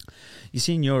 You're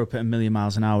seeing Europe at 1,000,000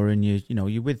 miles an hour and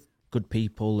you're with good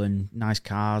people and nice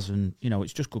cars and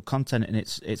it's just good content and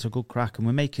it's a good crack and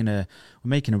we're making a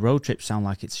road trip sound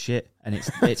like it's shit and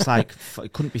it's like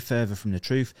it couldn't be further from the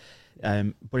truth.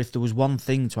 But if there was one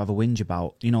thing to have a whinge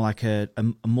about, like a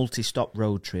multi-stop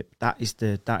road trip, that is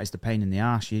the pain in the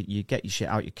arse. You get your shit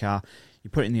out your car, you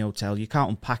put it in the hotel, you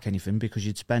can't unpack anything because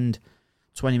you'd spend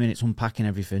 20 minutes unpacking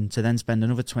everything to then spend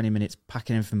another 20 minutes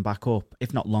packing everything back up,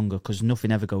 if not longer, because nothing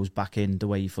ever goes back in the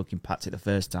way you fucking packed it the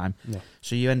first time. Yeah.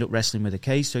 So you end up wrestling with a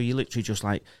case. So you literally just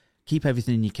like keep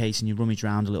everything in your case and you rummage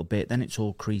around a little bit. Then it's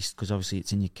all creased because obviously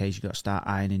it's in your case. You've got to start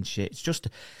ironing shit.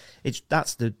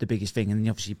 That's the biggest thing. And then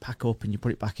obviously you pack up and you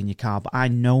put it back in your car. But I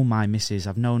know my missus.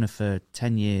 I've known her for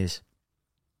 10 years.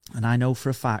 And I know for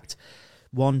a fact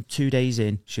 1-2 days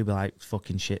in, she'll be like,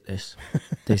 "Fucking shit, this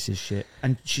is shit."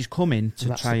 And she's coming to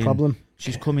that's try the problem.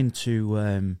 She's coming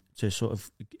to sort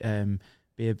of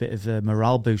be a bit of a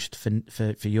morale boost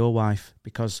for your wife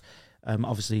because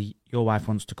obviously your wife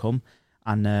wants to come,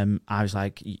 and I was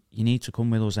like, "You need to come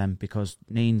with us, Em, because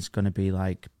Neen's going to be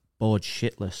like bored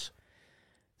shitless."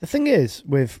 The thing is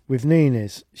with Neen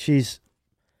is she's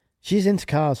into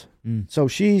cars, so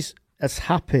she's as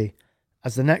happy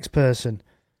as the next person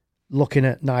looking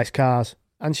at nice cars,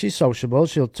 and she's sociable.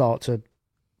 She'll talk to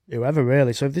whoever,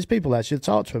 really. So if there's people there, she'll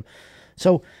talk to them.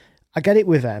 So I get it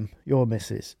with Em, your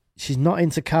missus. She's not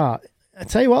into car. I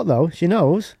tell you what, though, she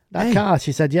knows that car.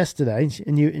 She said yesterday,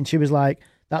 and she was like,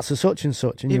 "That's a such and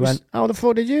such," and you went, "How the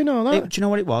fuck did you know that?" Do you know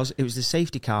what it was? It was the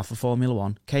safety car for Formula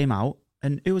One. Came out,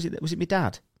 and who was it? Was it my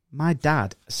dad? My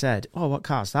dad said, "Oh, what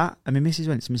car's that?" And my missus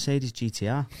went, "It's a Mercedes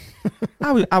GTR."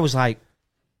 I was like,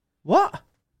 "What?"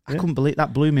 I couldn't believe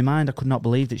that. Blew my mind. I could not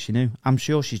believe that she knew. I'm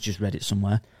sure she's just read it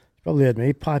somewhere. Probably heard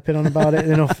me piping on about it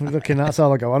enough. Looking, that's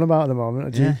all I go on about at the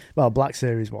moment. Well, Black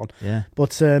Series one. Yeah.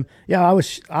 But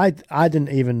I didn't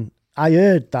even. I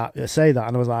heard that say that,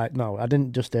 and I was like, no, I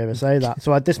didn't just hear her say that.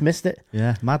 So I dismissed it.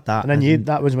 Yeah, mad that. And then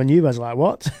that was when you was like,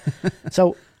 what?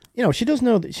 So she does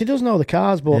know the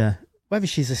cars, but whether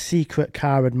she's a secret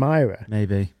car admirer,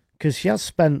 maybe because she has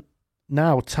spent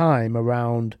now time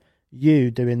around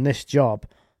you doing this job.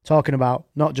 Talking about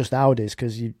not just Audis,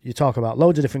 because you talk about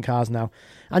loads of different cars now.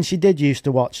 And she did used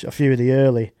to watch a few of the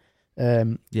early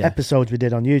episodes we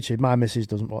did on YouTube. My missus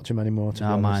doesn't watch them anymore.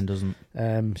 No, mine doesn't.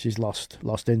 She's lost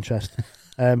interest,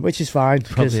 which is fine.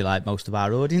 Probably like most of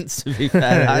our audience, to be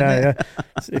fair. Yeah.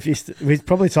 We're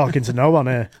probably talking to no one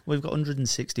here. We've got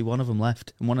 161 of them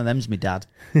left, and one of them's my dad.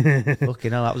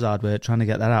 Fucking hell, that was hard work trying to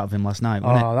get that out of him last night,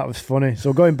 wasn't it? That was funny.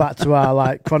 So going back to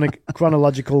our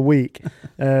chronological week,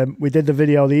 we did the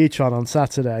video of the e-tron on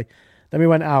Saturday. Then we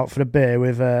went out for a beer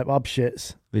with Bob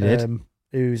Shits. We did.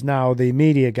 Who's now the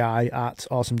media guy at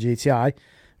Awesome GTI.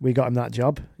 We got him that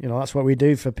job. That's what we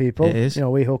do for people. It is.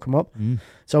 We hook them up.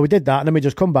 So we did that, and then we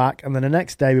just come back, and then the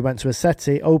next day we went to a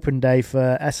SETI open day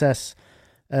for SS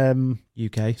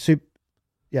UK.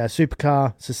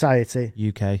 Supercar Society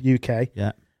UK.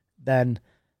 Yeah. Then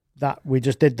that we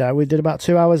just did that. We did about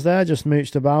 2 hours there, just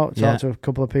mooched about, talked to a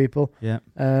couple of people. Yeah.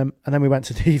 And then we went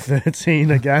to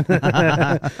D13 again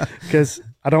because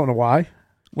I don't know why.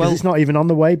 Well, it's not even on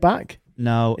the way back.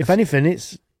 No. If anything,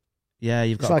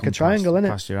 you've got like a triangle, isn't it?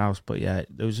 Past your house, but yeah,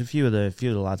 there was a few of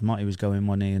the lads. Monty was going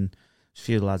one day, and a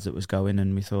few of the lads that was going,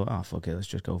 and we thought, oh fuck it, let's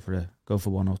just go for go for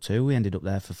 1 or 2. We ended up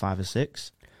there for 5 or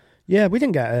 6. Yeah, we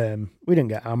didn't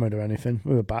get hammered or anything.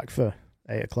 We were back for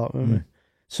 8 o'clock, weren't we?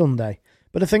 Sunday.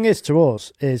 But the thing is, to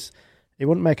us, is it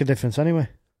wouldn't make a difference anyway.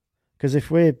 Because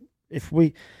if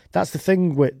we, that's the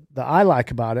thing that I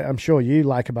like about it. I'm sure you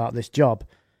like about this job.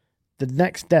 The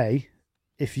next day,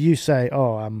 if you say,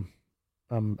 "Oh,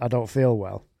 I don't feel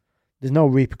well," there's no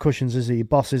repercussions, is there? Your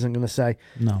boss isn't going to say,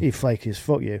 No. "You flaky as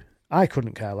fuck, you." I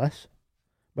couldn't care less.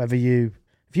 If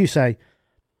you say,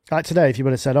 like today, if you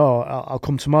would have said, "Oh, I'll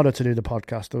come tomorrow to do the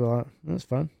podcast," I'd be like, "That's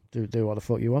fine. Do what the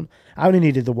fuck you want." I only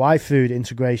needed the Y-Food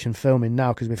integration filming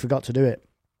now because we forgot to do it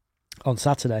on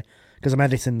Saturday because I'm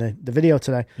editing the video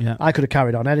today. Yeah. I could have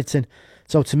carried on editing.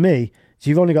 So to me,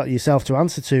 you've only got yourself to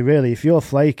answer to, really. If you're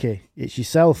flaky, it's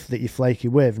yourself that you're flaky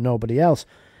with, nobody else.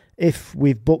 If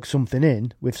we've booked something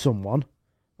in with someone,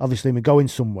 obviously we're going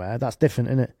somewhere, that's different,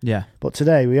 isn't it? Yeah. But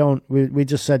today, we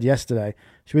just said yesterday,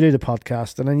 should we do the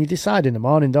podcast? And then you decide in the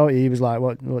morning, don't you? He was like,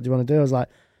 what do you want to do? I was like,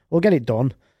 we'll get it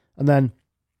done. And then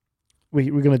we're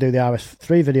going to do the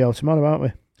RS3 video tomorrow, aren't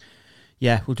we?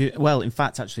 Yeah, we'll do. Well, in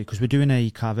fact, actually, because we're doing a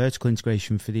car vertical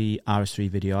integration for the RS3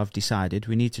 video, I've decided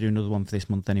we need to do another one for this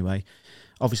month anyway.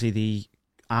 Obviously,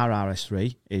 our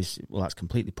RS3 is, well, that's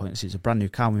completely pointless. It's a brand new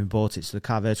car when we bought it, so the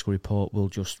car vertical report will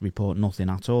just report nothing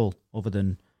at all other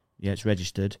than, yeah, it's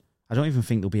registered. I don't even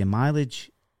think there'll be a mileage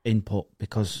input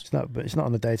because It's not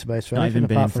on the database for not anything even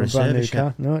been in apart for from a a brand new service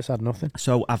car. yet. No, it's had nothing.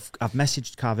 So I've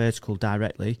messaged Car Vertical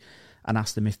directly and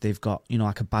asked them if they've got,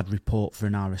 like a bad report for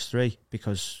an RS3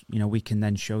 because, we can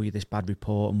then show you this bad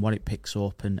report and what it picks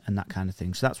up and that kind of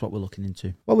thing. So that's what we're looking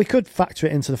into. Well, we could factor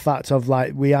it into the fact of,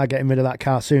 like, we are getting rid of that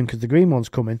car soon because the green one's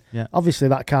coming. Yeah. Obviously,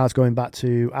 that car's going back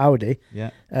to Audi. Yeah.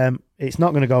 It's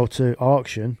not going to go to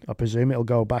auction, I presume. It'll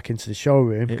go back into the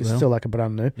showroom because it's will. still like a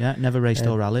brand new. Yeah, never raced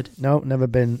or rallied. No, never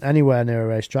been anywhere near a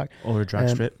racetrack. Or a drag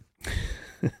strip.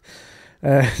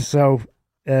 So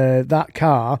that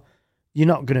car, you're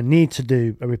not going to need to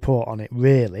do a report on it,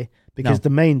 really, because No. the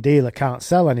main dealer can't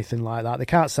sell anything like that. They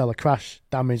can't sell a crash,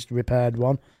 damaged, repaired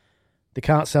one. They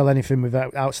can't sell anything with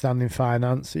outstanding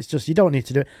finance. It's just, you don't need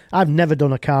to do it. I've never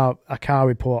done a car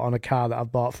report on a car that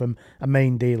I've bought from a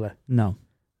main dealer. No.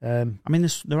 I mean,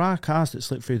 there are cars that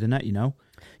slip through the net,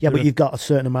 Yeah, but you've got a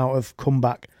certain amount of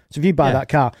comeback. So if you buy Yeah. that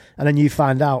car and then you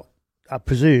find out, I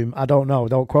presume, I don't know,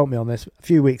 don't quote me on this, a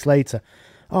few weeks later,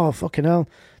 "Oh, fucking hell,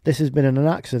 this has been in an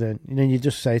accident." And then you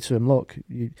just say to them, "Look,"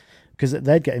 because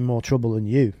they'd get in more trouble than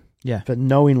you Yeah. for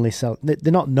knowingly sell.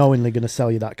 They're not knowingly going to sell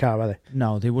you that car, are they?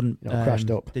 No, they wouldn't. Crashed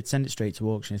up. They'd send it straight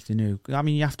to auction if they knew. I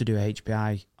mean, you have to do a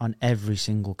HPI on every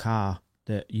single car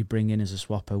that you bring in as a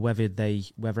swapper,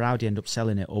 whether Audi end up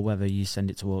selling it or whether you send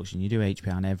it to auction. You do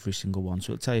HPI on every single one,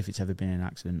 so it'll tell you if it's ever been in an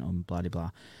accident and blah, blah, blah.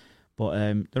 But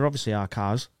there obviously are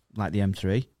cars, like the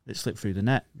M3, that slip through the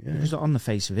net. Yeah. Because on the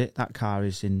face of it, that car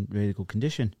is in really good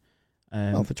condition.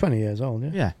 Well, for 20 years old, yeah.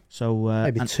 Yeah, so...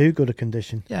 Maybe too good a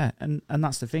condition. Yeah, and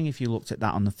that's the thing. If you looked at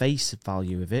that on the face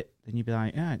value of it, then you'd be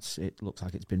like, yeah, it looks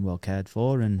like it's been well cared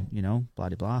for and, blah,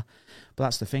 blah, blah. But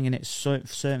that's the thing, and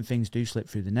certain things do slip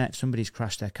through the net. If somebody's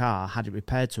crashed their car, had it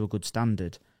repaired to a good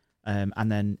standard,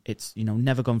 and then it's,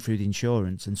 never gone through the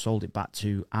insurance and sold it back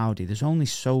to Audi, there's only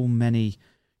so many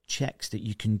checks that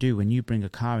you can do when you bring a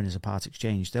car in as a part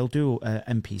exchange. They'll do a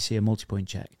MPC, a multi-point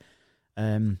check.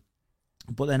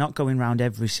 But they're not going around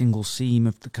every single seam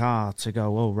of the car to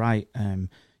go, "Oh, right,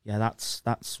 yeah,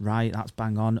 that's right, that's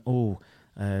bang on. Oh,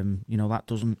 that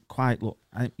doesn't quite look."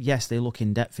 Yes, they look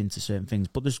in depth into certain things,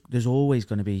 but there's always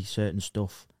going to be certain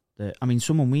stuff that, I mean,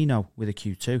 someone we know with a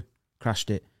Q2 crashed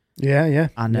it. Yeah.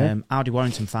 And Audi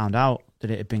Warrington found out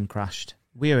that it had been crashed.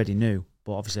 We already knew,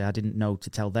 but obviously I didn't know to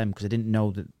tell them because I didn't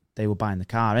know that they were buying the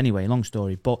car. Anyway, long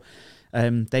story, but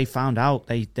they found out.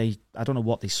 They I don't know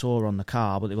what they saw on the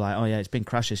car, but they were like, "Oh yeah, it's been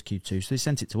crashed as Q2." So they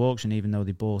sent it to auction, even though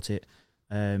they bought it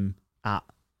at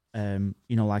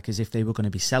like as if they were going to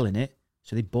be selling it.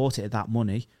 So they bought it at that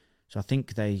money. So I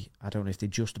think I don't know if they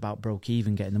just about broke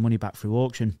even getting the money back through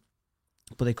auction,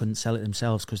 but they couldn't sell it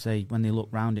themselves because when they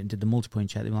looked round it and did the multi-point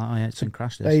check, they were like, "Oh yeah, it's been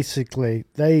crashed." Basically,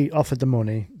 they offered the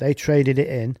money, they traded it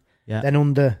in, Yeah. then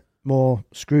under more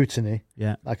scrutiny,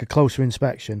 Yeah. like a closer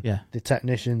inspection, Yeah. the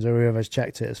technicians or whoever's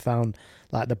checked it has found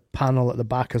like the panel at the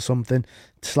back or something,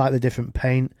 slightly different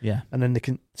paint, Yeah. and then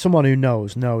someone who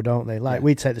knows, don't they? Like, Yeah.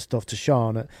 we take the stuff to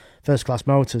Sean at First Class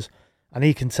Motors, and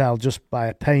he can tell just by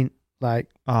a paint, like,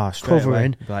 Straight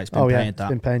covering, away. Like, it's been oh yeah, painted it's that.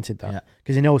 been painted that. Yeah.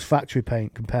 Because he knows factory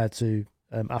paint compared to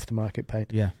aftermarket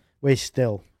paint. Yeah. We'd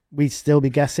still be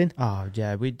guessing. Oh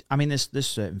yeah, there's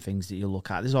certain things that you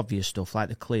look at. There's obvious stuff like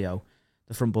the Clio,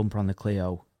 the front bumper on the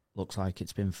Clio looks like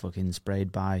it's been fucking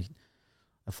sprayed by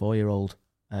a 4-year-old.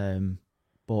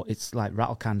 But but it's like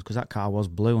rattle canned because that car was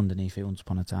blue underneath it once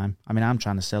upon a time. I mean, I'm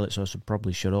trying to sell it, so I should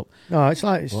probably shut up. No, it's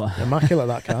immaculate,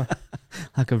 that car.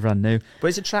 Like a brand new. But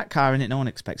it's a track car, and no one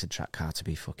expects a track car to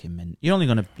be fucking mint. You're only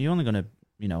gonna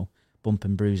bump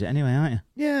and bruise it anyway, aren't you?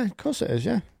 Yeah, of course it is.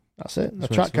 Yeah, that's it.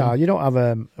 That's a what track it's car. for. You don't have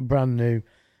a brand new.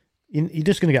 You're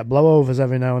just going to get blowovers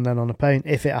every now and then on the paint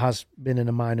if it has been in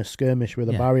a minor skirmish with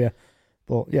a barrier.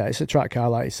 But yeah, it's a track car,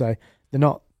 like you say. They're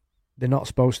not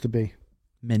supposed to be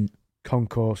Mint.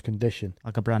 concourse condition.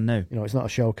 Like a brand new. It's not a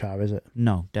show car, is it?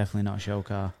 No, definitely not a show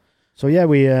car. So yeah,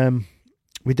 we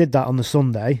did that on the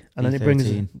Sunday, and then it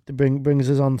brings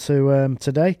us on to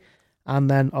today, and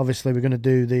then obviously we're going to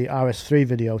do the RS3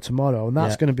 video tomorrow, and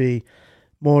that's going to be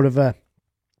more of a.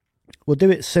 We'll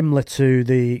do it similar to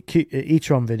the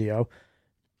e-tron video,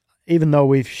 even though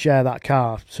we've shared that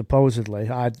car supposedly.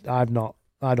 I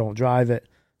don't drive it,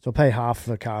 so I pay half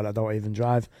for a car I don't even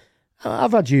drive.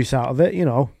 I've had use out of it,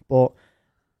 but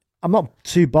I'm not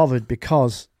too bothered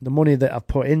because the money that I've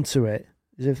put into it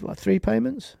is it like 3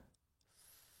 payments.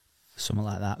 Something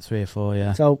like that, 3 or 4,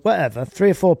 yeah. So whatever,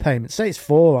 3 or 4 payments. Say it's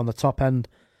 4 on the top end.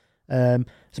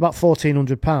 It's about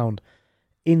 £1,400.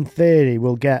 In theory,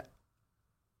 we'll get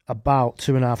about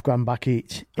 £2,500 back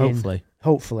each.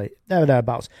 Hopefully,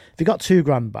 thereabouts. If you got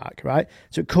 £2,000 back, right?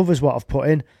 So it covers what I've put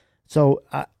in. So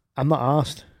I'm not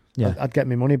arsed. Yeah. I'd get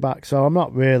my money back. So I'm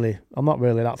not really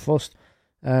that fussed.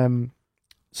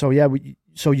 So yeah,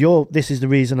 this is the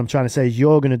reason I'm trying to say is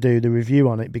you're going to do the review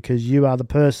on it because you are the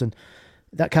person.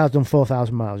 That car's done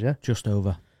 4,000 miles, yeah? Just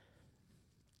over.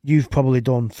 You've probably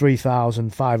done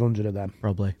 3,500 of them.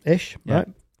 Probably. Ish, Yeah. right?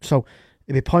 So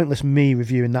it'd be pointless me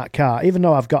reviewing that car. Even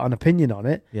though I've got an opinion on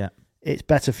it, Yeah. it's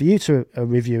better for you to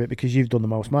review it because you've done the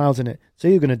most miles in it. So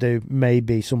you're going to do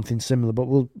maybe something similar, but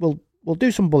we'll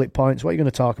do some bullet points, what you're going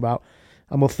to talk about,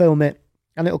 and we'll film it,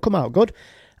 and it'll come out good.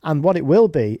 And what it will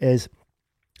be is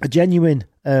a genuine,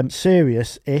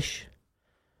 serious-ish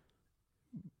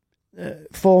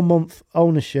 4-month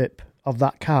ownership of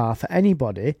that car for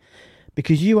anybody,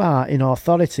 because you are in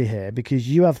authority here,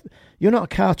 because you're not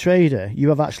a car trader, you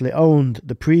have actually owned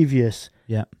the previous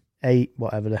 8,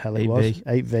 whatever the hell it 8V. was,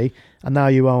 8V, and now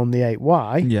you own the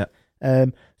 8Y. Yeah.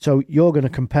 So you're going to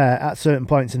compare at certain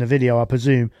points in the video, I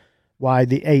presume, why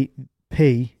the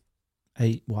 8P,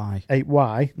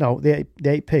 8Y, no, the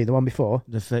 8P, the one before.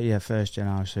 First gen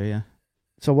RC, yeah.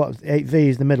 So what, 8V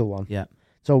is the middle one? Yeah.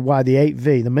 So why the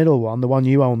 8V, the middle one, the one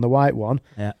you own, the white one,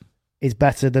 is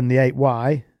better than the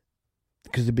 8Y?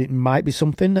 Because it might be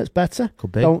something that's better.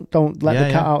 Could be. Don't let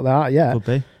the cat out there, yeah. Could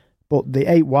be. But the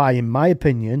 8Y, in my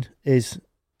opinion, is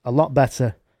a lot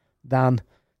better than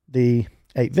the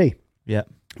 8V. Yeah.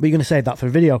 But you're going to save that for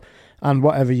a video, and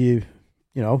whatever you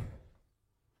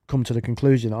come to the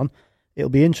conclusion on, it'll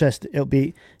be interesting. It'll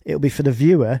be for the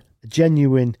viewer a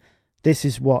genuine. This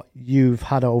is what you've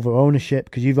had over ownership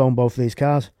because you've owned both of these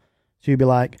cars. So you'll be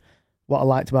like, what I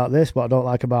liked about this, what I don't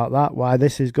like about that, why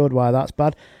this is good, why that's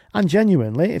bad. And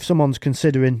genuinely, if someone's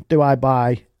considering, do I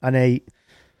buy an 8,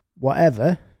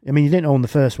 whatever? I mean, you didn't own the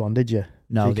first one, did you?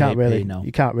 No, so you can't 8P, really, no.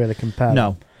 You can't really compare.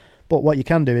 No. Them. But what you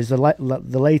can do is the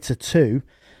later two,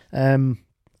 and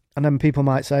then people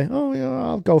might say, oh, yeah,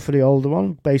 I'll go for the older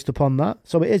one based upon that.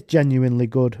 So it is genuinely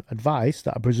good advice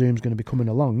that I presume is going to be coming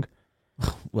along.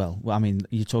 Well, I mean,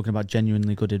 you're talking about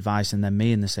genuinely good advice and then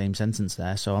me in the same sentence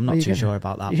there, so I'm not too sure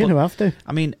about that. You're going to have to.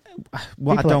 I mean,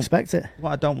 People expect it. What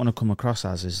I don't want to come across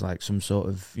as is like some sort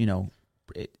of,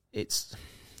 it's...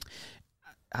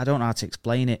 I don't know how to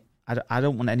explain it. I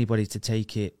don't want anybody to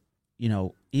take it,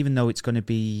 even though it's going to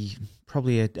be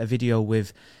probably a video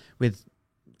with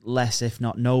less, if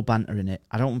not no banter in it.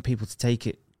 I don't want people to take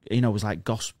it, as like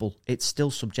gospel. It's still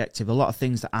subjective. A lot of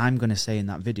things that I'm going to say in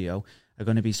that video are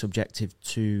going to be subjective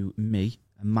to me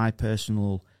and my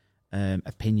personal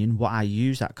opinion, what I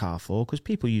use that car for, because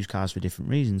people use cars for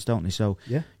different reasons, don't they? So,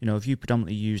 if you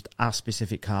predominantly used a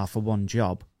specific car for one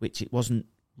job, which it wasn't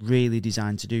really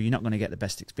designed to do, you're not going to get the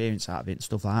best experience out of it and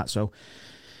stuff like that. So,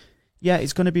 yeah,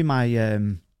 it's going to be my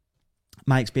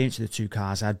my experience with the two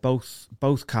cars. I had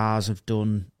both cars have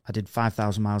done. I did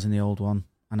 5,000 miles in the old one,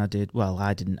 and I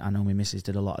didn't. I know my missus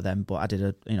did a lot of them, but I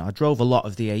did I drove a lot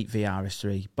of the 8V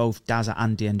RS3, both Dazza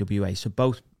and DNWA, so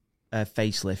both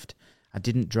facelift. I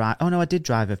didn't drive. Oh no, I did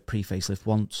drive a pre-facelift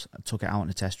once. I took it out on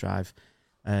a test drive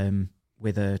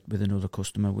with another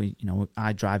customer.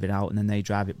 I drive it out and then they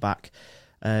drive it back.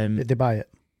 Did they buy it?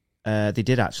 They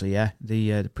did actually, yeah.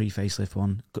 The pre-facelift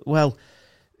one. Well,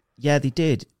 yeah, they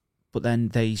did, but then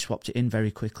they swapped it in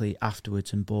very quickly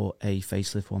afterwards and bought a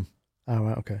facelift one. Oh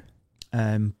right, okay.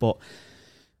 But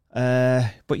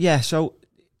yeah. So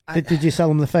did you sell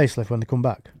them the facelift when they come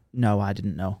back? No, I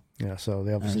didn't know. Yeah, so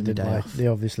they obviously was my didn't day like. off. They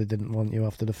obviously didn't want you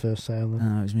after the first sale.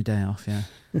 Then. It was my day off, yeah.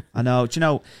 I know. Do you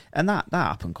know? And that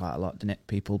happened quite a lot, didn't it?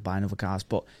 People buying other cars,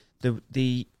 but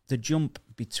the jump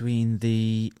between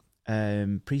the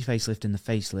pre-facelift and the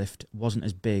facelift wasn't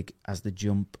as big as the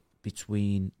jump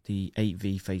between the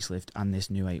 8V facelift and this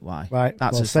new 8Y. Right,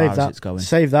 That's well, as far save as that. it's going.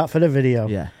 Save that for the video.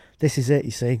 Yeah. This is it. You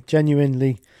see,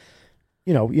 genuinely,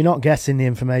 you're not guessing the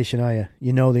information, are you?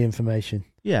 You know the information,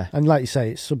 Yeah. and like you say,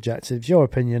 it's subjective. It's your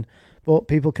opinion, but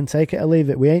people can take it or leave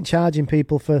it. We ain't charging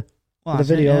people for Well, the that's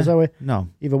it, videos, yeah. are we? No.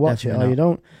 Either watch it Definitely or you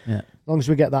don't. Yeah. As long as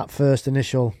we get that first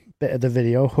initial bit of the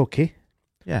video, hooky.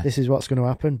 Yeah. This is what's going to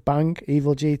happen. Bang,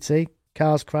 evil GT,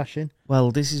 cars crashing.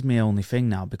 Well, this is my only thing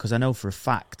now, because I know for a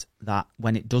fact that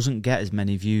when it doesn't get as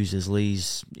many views as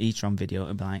Lee's e-tron video,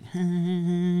 it'll be like,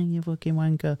 you fucking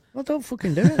wanker. Well, don't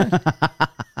fucking do it then.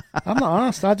 I'm not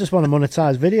asked. I just want to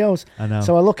monetize videos. I know.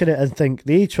 So I look at it and think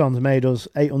the e-tron's made us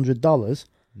 $800,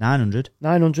 900.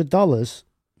 $900.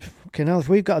 Fucking hell, if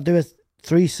we've got to do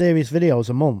 3 serious videos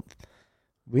a month,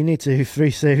 we need to do 3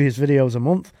 serious videos a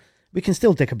month. We can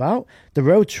still dick about. The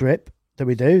road trip that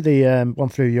we do, the one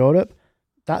through Europe,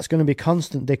 that's going to be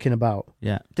constant dicking about.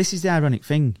 Yeah. This is the ironic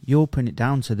thing. You're putting it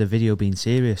down to the video being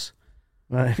serious.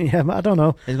 Right? Yeah, but I don't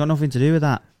know. It's got nothing to do with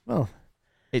that. Well,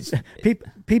 It's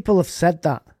people have said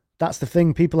that. That's the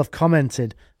thing. People have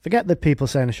commented. Forget the people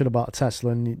saying I should have bought a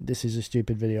Tesla and this is a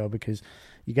stupid video, because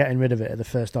you're getting rid of it at the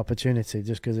first opportunity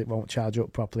just because it won't charge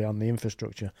up properly on the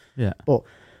infrastructure. yeah. But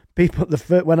people,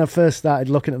 when I first started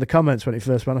looking at the comments when it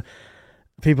first went,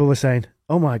 people were saying,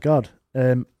 "Oh my god,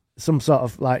 some sort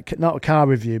of like not a car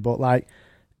review, but like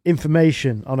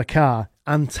information on a car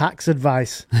and tax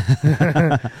advice,"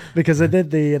 because I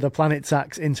did the Planet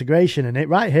Tax integration in it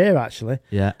right here actually,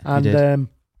 Yeah. and you did.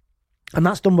 and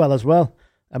that's done well as well.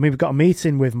 I mean, we've got a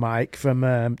meeting with Mike from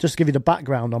just to give you the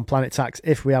background on Planet Tax,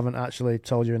 if we haven't actually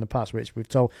told you in the past, which we've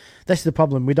told. This is the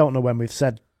problem. We don't know when we've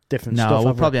said different No, stuff. we'll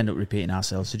have we? probably end up repeating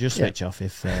ourselves. So just Yeah. switch off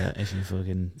if you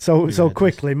fucking. So you read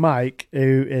quickly, Mike,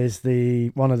 who is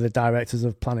one of the directors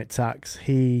of Planet Tax,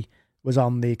 he was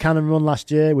on the Cannon Run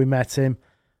last year. We met him,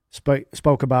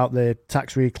 spoke about the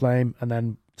tax reclaim, and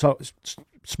then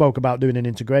spoke about doing an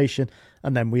integration,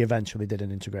 and then we eventually did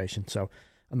an integration.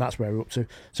 And that's where we're up to.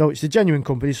 So it's a genuine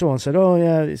company. Someone said, "Oh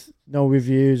yeah, it's no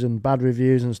reviews and bad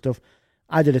reviews and stuff."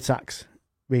 I did a tax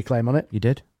reclaim on it, You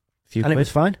did? Few and quid. it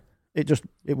was fine.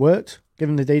 It worked.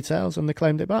 Given the details, and they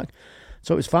claimed it back.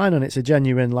 So it was fine, and it's a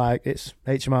genuine, like, it's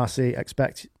HMRC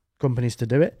expect companies to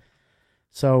do it.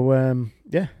 So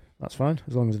yeah, that's fine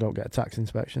as long as I don't get a tax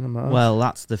inspection. I'm not arsed. Well,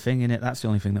 that's the thing, innit? That's the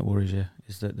only thing that worries you,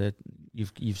 is that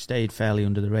you've stayed fairly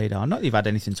under the radar. Not that you've had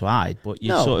anything to hide, but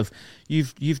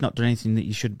you've not done anything that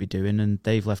you should be doing, and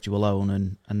they've left you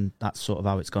alone, and that's sort of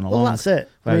how it's gone along. Well, that's it.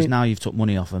 Whereas now you've took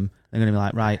money off them, they're going to be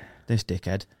like, right, this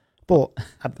dickhead, but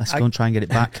let's go and try and get it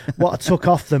back. what I took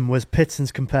off them was pittance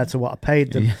compared to what I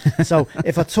paid them. So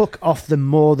if I took off them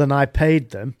more than I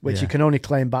paid them, which Yeah. you can only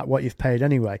claim back what you've paid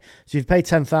anyway. So you've paid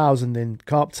 10,000 in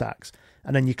corp tax,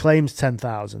 and then your claim's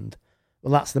 10,000.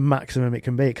 Well, that's the maximum it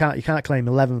can be. You can't claim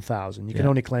 11,000. You can Yeah.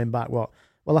 only claim back what?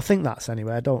 Well, I think that's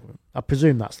anyway. I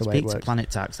presume that's the way it Speak to works. Planet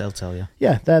Tax, they'll tell you.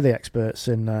 Yeah, they're the experts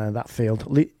in that field.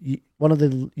 One of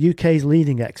the UK's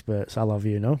leading experts. I love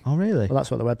you know. Oh, really? Well,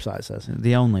 that's what the website says.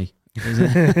 The only. Is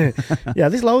it? Yeah,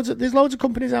 there's loads of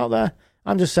companies out there.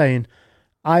 I'm just saying,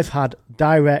 I've had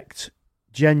direct,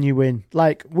 genuine,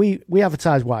 like we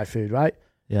advertise Y Food, right?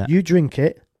 Yeah. You drink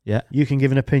it, Yeah. you can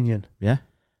give an opinion. Yeah.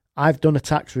 I've done a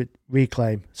tax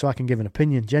reclaim, so I can give an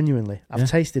opinion genuinely. I've Yeah.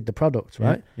 tasted the product,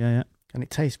 right? Yeah. And it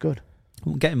tastes good.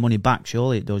 Well, getting money back,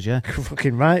 surely it does, yeah.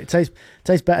 Fucking right. It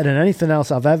tastes better than anything else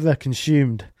I've ever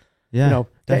consumed. Yeah. You know,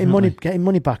 definitely. getting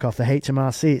money back off the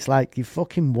HMRC, it's like you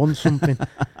fucking won something.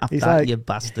 It's That, like, you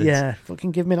bastards. yeah,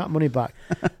 fucking give me that money back.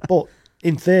 But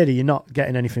in theory, you're not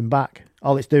getting anything back.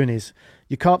 All it's doing is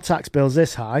your corp tax bill's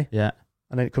this high, Yeah.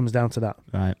 and then it comes down to that.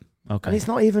 Right. Okay. And it's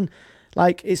not even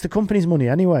like it's the company's money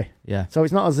anyway. Yeah. So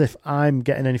it's not as if I'm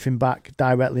getting anything back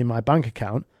directly in my bank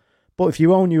account. But if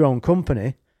you own your own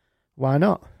company, why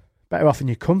not? Better off in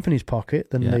your company's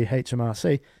pocket than Yeah. the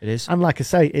HMRC. It is. And like I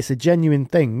say, it's a genuine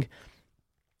thing.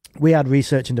 We had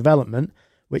research and development,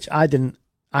 which I didn't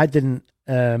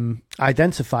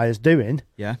identify as doing.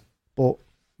 Yeah. But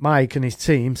Mike and his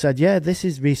team said, "Yeah, this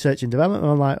is research and development."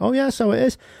 And I'm like, "Oh yeah, so it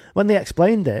is." When they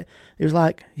explained it, it was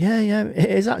like, "Yeah, it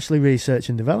is actually research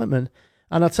and development."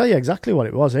 And I'll tell you exactly what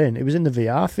it was in. It was in the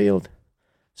VR field.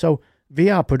 So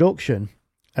VR production,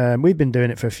 we've been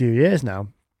doing it for a few years now,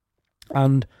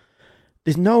 and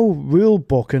there's no rule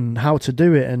book and how to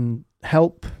do it and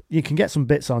help. You can get some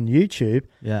bits on YouTube,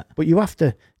 Yeah. but you have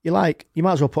to. You might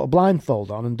as well put a blindfold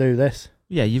on and do this.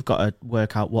 Yeah, you've got to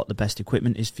work out what the best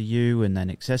equipment is for you, and then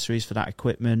accessories for that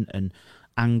equipment, and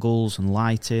angles and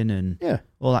lighting and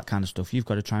all that kind of stuff. You've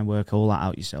got to try and work all that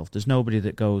out yourself. There's nobody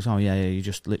that goes, oh yeah, you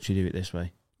just literally do it this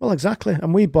way. Well, exactly.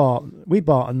 And we bought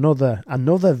another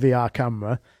VR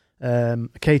camera,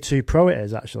 K2 Pro it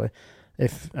is actually,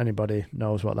 if anybody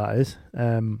knows what that is.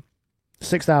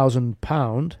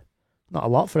 £6,000, not a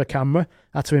lot for a camera.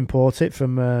 Had to import it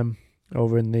from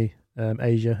over in the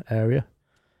Asia area,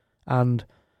 and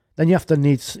then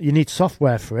you need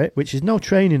software for it, which is no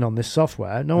training on this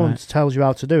software. No one tells you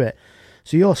how to do it.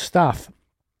 So your staff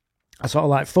are sort of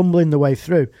like fumbling the way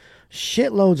through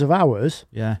shitloads of hours.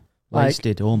 Yeah,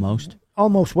 wasted, almost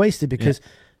wasted, because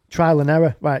trial and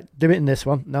error. Right, do it in this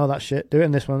one. No, that's shit. Do it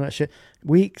in this one. That's shit.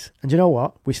 Weeks. And you know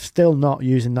what? We're still not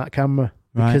using that camera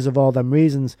because of all them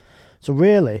reasons. So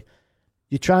really,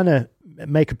 you're trying to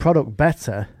make a product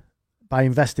better by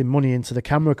investing money into the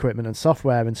camera equipment and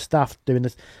software and staff doing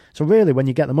this. So really, when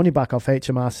you get the money back off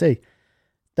HMRC,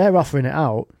 they're offering it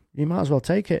out. You might as well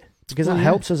take it, because that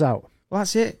helps us out. Well,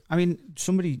 that's it. I mean,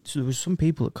 so there was some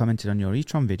people that commented on your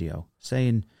e-tron video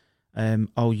saying,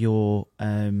 oh, you're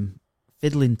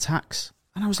fiddling tax.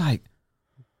 And I was like,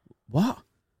 what?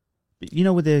 You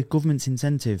know, with the government's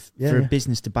incentive for a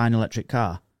business to buy an electric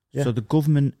car. Yeah. So the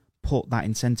government put that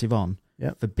incentive on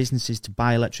for businesses to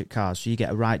buy electric cars. So you get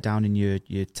a write down in your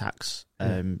tax,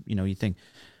 you know, your thing.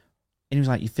 And he was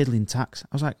like, you're fiddling tax.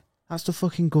 I was like, that's the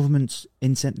fucking government's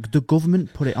incentive. The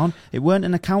government put it on. It weren't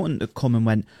an accountant that come and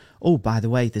went, oh, by the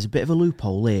way, there's a bit of a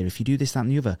loophole here. If you do this, that,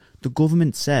 and the other. The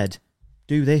government said,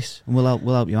 do this, and we'll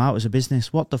help you out as a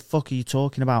business. What the fuck are you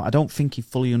talking about? I don't think he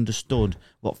fully understood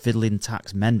what fiddling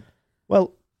tax meant.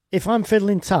 Well, if I'm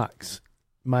fiddling tax,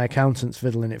 my accountant's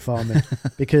fiddling it for me,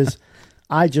 because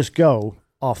I just go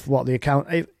off what the account.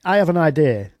 I have an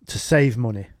idea to save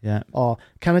money. Yeah. Or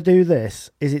can I do this?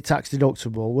 Is it tax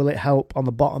deductible? Will it help on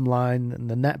the bottom line and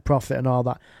the net profit and all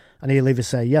that? And he'll either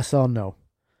say yes or no.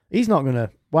 He's not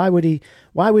gonna. Why would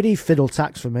he fiddle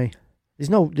tax for me? There's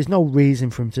no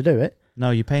reason for him to do it.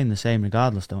 No, you're paying the same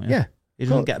regardless, don't you? Yeah. He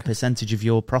doesn't get a percentage of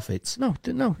your profits. No.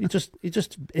 He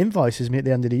just invoices me at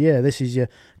the end of the year. This is your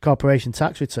corporation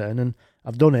tax return, and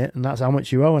I've done it, and that's how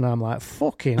much you owe. And I'm like,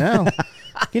 fucking hell.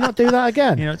 Can you not do that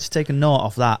again? You know, just take a note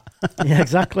off that. Yeah,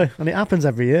 exactly. And it happens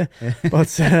every year. Yeah.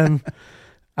 But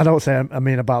I don't say I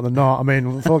mean about the note. I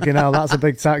mean, fucking hell, that's a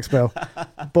big tax bill.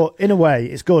 But in a way,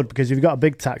 it's good, because if you've got a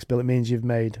big tax bill, it means you've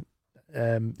made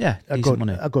a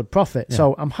good profit. Yeah.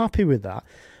 So I'm happy with that.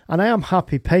 And I am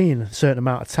happy paying a certain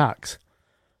amount of tax.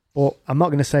 But I'm not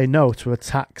going to say no to a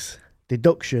tax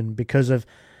deduction because of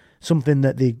something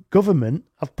that the government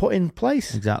have put in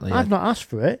place. Exactly. I've not asked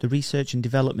for it. The research and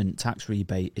development tax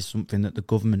rebate is something that the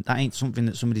government, that ain't something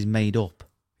that somebody's made up.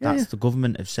 That's the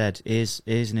government have said is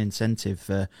an incentive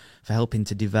for helping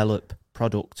to develop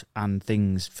product and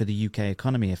things for the UK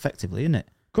economy effectively, isn't it?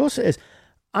 Of course it is.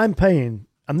 I'm paying,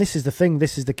 and this is the thing,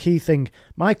 this is the key thing.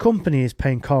 My company is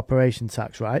paying corporation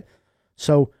tax, right?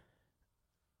 So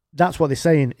that's what they're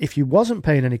saying. If you wasn't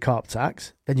paying any corp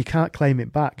tax, then you can't claim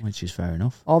it back. Which is fair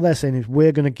enough. All they're saying is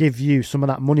we're going to give you some of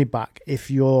that money back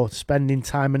if you're spending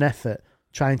time and effort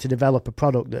trying to develop a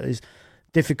product that is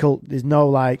difficult. There's no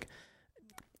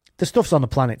the stuff's on the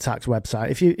Planet Tax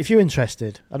website. If you're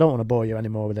interested, I don't want to bore you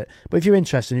anymore with it, but if you're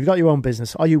interested, you've got your own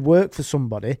business or you work for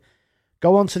somebody,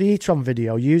 go onto the e-tron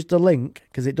video, use the link,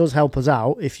 because it does help us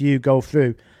out if you go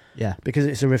through. Yeah. Because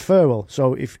it's a referral.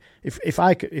 So if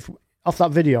off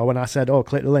that video when I said, oh,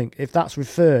 click the link, if that's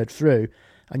referred through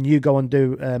and you go and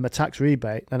do a tax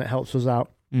rebate, then it helps us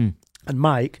out. And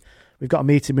Mike, we've got a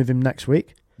meeting with him next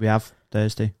week. We have,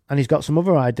 Thursday. And he's got some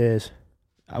other ideas.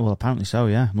 Well, apparently so,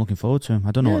 yeah. I'm looking forward to them.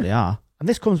 I don't know what they are. And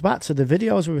this comes back to the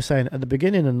videos we were saying at the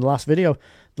beginning and the last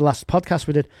podcast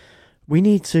we did. We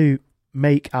need to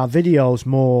make our videos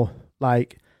more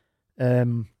like,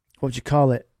 what would you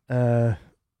call it?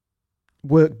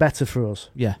 Work better for us.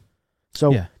 Yeah.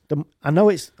 So I know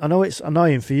it's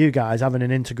annoying for you guys having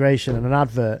an integration and an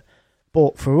advert,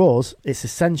 but for us, it's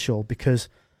essential, because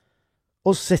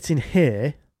us sitting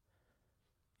here,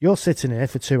 you're sitting here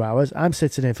for 2 hours, I'm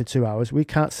sitting here for 2 hours. We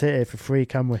can't sit here for free,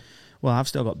 can we? Well, I've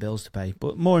still got bills to pay.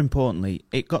 But more importantly,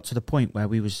 it got to the point where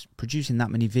we was producing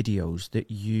that many videos that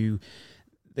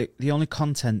the only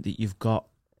content that you've got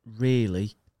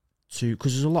really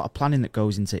because there's a lot of planning that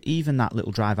goes into even that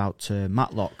little drive out to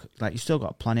Matlock. Like, you still got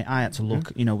to plan it. I had to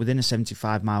look, within a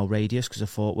 75-mile radius, because I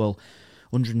thought, well,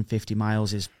 150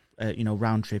 miles is,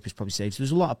 round trip is probably safe. So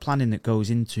there's a lot of planning that goes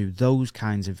into those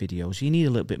kinds of videos. So you need a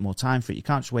little bit more time for it. You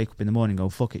can't just wake up in the morning and go,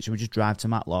 fuck it, so we just drive to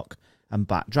Matlock and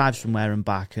back, drive somewhere and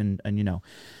back, and.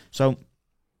 So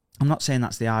I'm not saying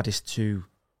that's the hardest to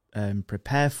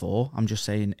prepare for. I'm just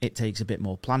saying it takes a bit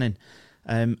more planning.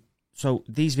 So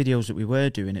these videos that we were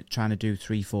doing, trying to do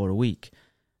 3-4 a week,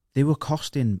 they were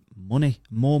costing money,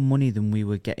 more money than we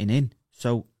were getting in.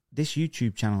 So this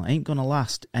YouTube channel ain't going to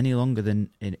last any longer than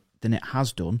it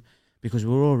has done, because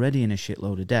we're already in a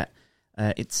shitload of debt.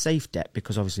 It's safe debt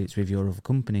because obviously it's with your other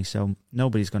company, so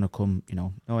nobody's going to come,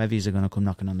 no heavies are going to come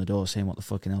knocking on the door saying what the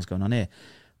fucking hell's going on here.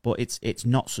 But it's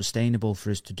not sustainable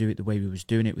for us to do it the way we was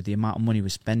doing it with the amount of money we're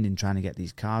spending trying to get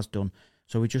these cars done.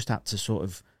 So we just had to sort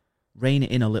of rein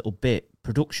it in a little bit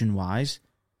production-wise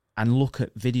and look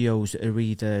at videos that are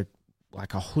either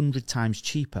like 100 times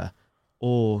cheaper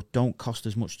or don't cost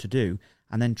as much to do,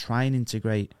 and then try and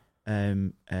integrate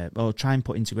or try and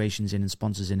put integrations in and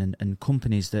sponsors in and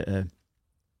companies that are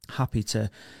happy to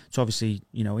obviously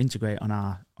integrate on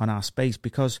our space,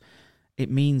 because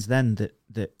it means then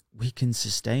that we can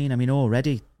sustain. I mean,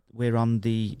 already we're on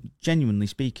the, genuinely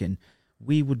speaking,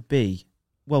 we would be,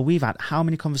 well, we've had, how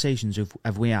many conversations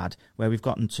have we had where we've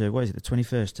gotten to, what is it, the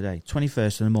 21st today,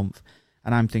 21st of the month,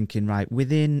 and I'm thinking, right,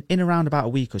 in around about a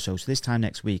week or so this time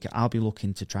next week, I'll be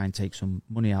looking to try and take some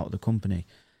money out of the company,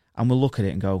 and we'll look at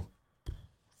it and go,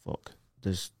 fuck,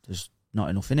 there's not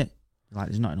enough in it. Like,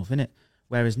 there's not enough in it.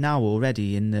 Whereas now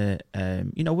already in the,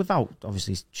 without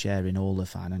obviously sharing all the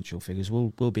financial figures,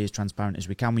 we'll be as transparent as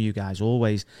we can with you guys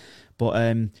always. But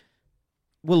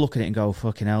we'll look at it and go,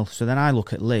 fucking hell. So then I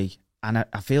look at Lee, and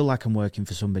I feel like I'm working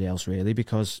for somebody else really,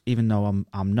 because even though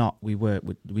I'm not, we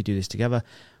do this together.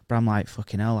 But I'm like,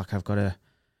 fucking hell, like I've got to,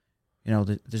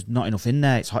 there's not enough in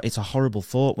there. It's a horrible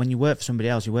thought. When you work for somebody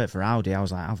else, you work for Audi, I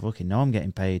was like, I fucking know I'm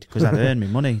getting paid because I've earned me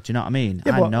money. Do you know what I mean?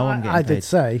 Yeah, I know I'm getting paid. I did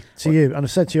say to you, and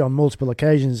I've said to you on multiple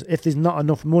occasions, if there's not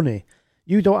enough money,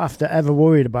 you don't have to ever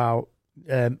worry about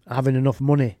having enough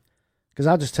money, because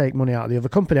I'll just take money out of the other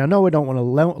company. I know we don't want to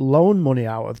loan money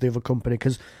out of the other company,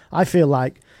 because I feel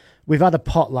like we've had a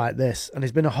pot like this and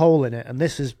there's been a hole in it, and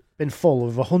this has been full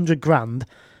of 100 grand,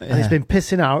 and it's been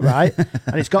pissing out, right?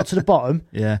 And it's got to the bottom,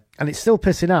 and it's still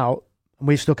pissing out, and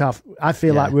we've stuck our, I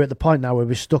feel like we're at the point now where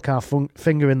we've stuck our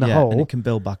finger in the hole, and it can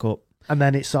build back up, and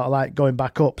then it's sort of like going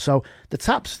back up. So the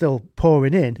tap's still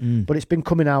pouring in, but it's been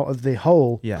coming out of the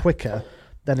hole quicker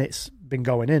than it's been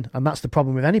going in, and that's the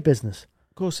problem with any business.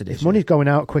 Of course it is. If money's going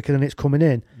out quicker than it's coming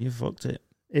in, you fucked it.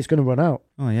 It's going to run out.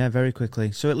 Oh yeah, very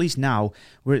quickly. So at least now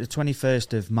we're at the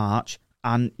 21st of March,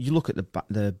 and you look at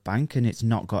the bank, and it's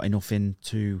not got enough in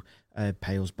to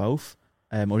pay us both,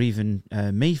 or even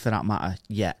me for that matter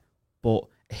yet. But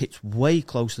it's way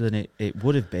closer than it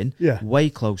would have been. Yeah,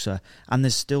 way closer. And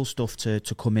there's still stuff to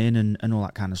come in and all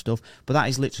that kind of stuff. But that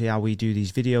is literally how we do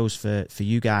these videos for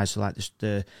you guys. So like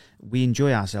we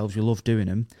enjoy ourselves. We love doing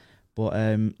them. But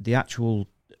the actual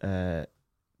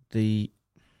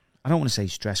I don't want to say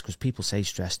stress, because people say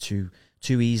stress too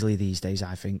easily these days,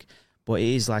 I think. But it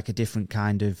is like a different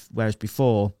kind of, whereas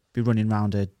before, be running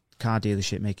around a car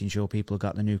dealership making sure people have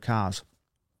got the new cars.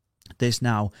 This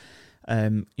now,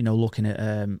 looking at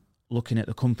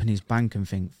the company's bank and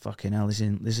think, fucking hell, this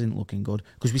isn't looking good,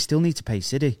 because we still need to pay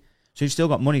City. So you've still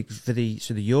got money for the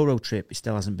Euro trip. It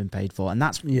still hasn't been paid for, and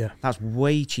that's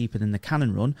way cheaper than the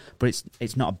Cannon run. But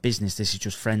it's not a business. This is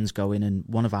just friends going, and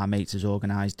one of our mates has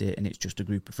organised it, and it's just a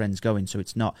group of friends going. So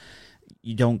it's not,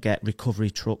 you don't get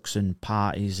recovery trucks and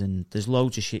parties, and there's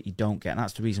loads of shit you don't get. And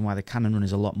that's the reason why the Cannon run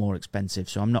is a lot more expensive.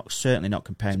 So I'm certainly not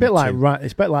comparing. It's a bit like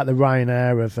it's a bit like the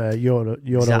Ryanair of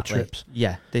Euro trips.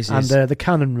 Yeah, and the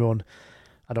Cannon run,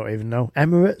 I don't even know.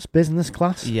 Emirates business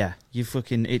class? Yeah,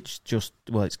 it's just,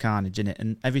 it's carnage, isn't it?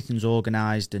 And everything's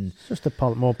organised, and it's just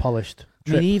a more polished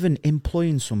trip. I mean, even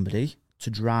employing somebody to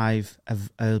drive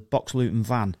a Box Luton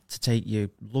van to take your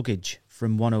luggage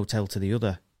from one hotel to the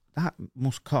other, that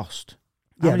must cost.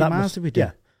 How many miles did we do?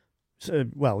 Yeah. So,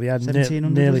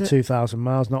 nearly 2,000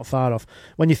 miles, not far off.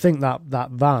 When you think that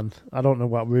van, I don't know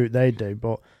what route they do,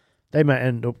 but they might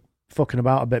end up fucking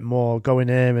about a bit more, going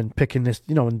here and picking this,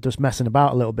 and just messing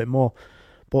about a little bit more.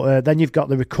 But then you've got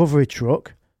the recovery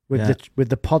truck with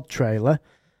the pod trailer.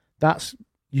 That's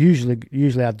usually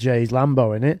had Jay's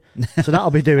Lambo in it, so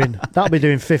that'll be doing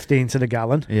 15 to the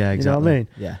gallon. Yeah, exactly. You know what I mean?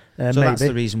 Yeah. So that's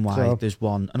the reason why there's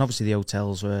one, and obviously the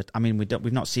hotels are. I mean,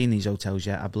 we've not seen these hotels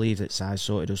yet. I believe that Si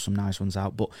sorted us some nice ones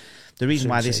out, but the reason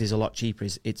why this is a lot cheaper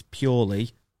is it's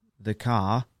purely the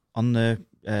car on the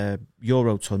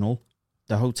Euro tunnel,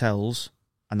 the hotels,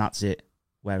 and that's it.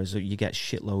 Whereas you get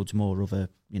shitloads more other,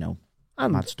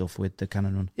 mad stuff with the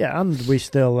Cannon run. Yeah, and we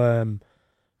still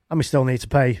need to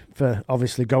pay for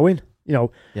obviously going.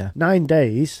 9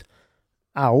 days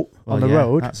out on the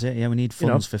road. That's it. Yeah, we need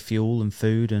funds for fuel and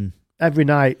food and every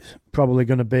night's probably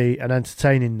going to be an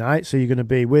entertaining night. So you're going to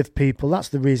be with people. That's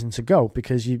the reason to go,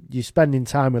 because you're spending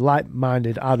time with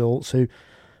like-minded adults who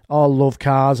all love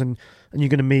cars, and you're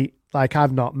going to meet. Like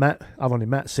I've only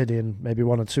met Siddy and maybe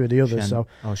one or two of the others. Shen. So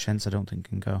Shentz, I don't think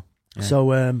can go. Yeah.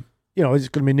 So it's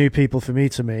going to be new people for me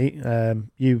to meet.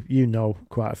 You know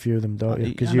quite a few of them, don't you?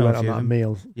 Because you went on that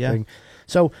meal thing.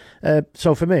 So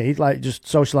for me, like just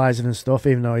socialising and stuff.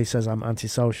 Even though he says I'm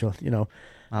antisocial, Absolutely.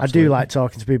 I do like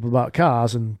talking to people about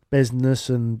cars and business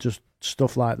and just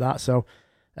stuff like that. So,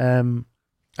 and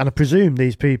I presume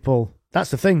these people.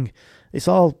 That's the thing. It's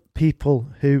all people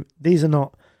who. These are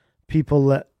not people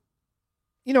that.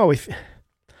 If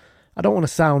I don't want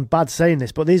to sound bad saying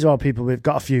this, but these are all people who've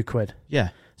got a few quid. Yeah.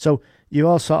 So you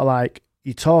all sort of like,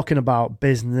 you're talking about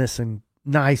business and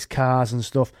nice cars and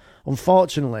stuff.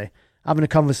 Unfortunately, having a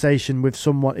conversation with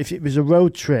someone, if it was a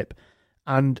road trip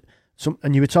and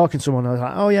you were talking to someone, I was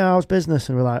like, oh yeah, how's business?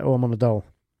 And we're like, oh, I'm on a dole.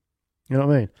 You know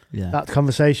what I mean? Yeah. That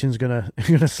conversation's gonna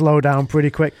slow down pretty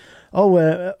quick. Oh,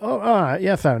 all right,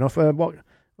 yeah, fair enough.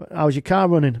 How's your car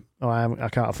running? Oh, I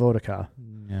can't afford a car.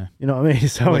 Yeah. You know what I mean?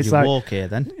 So well, it's you like walk here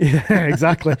then. Yeah,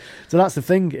 exactly. So that's the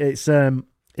thing.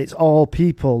 It's all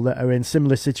people that are in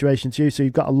similar situations to you. So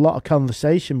you've got a lot of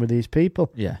conversation with these people.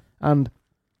 Yeah. And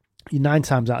 9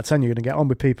 times out of 10, you're going to get on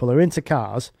with people who are into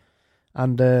cars.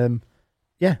 And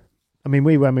yeah, I mean,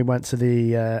 when we went to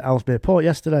the Ellesmere Port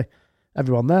yesterday,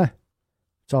 everyone there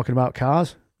talking about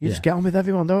cars. You just get on with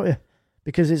everyone, don't you?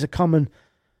 Because it's a common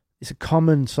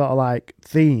sort of like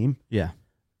theme. Yeah.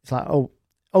 It's like, oh,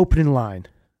 opening line.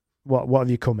 What have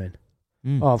you come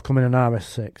in? Oh, I've come in an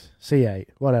RS6, C8,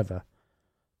 whatever.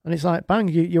 And it's like, bang,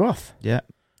 you're off. Yeah.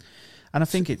 And I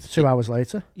think it's 2 hours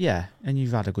later. Yeah, and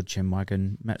you've had a good chin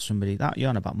wagon, met somebody that you're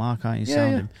on about Mark, aren't you?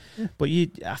 Yeah. But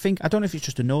I don't know if it's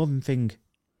just a northern thing,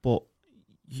 but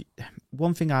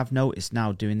one thing I've noticed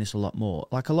now doing this a lot more,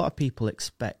 like a lot of people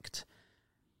expect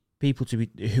people to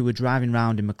be who are driving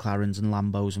around in McLarens and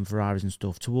Lambos and Ferraris and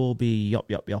stuff to all be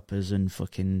yoppers and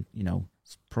fucking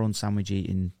prawn sandwich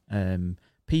eating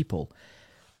people.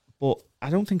 But I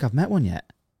don't think I've met one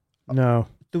yet. No.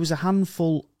 There was a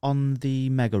handful on the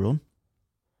Mega Run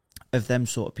of them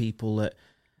sort of people that,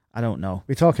 I don't know.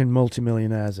 We're talking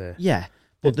multimillionaires here. Yeah,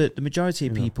 but the majority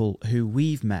of people who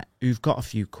we've met who've got a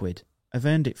few quid have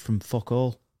earned it from fuck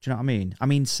all. Do you know what I mean? I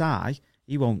mean, Si,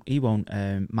 he won't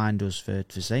mind us for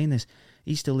saying this.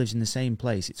 He still lives in the same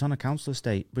place. It's on a council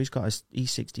estate, but he's got a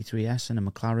E63S and a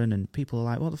McLaren, and people are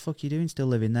like, what the fuck are you doing still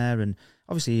living there? And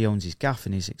obviously he owns his gaff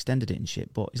and he's extended it and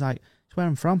shit, but he's like, it's where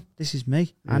I'm from. This is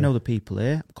me. Yeah. I know the people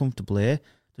here. I'm comfortable here.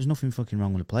 There's nothing fucking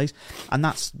wrong with the place. And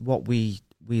that's what we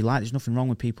like. There's nothing wrong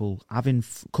with people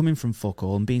coming from fuck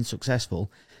all and being successful.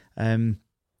 And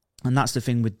that's the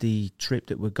thing with the trip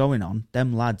that we're going on.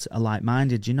 Them lads are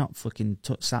like-minded. You're not fucking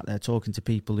sat there talking to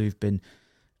people who've been,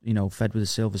 fed with a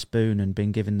silver spoon and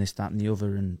been given this, that, and the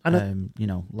other, and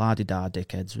la-di-da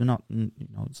dickheads. We're not,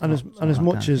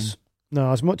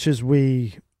 as much as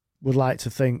we would like to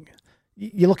think,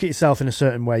 you look at yourself in a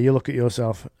certain way. You look at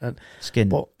yourself and skin,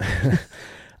 but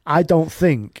I don't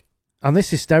think, and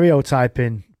this is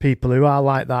stereotyping people who are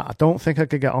like that. I don't think I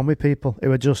could get on with people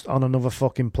who are just on another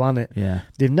fucking planet. Yeah,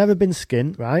 they've never been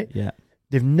skinned, right? Yeah,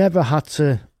 they've never had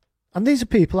to. And these are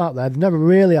people out there, they've never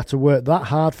really had to work that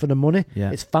hard for the money.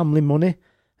 Yeah. It's family money.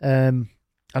 And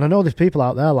I know there's people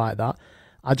out there like that.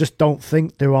 I just don't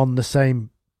think they're on the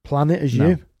same planet as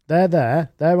you. They're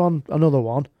there, they're on another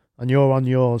one, and you're on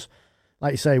yours.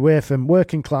 Like you say, we're from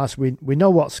working class, we know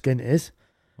what skin is.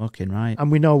 Fucking right.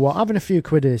 And we know what having a few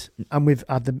quid is, and we've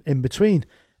had them in between.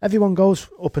 Everyone goes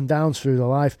up and down through their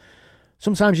life.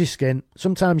 Sometimes you're skint,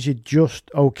 sometimes you're just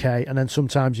okay, and then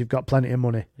sometimes you've got plenty of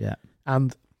money. Yeah.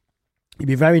 And you'd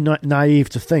be very naive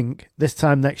to think this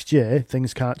time next year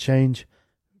things can't change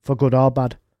for good or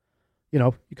bad.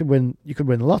 You could win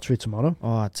the lottery tomorrow.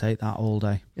 Oh, I'd take that all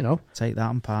day. Take that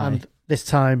and party. And this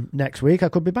time next week I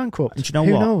could be bankrupt. And do you know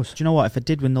Who what? knows? Do you know what? If I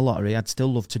did win the lottery, I'd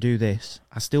still love to do this.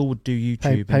 I still would do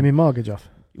YouTube. Pay me mortgage off.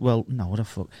 Well, no, what the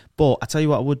fuck. But I tell you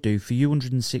what I would do. For you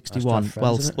 161, friends,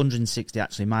 well, 160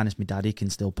 actually, minus my dad, he can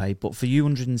still pay. But for you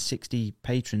 160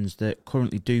 patrons that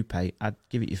currently do pay, I'd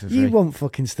give it you for free. You won't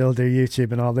fucking still do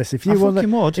YouTube and all this. If you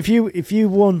would. If you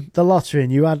won the lottery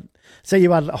and you had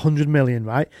 100 million,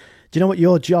 right? Do you know what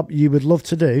your job you would love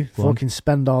to do? Fucking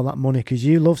spend all that money, because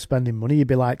you love spending money. You'd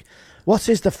be like, what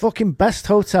is the fucking best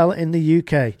hotel in the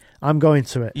UK? I'm going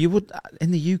to it. You would,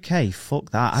 in the UK, fuck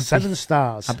that. 7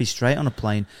 stars. I'd be straight on a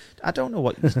plane. I don't know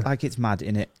what, like, it's mad,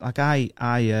 innit? Like,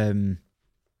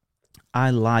 I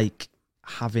like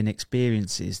having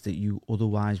experiences that you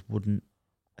otherwise wouldn't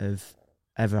have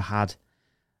ever had.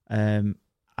 And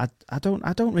I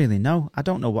don't really know. I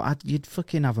don't know what you'd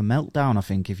fucking have a meltdown. I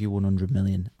think if you won 100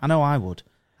 million, I know I would.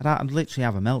 I'd literally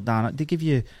have a meltdown. They give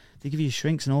you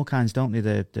shrinks and all kinds, don't they?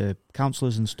 The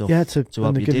counsellors and stuff. Yeah, to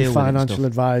help they you give deal you with it and financial stuff.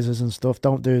 advisors and stuff.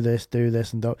 Don't do this,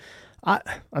 and don't. I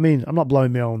mean, I'm not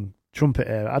blowing my own trumpet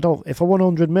here. I don't. If I won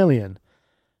 100 million,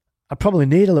 I probably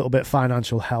need a little bit of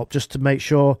financial help just to make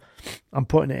sure I'm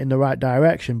putting it in the right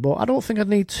direction. But I don't think I'd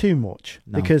need too much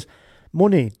because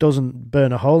money doesn't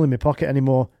burn a hole in my pocket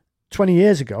anymore. 20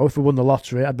 years ago, if we won the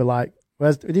lottery, I'd be like,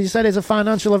 did you say there's a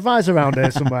financial advisor around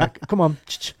here somewhere? Come on,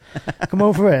 come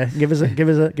over here. Give us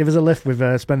a lift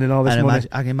with spending all this money.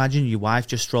 I can imagine your wife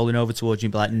just strolling over towards you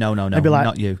and be like, no, I'd be like,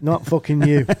 not you. Not fucking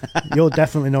you. You're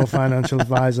definitely no financial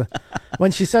advisor.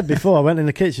 When she said before, I went in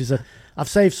the kitchen, she said, I've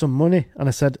saved some money. And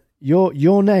I said,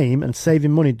 your name and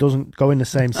saving money doesn't go in the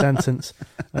same sentence.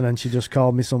 And then she just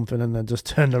called me something and then just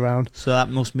turned around. So that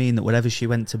must mean that whatever she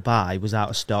went to buy was out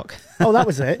of stock. Oh, that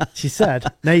was it. She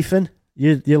said, Nathan,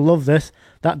 you'll love this.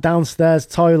 That downstairs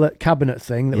toilet cabinet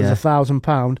thing that was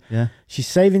 £1,000. Yeah. She's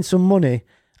saving some money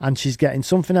and she's getting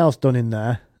something else done in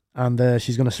there. And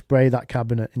she's going to spray that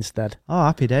cabinet instead. Oh,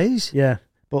 happy days. Yeah.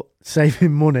 But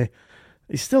saving money,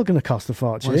 it's still going to cost a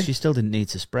fortune. Well, she still didn't need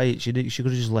to spray it. She could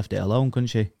have just left it alone, couldn't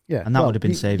she? Yeah. And that would have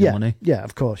been saving money. Yeah,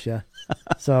 of course, yeah.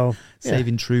 So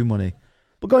Saving true money.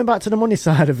 But going back to the money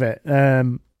side of it,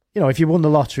 if you won the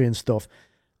lottery and stuff,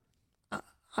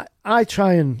 I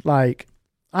try and, I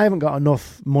haven't got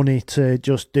enough money to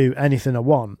just do anything I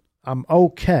want. I'm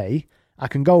okay. I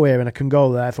can go here and I can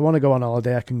go there. If I want to go on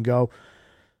holiday, I can go.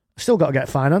 I've still got to get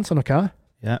finance on a car.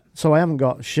 Yeah. So I haven't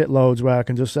got shitloads where I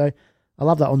can just say, I'll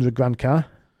have that 100 grand car.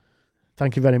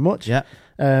 Thank you very much. Yeah.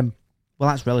 Well,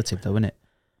 that's relative though, isn't it?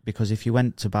 Because if you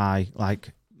went to buy,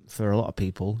 for a lot of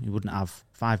people, you wouldn't have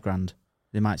 5 grand.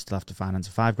 They might still have to finance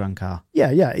a 5 grand car.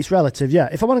 Yeah, it's relative. Yeah.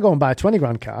 If I want to go and buy a 20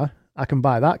 grand car, I can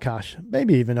buy that cash.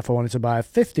 Maybe even if I wanted to buy a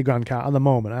 50 grand car at the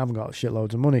moment, I haven't got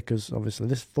shitloads of money because obviously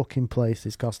this fucking place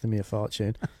is costing me a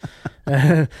fortune.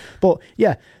 But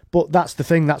that's the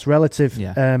thing, that's relative.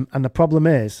 Yeah. And the problem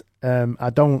is, I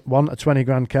don't want a 20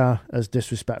 grand car, as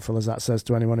disrespectful as that says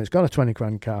to anyone who's got a 20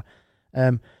 grand car.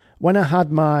 When I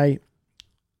had my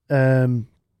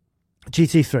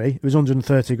GT3, it was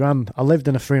 130 grand. I lived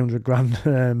in a 300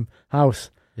 grand house.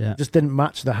 Yeah. Just didn't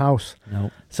match the house.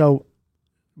 No. So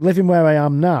living where I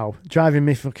am now, driving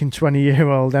me fucking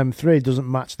 20-year-old M3 doesn't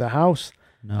match the house.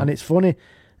 No. And it's funny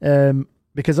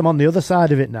because I'm on the other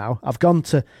side of it now.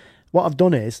 What I've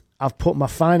done is I've put my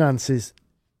finances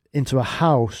into a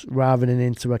house rather than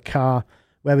into a car.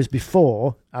 Whereas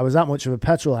before, I was that much of a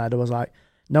petrol head. I was like,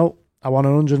 no, I want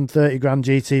a 130 grand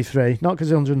GT3. Not because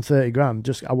it's 130 grand,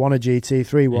 just I want a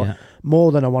GT3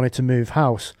 more than I wanted to move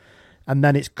house. And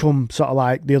then it's come sort of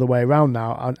like the other way around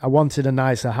now. I wanted a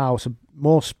nicer house,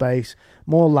 more space,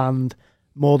 more land,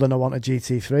 more than I want a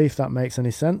GT3, if that makes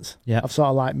any sense. Yeah. I've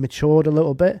sort of matured a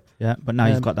little bit. Yeah, but now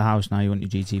you've got the house, now you want your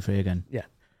GT3 again. Yeah.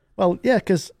 Well, yeah,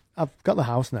 because I've got the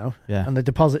house now. Yeah. And the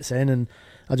deposit's in and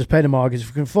I just paid a mortgage.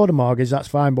 If I can afford a mortgage, that's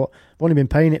fine. But I've only been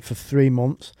paying it for 3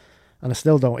 months and I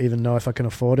still don't even know if I can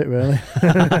afford it, really.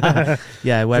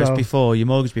 Yeah, whereas before, your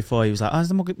mortgage before, he was like, has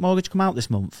the mortgage come out this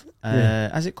month?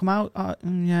 Has it come out?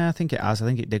 Yeah, I think it has. I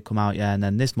think it did come out, yeah. And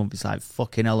then this month, it's like,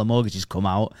 fucking hell, the mortgage has come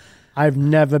out. I've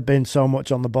never been so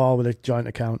much on the ball with a joint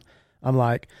account. I'm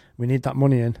like, we need that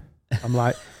money in. I'm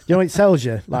like, it tells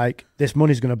you, this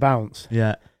money's going to bounce.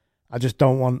 Yeah. I just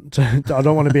don't want to, I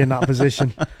don't want to be in that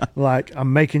position.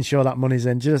 I'm making sure that money's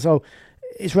in. So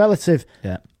it's relative.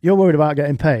 Yeah. You're worried about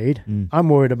getting paid. I'm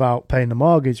worried about paying the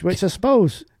mortgage, which I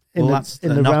suppose in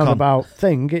the roundabout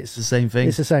thing, it's the same thing.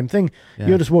 It's the same thing. Yeah.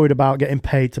 You're just worried about getting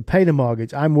paid to pay the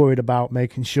mortgage. I'm worried about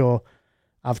making sure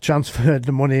I've transferred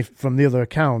the money from the other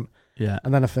account. Yeah.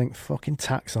 And then I think, fucking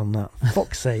tax on that.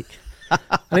 Fuck's sake.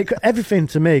 And everything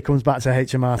to me comes back to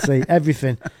HMRC.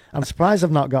 Everything. I'm surprised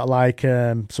I've not got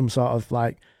some sort of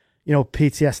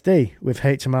PTSD with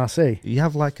HMRC. You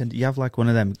have one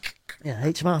of them. Yeah,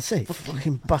 HMRC.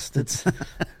 Fucking bastards.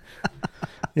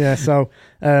 Yeah, so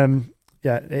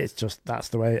it's just that's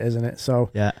the way it is, isn't it?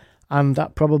 So yeah. And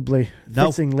that probably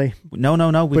fittingly. No.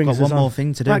 We've got one more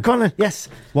thing to do. Right, go on then. Yes.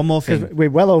 One more thing. We're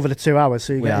well over the 2 hours,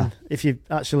 so if you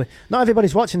actually, not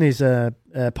everybody's watching these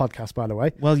podcasts, by the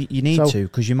way. Well, you need to,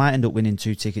 because you might end up winning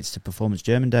 2 tickets to Performance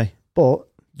German Day. But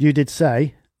you did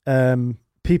say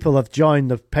people have joined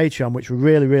the Patreon, which we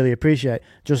really, really appreciate,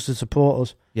 just to support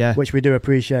us. Yeah, which we do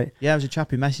appreciate. Yeah, there was a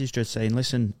chap who messaged us saying,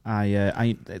 "Listen,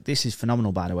 I this is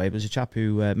phenomenal, by the way." But there's a chap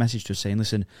who messaged us saying,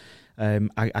 "Listen,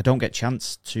 I don't get a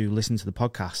chance to listen to the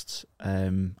podcasts.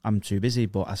 I'm too busy,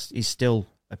 but he's still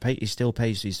he still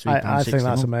pays his £3.60 I think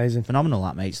that's amazing. Phenomenal,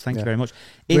 that, mates. Thank you Yeah. very much.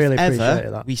 If Really ever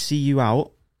appreciate that. we see you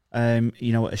out,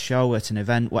 you know, at a show, at an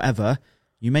event, whatever,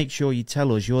 you make sure you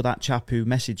tell us you're that chap who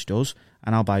messaged us,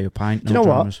 and I'll buy you a pint. No Do you know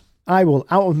dramas. what? I will,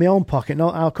 out of my own pocket,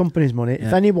 not our company's money. If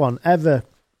Yeah. anyone ever,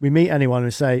 we meet anyone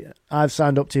and say, I've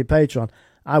signed up to your Patreon,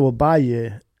 I will buy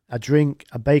you a drink,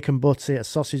 a bacon butty, a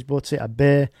sausage butty, a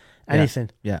beer, anything.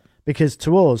 Yeah. Because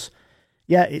to us,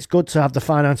 yeah, it's good to have the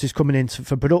finances coming in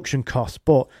for production costs,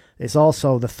 but it's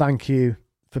also the thank you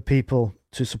for people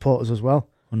to support us as well.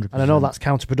 100%. And I know that's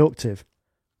counterproductive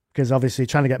because obviously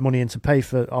trying to get money in to pay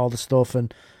for all the stuff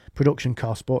and production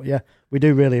costs. But yeah, we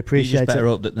do really You appreciate just better it.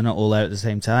 hope that they're not all there at the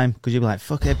same time, because you'll be like,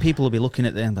 fuck it, people will be looking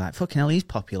at them and be like, fucking hell, he's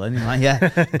popular. And you're like,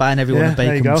 yeah, buying everyone Yeah, a there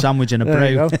you bacon go. sandwich and a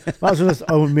There you brew. go. Might as well just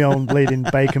own my own bleeding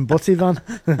bacon butty van.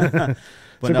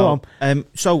 But So no, go on.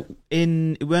 so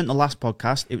it weren't the last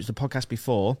podcast, it was the podcast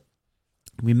before.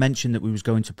 We mentioned that we was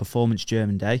going to Performance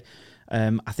German Day.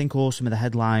 I think all some of the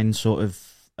headline sort of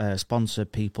sponsor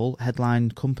people,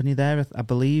 headline company there, I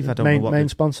believe. I don't know what main the-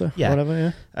 sponsor, Yeah.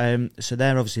 whatever. Yeah. So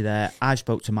they're obviously there. I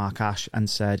spoke to Mark Ash and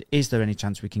said, is there any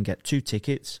chance we can get 2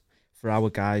 tickets for our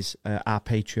guys, our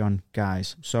Patreon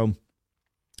guys? So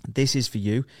this is for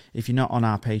you. If you're not on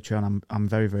our Patreon, I'm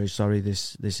very, very sorry.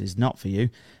 This is not for you.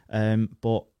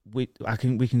 But we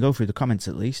can go through the comments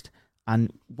at least.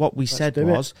 And what we said do it.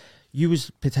 was, you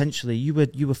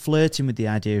were flirting with the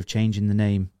idea of changing the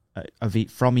name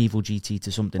from Evil GT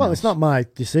to something Well, else. it's not my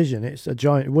decision. It's a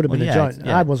joint. It would have Well, been yeah, a joint.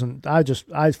 it's-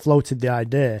 yeah. I floated the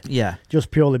idea Yeah,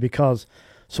 just purely because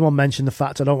someone mentioned the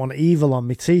fact I don't want evil on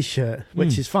my T-shirt, which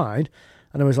Mm. is fine.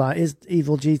 And I was like, is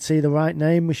Evil GT the right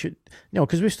name? We should,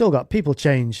 because we've still got people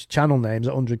change channel names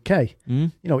at 100k.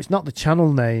 Mm. It's not the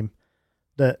channel name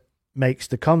that makes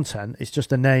the content. It's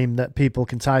just a name that people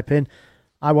can type in.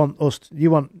 You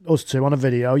want us to on a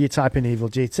video, you type in Evil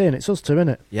GT and it's us two,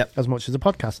 innit? Yep. As much as a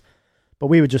podcast. But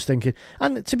we were just thinking,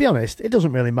 and to be honest, it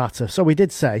doesn't really matter. So we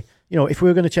did say, if we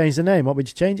were going to change the name, what would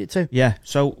you change it to? Yeah,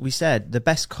 so we said the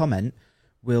best comment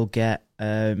will get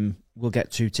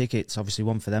 2 tickets, obviously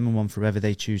one for them and one for whoever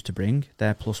they choose to bring.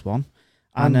 They're +1.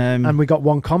 And we got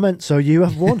one comment, so you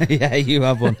have one. yeah, you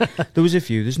have one. There was a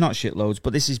few. There's not shitloads,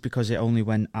 but this is because it only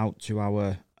went out to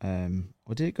our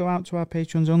or did it go out to our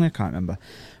patrons only? I can't remember.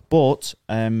 But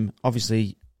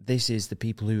obviously this is the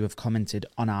people who have commented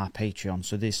on our Patreon,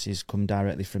 so this is come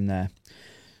directly from there.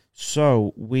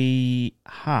 So we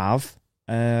have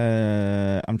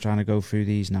I'm trying to go through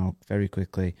these now very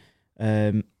quickly.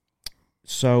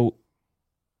 So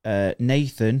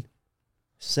Nathan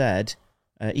said,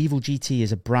 Evil GT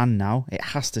is a brand now. It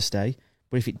has to stay.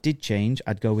 But if it did change,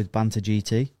 I'd go with Banter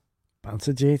GT.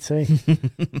 Banter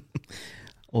GT.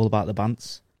 All about the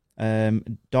bants.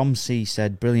 Dom C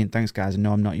said, brilliant, thanks guys.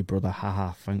 No, I'm not your brother.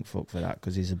 Haha, thank fuck for that,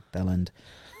 because he's a bellend.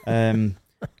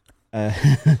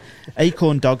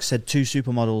 Acorn Dog said 2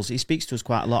 supermodels. He speaks to us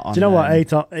quite a lot on... Do you know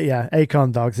what?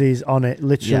 Acorn Dogs, he's on it,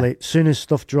 literally. As soon as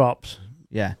stuff drops,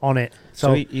 Yeah. on it.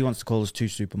 So he wants to call us 2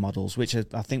 supermodels, which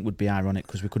I think would be ironic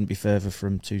because we couldn't be further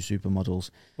from 2 supermodels.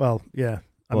 Well, yeah.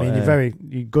 I But, mean,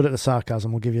 you're good at the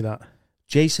sarcasm, we'll give you that.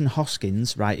 Jason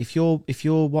Hoskins, right? If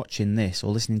you're watching this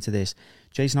or listening to this,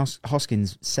 Jason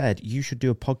Hoskins said you should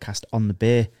do a podcast on the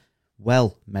beer.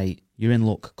 Well, mate, you're in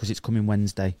luck because it's coming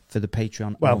Wednesday for the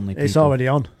Patreon Well, only it's people. already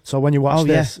on. So when you watch Oh,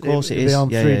 yeah, this, of course it it'll is. be on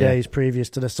Yeah, 3 yeah, yeah. days previous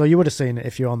to this. So you would have seen it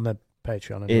if you're on the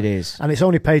Patreon. Anyway. It is. And it's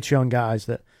only Patreon guys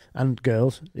and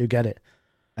girls who get it.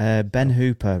 Ben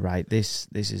Hooper, right? This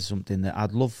is something that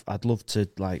I'd love to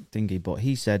like thingy, but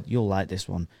he said you'll like this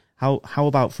one. How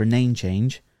about for a name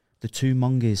change, the 2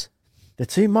 Mongies? The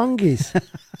 2 monkeys.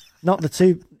 Not the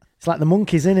 2... It's like the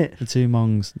monkeys, innit? The 2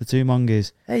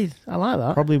 Mongies. Hey, I like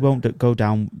that. Probably won't go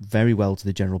down very well to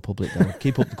the general public though.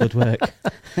 Keep up the good work.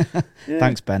 Yeah.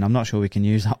 Thanks, Ben. I'm not sure we can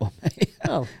use that one, mate.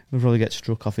 Oh. We'll probably get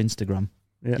struck off Instagram.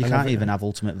 Yeah, You can't even have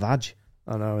Ultimate Vag.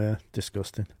 I know, yeah.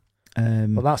 Disgusting.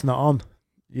 Um, But that's not on.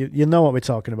 You know what we're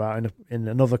talking about in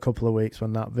another couple of weeks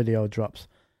when that video drops.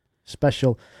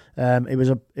 Special. It was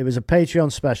a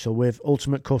Patreon special with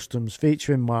Ultimate Customs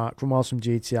featuring Mark from Awesome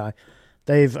GTI.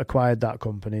 They've acquired that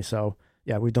company, so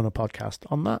yeah, we've done a podcast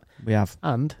on that. we have.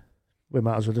 And we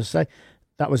might as well just say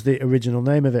that was the original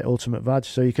name of it, Ultimate Vag.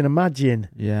 So you can imagine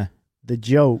Yeah. the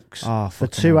jokes Oh, for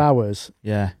fucking 2 hell. hours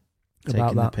Yeah.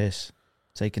 about that.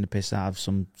 Taking the piss out of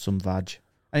some vag.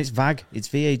 And it's vag. It's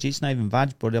VAG. It's not even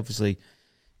vag, but obviously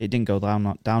it didn't go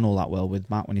down all that well with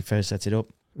Matt when he first set it up.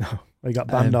 We got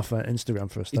banned off Instagram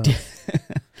for a start.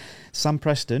 Sam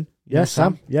Preston. You Yeah, know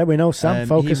Sam. Yeah, we know Sam.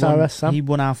 Focus he won, RS Sam. He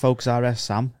won our Focus RS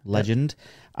Sam, legend.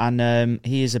 And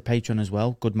he is a patron as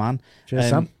well. Good man. Cheers,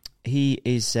 Sam. he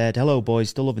is said, hello boys,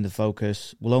 still loving the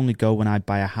Focus. Will only go when I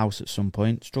buy a house at some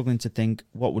point. Struggling to think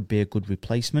what would be a good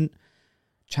replacement.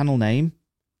 Channel name,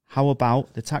 how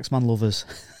about the Taxman Lovers?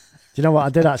 Do you know what? I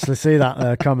did actually see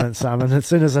that comment, Sam, and as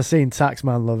soon as I seen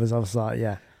Taxman Lovers, I was like,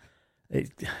 yeah.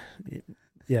 It's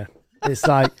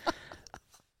like,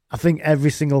 I think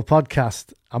every single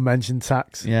podcast I mention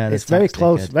tax. Yeah, it's very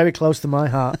close, very close to my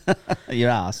heart. Your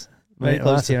ass. Very Right,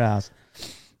 close to your ass.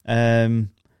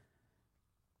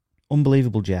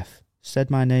 Unbelievable, Jeff. Said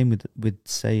my name with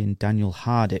saying Daniel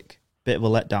Hardick. Bit of a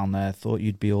letdown there. Thought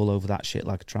you'd be all over that shit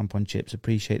like a tramp on chips.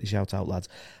 Appreciate the shout out, lads.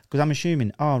 Because I'm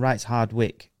assuming, it's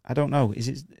Hardwick. I don't know.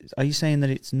 Are you saying that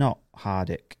it's not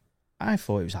Hardick? I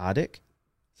thought it was Hardick.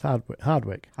 It's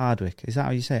Hardwick. Hardwick. Is that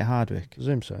how you say it? Hardwick.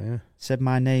 Presume so, yeah. Said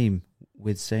my name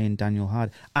with saying Daniel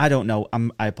Hard. I don't know.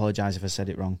 I apologise if I said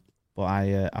it wrong, but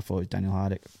I thought it was Daniel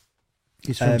Hardick.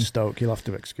 He's from Stoke. You'll have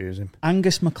to excuse him.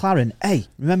 Angus McLaren. Hey,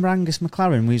 remember Angus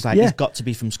McLaren? He's like, he's got to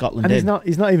be from Scotland. And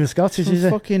he's not even Scottish, is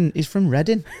he? He's from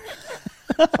Reading.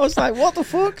 I was like, what the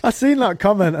fuck? I seen that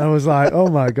comment and I was like, oh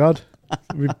my God.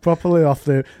 We're properly off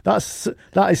that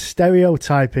is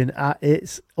stereotyping at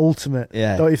its ultimate.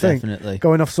 Yeah, don't you think? Definitely.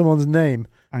 Going off someone's name,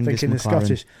 Angus thinking McLaren. it's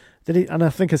Scottish. Did he? And I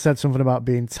think I said something about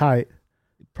being tight.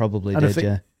 Probably and did,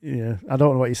 yeah. Yeah, I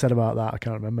don't know what you said about that. I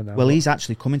can't remember now. Well, he's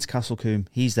actually coming to Castlecombe.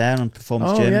 He's there on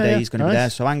Performance German Day. He's going to be there.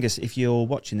 So, Angus, if you're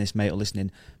watching this, mate, or listening,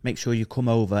 make sure you come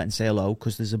over and say hello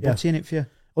because there's a butty in it for you.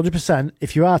 100%.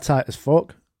 If you are tight as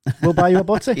fuck, we'll buy you a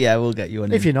butty. Yeah, we'll get you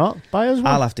one. If you're not, buy us one.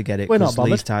 I'll have to get it because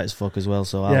Lee's tight as fuck as well.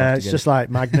 So I'll have to it's get just it.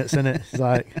 like magnets in it. It's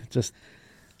like just.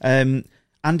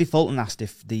 Andy Fulton asked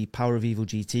if the Power of Evil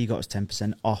GT got us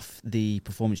 10% off the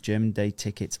Performance German Day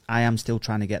tickets. I am still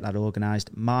trying to get that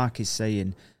organised. Mark is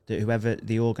saying that whoever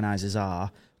the organisers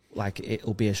are, like,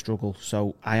 it'll be a struggle.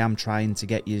 So I am trying to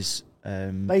get yous.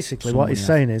 Basically, what he's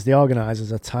saying is the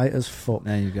organisers are tight as fuck.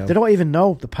 There you go. They don't even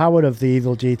know the power of the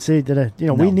Evil GT, do they?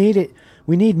 No. We need it.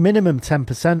 We need minimum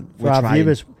 10% for our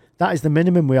viewers. That is the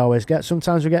minimum we always get.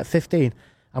 Sometimes we get 15,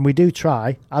 and we do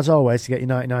try, as always, to get you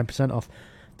 99% off.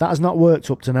 That has not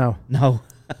worked up to now. No.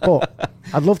 But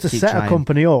I'd love to set a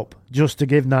company up just to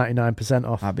give 99%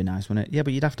 off. That'd be nice, wouldn't it? Yeah,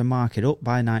 but you'd have to mark it up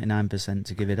by 99%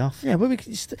 to give it off. Yeah, but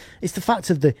it's the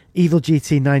fact of the Evil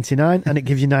GT 99 and it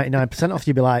gives you 99% off.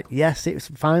 You'd be like, yes, it's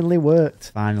finally worked.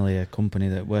 Finally, a company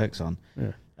that works on.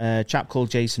 Yeah. A chap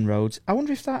called Jason Rhodes. I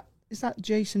wonder if is that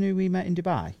Jason who we met in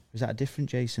Dubai? Was that a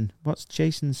different Jason? What's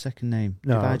Jason's second name?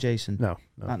 No. Dubai Jason? No.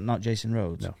 Not Jason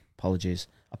Rhodes? No. Apologies,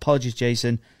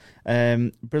 Jason.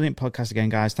 Brilliant podcast again,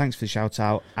 guys. Thanks for the shout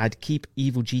out. I'd keep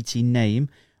Evil GT name,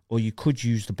 or you could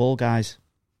use the Ball Guys.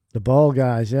 The Ball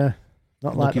Guys, yeah.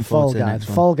 Not like the Fall Guy. The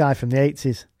Fall Guy from the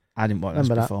 80s. I didn't watch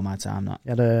that before my time. That he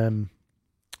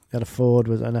had a Ford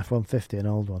with an F-150, an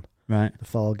old one. Right. The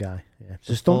Fall Guy. Yeah. It's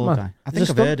a stuntman. I think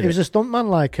I've heard of it. He was a stuntman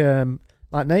like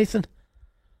Nathan.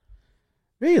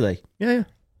 Really? Yeah.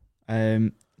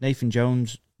 Nathan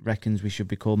Jones reckons we should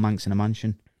be called Manx in a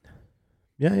Mansion.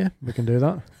 Yeah, we can do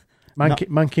that.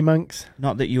 Manky Manx.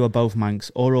 Not that you are both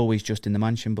Manx or always just in the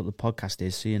mansion, but the podcast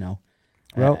is, so you know.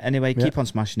 Well, anyway, keep on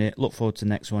smashing it. Look forward to the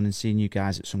next one and seeing you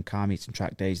guys at some car meets and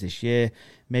track days this year.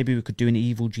 Maybe we could do an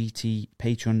Evil GT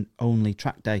Patreon only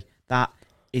track day. That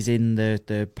is in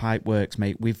the pipe works,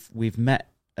 mate. We've met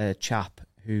a chap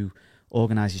who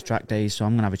organises track days, so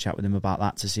I'm going to have a chat with him about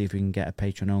that to see if we can get a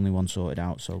Patreon only one sorted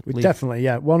out. So we definitely,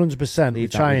 100%. We're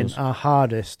trying our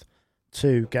hardest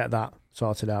to get that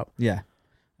sorted out. Yeah.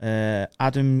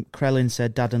 Adam Krellin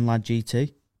said Dad and Lad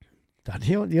GT. Dad,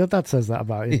 your dad says that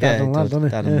about you. Yeah, Dad and Lad, doesn't he?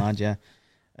 Dad and Lad,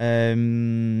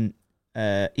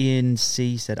 yeah. Ian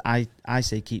C said, I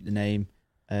say keep the name.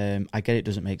 I get it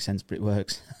doesn't make sense, but it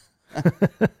works.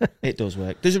 It does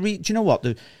work. Do you know what?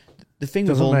 The thing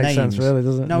with all names... Doesn't make sense, really,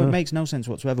 does it? No, it makes no sense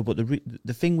whatsoever, but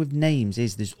the thing with names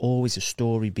is there's always a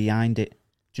story behind it.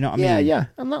 Do you know what I mean? Yeah,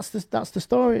 and that's the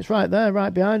story. It's right there,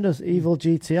 right behind us. Evil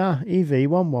GTR,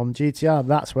 EV11 GTR.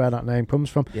 That's where that name comes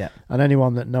from. Yeah. And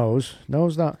anyone that knows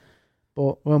that.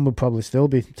 But one will probably still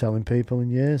be telling people in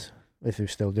years, if we're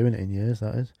still doing it in years,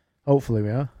 that is. Hopefully we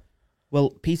are.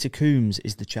 Well, Peter Coombs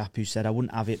is the chap who said I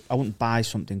wouldn't buy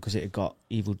something because it had got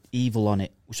evil on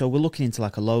it. So we're looking into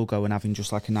like a logo and having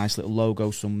just like a nice little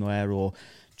logo somewhere, or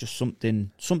just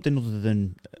something other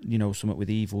than, you know, something with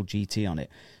Evil GT on it.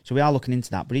 So we are looking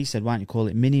into that. But he said, why don't you call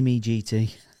it Mini Me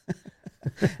GT?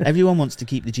 Everyone wants to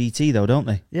keep the GT though, don't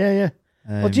they? Yeah.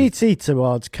 Well, GT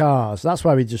towards cars. That's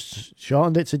why we just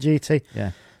shortened it to GT.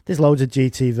 Yeah. There's loads of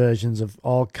GT versions of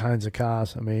all kinds of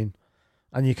cars. I mean,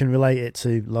 and you can relate it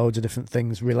to loads of different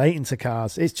things relating to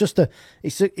cars. It's just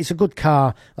it's a good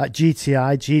car, like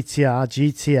GTI, GTR,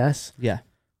 GTS. Yeah.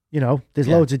 there's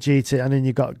Yeah. loads of GT, and then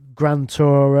you've got Grand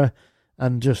Tourer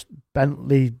and just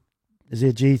Bentley. Is it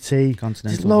a GT?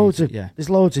 Continental. There's loads GT, of yeah. there's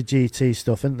loads of GT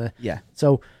stuff, isn't there? Yeah.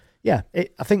 So yeah,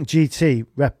 I think GT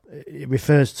it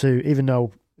refers to, even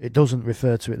though it doesn't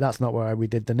refer to it. That's not why we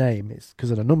did the name. It's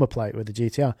because of the number plate with the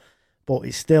GTR, but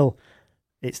it's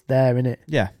there, isn't it?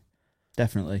 Yeah,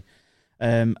 definitely.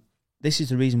 This is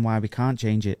the reason why we can't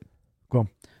change it. Go on.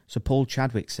 So Paul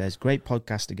Chadwick says, great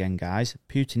podcast again, guys.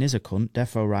 Putin is a cunt.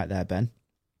 Defo right there, Ben.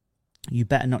 You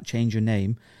better not change your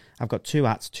name. I've got 2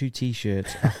 hats, 2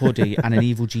 T-shirts, a hoodie and an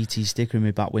Evil GT sticker in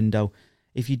my back window.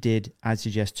 If you did, I'd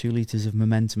suggest 2 litres of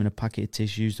Momentum and a packet of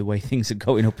tissues the way things are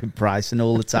going up in price and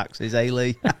all the taxes, eh,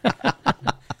 Lee?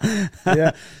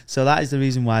 Yeah. So that is the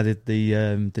reason why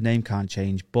the name can't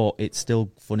change, but it's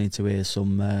still funny to hear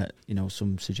some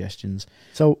suggestions.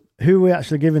 So who are we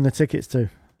actually giving the tickets to?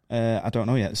 I don't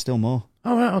know yet. There's still more.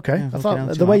 Oh, right, okay. Yeah, I fucking thought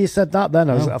hell, the way too you said that then,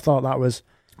 No. I thought that was...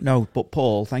 No, but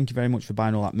Paul, thank you very much for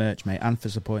buying all that merch, mate, and for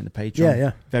supporting the Patreon.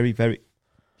 Yeah. Very, very,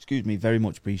 very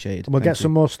much appreciated. We'll Thank get you.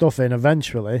 some more stuff in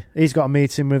eventually. He's got a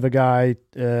meeting with a guy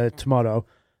tomorrow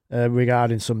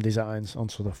regarding some designs on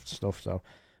sort of stuff, so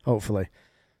hopefully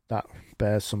that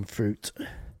bears some fruit.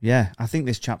 Yeah, I think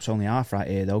this chap's only half right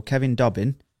here, though. Kevin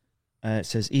Dobbin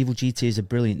says, Evil GT is a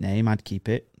brilliant name. I'd keep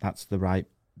it. That's the right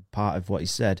part of what he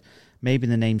said. Maybe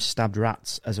the name Stabbed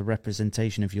Rats as a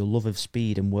representation of your love of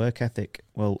speed and work ethic.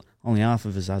 Well, only half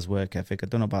of us has work ethic. I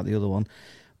don't know about the other one.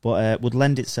 But would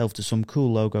lend itself to some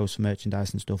cool logos for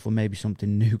merchandise and stuff, or maybe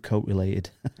something new coat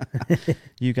related.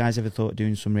 You guys ever thought of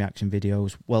doing some reaction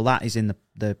videos? Well, that is in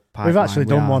the pipeline. We've actually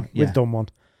done one. Yeah. We've done one.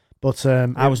 But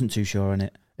I wasn't too sure on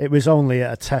it. it was only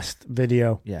a test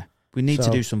video. Yeah. We need to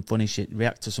So- do some funny shit,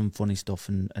 react to some funny stuff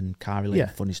and car related Yeah.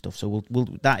 funny stuff. So we'll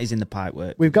that is in the pipe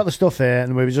work. We've got the stuff here,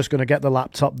 and we were just going to get the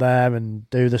laptop there and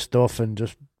do the stuff and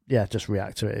just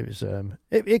react to it. It was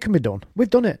it can be done. We've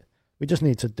done it. We just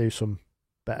need to do some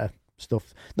better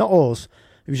stuff. Not us.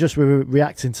 It was just we were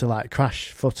reacting to like crash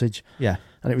footage, Yeah.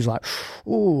 and it was like,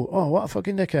 oh, what a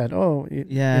fucking dickhead. Oh,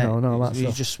 Yeah, that we were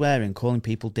stuff. just swearing, calling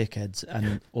people dickheads,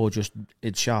 or just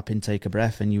it's sharp intake of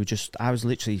breath, and I was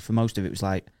literally for most of it was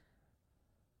like,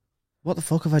 what the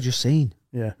fuck have I just seen?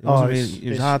 Yeah. It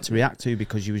was hard to react to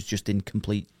because you was just in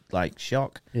complete like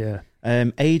shock. Yeah.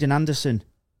 Aidan Anderson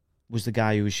was the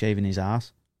guy who was shaving his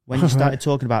arse. When you started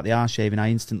talking about the arse shaving, I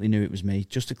instantly knew it was me.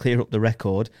 Just to clear up the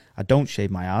record, I don't shave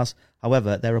my arse.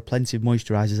 However, there are plenty of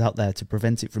moisturisers out there to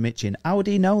prevent it from itching. How would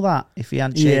he know that if he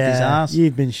hadn't shaved his arse?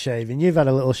 You've been shaving. You've had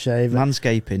a little shave.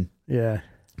 Manscaping. Yeah.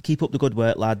 Keep up the good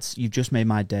work, lads. You've just made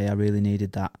my day. I really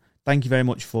needed that. Thank you very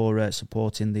much for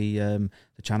supporting the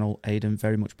channel, Aidan.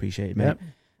 Very much appreciated, mate. Yep.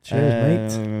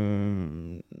 Cheers,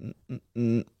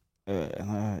 mate.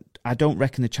 I don't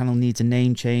reckon the channel needs a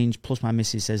name change. Plus, my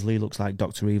missus says Lee looks like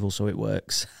Dr. Evil, so it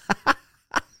works.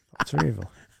 Dr. Evil.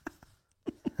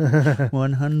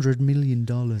 $100 million.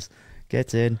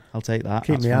 Get in. I'll take that.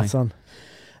 Keep That's me funny. hat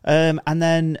on. And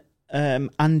then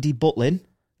Andy Butlin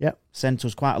Yep. sent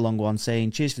us quite a long one saying,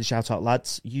 cheers for the shout out,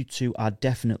 lads. You two are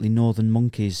definitely Northern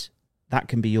Monkeys. That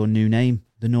can be your new name,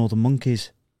 the Northern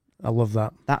Monkeys. I love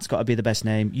that. That's got to be the best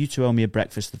name. You two owe me a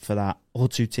breakfast for that, or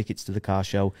 2 tickets to the car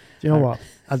show. Do you know what?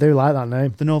 I do like that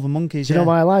name. The Northern Monkeys, Do you know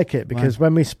why I like it? Because Why?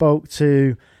 when we spoke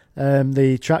to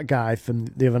the track guy from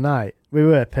the other night, we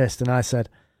were pissed, and I said,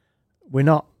 we're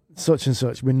not such and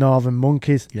such, we're Northern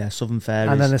Monkeys. Yeah, Southern Fairies.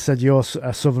 And then I said, you're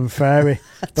a Southern Fairy.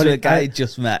 to a it- guy he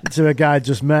just met. to a guy I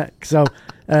just met. So,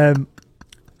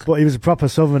 but he was a proper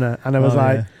Southerner, and I was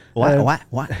like,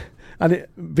 What? and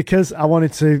because I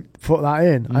wanted to put that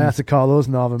in, I had to call us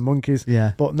Northern Monkeys.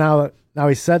 Yeah. But now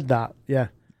he said that, yeah,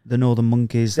 The Northern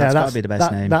Monkeys. That's got to be the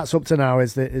best name. That's up to now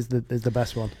is the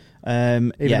best one,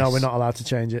 even yes, though we're not allowed to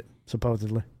change it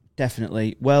supposedly.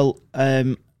 definitely. Well,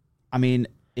 I mean,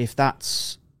 if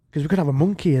that's Because we could have a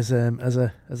monkey as a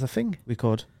thing. we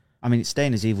could. I mean, it's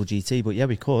staying as Evil GT, but yeah,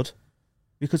 we could.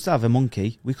 We could still have a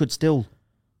monkey. We could still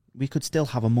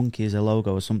have a monkey as a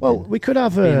logo or something. Well, we could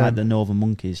have being like the Northern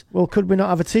Monkeys. Well, could we not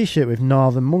have a T-shirt with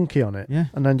Northern Monkey on it? Yeah.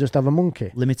 And then just have a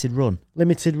monkey Limited run.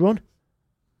 limited run.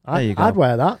 There you go. I'd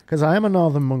wear that because I am a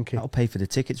Northern Monkey. That'll pay for the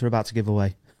tickets we're about to give away.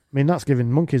 I mean, that's giving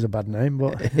monkeys a bad name,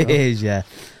 but It is, yeah.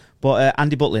 But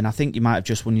Andy Butlin, I think you might have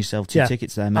just won yourself 2 Yeah.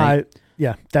 tickets there, mate.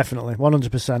 Yeah, definitely,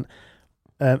 100%.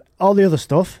 All the other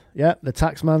stuff, yeah, the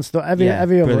Taxman stuff, every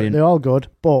other, brilliant. they're all good.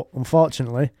 But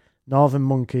unfortunately, Northern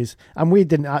Monkeys, and we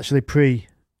didn't actually pre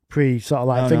sort of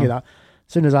like No, thingy no. that.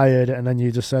 As soon as I heard it, and then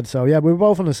you just said so. Yeah, we were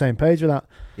both on the same page with that.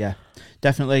 Yeah,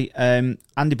 definitely.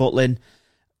 Andy Butlin,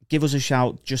 give us a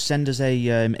shout. Just send us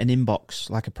an inbox,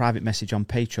 like a private message on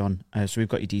Patreon. So we've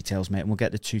got your details, mate, and we'll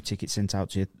get the 2 tickets sent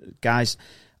out to you. Guys,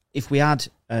 if we had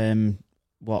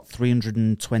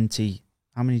 320.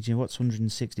 How many do you? What's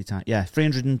 160 times? Yeah,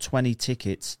 320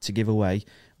 tickets to give away.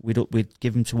 We'd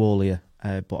give them to all of you,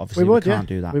 but obviously we can't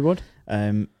do that. We would.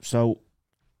 So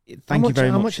thank you very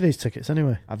much. How much are these tickets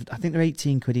anyway? I think they're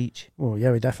 18 quid each. Well,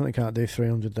 yeah, we definitely can't do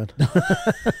 300 then.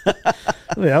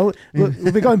 We'll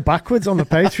be going backwards on the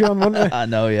Patreon, wouldn't we? I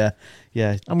know, yeah.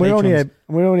 And we're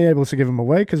only able to give them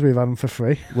away because we've had them for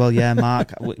free. Well, yeah,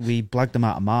 Mark, we blagged them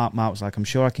out of Mark. Mark was like, I'm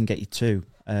sure I can get you 2.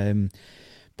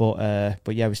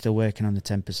 But yeah, we're still working on the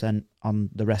 10% on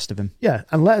the rest of them. Yeah,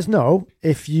 and let us know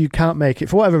if you can't make it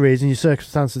for whatever reason, your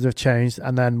circumstances have changed,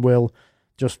 and then we'll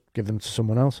just give them to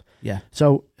someone else. Yeah.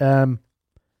 So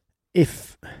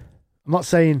if I'm not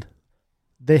saying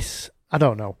this, I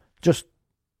don't know. Just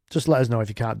let us know if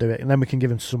you can't do it, and then we can give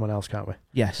them to someone else, can't we?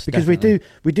 Yes, because definitely.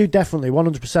 we do definitely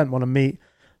 100% want to meet.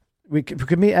 If we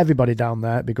could meet everybody down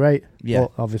there, it'd be great. Yeah,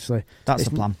 but obviously that's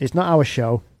the plan. It's not our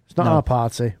show. It's not No. our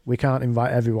party. We can't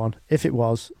invite everyone. If it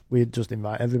was, we'd just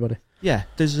invite everybody. Yeah,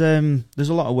 there's a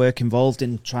lot of work involved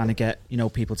in trying to get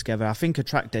people together. I think a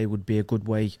track day would be a good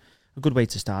way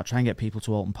to start. Try and get people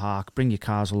to Alton Park. Bring your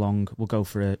cars along. We'll go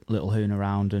for a little hoon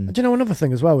around. And do you know another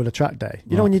thing as well with a track day?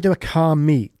 You know when you do a car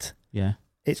meet, yeah,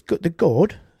 it's good. They're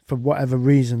good for whatever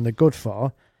reason they're good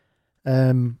for,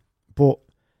 but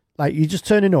like you're just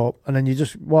turning up and then you're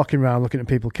just walking around looking at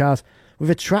people's cars. With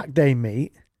a track day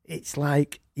meet, it's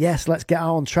like, yes, let's get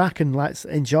out on track and let's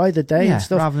enjoy the day and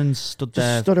stuff. Rather than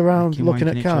stood around looking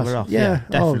at each cars. other off. Yeah,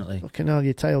 definitely. Fucking hell,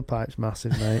 your tailpipe's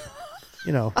massive, mate.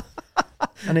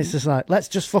 And it's just like, let's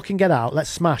just fucking get out, let's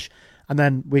smash, and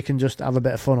then we can just have a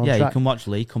bit of fun on track. Yeah, you can watch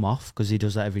Lee come off because he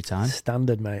does that every time.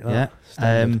 Standard, mate. Yeah.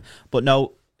 Standard. But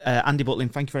no, Andy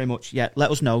Butlin, thank you very much. Yeah,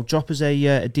 let us know. Drop us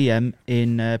a DM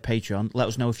in Patreon. Let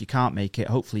us know if you can't make it.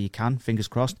 Hopefully you can. Fingers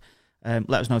crossed. Let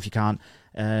us know if you can't.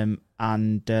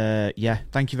 Yeah,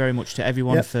 thank you very much to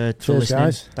everyone for listening.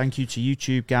 Guys. Thank you to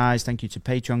YouTube guys. Thank you to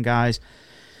Patreon guys.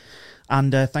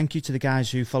 And thank you to the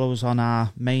guys who follow us on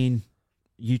our main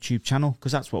YouTube channel,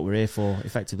 because that's what we're here for.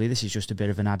 Effectively, this is just a bit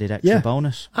of an added extra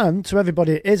bonus. And to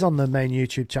everybody that is on the main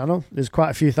YouTube channel, there's quite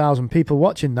a few thousand people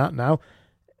watching that now.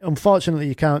 Unfortunately,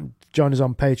 you can't join us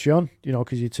on Patreon,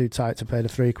 because you're too tight to pay the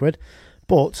 £3.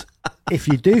 But if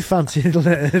you do fancy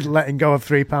letting go of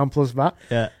 £3 plus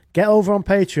VAT, get over on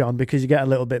Patreon, because you get a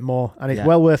little bit more, and it's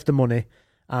well worth the money.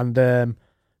 And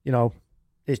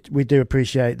we do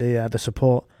appreciate the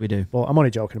support. We do. But I'm only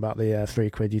joking about the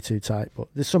 £3. You're too tight. But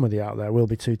there's somebody out there will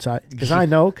be too tight, because I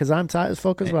know, because I'm tight as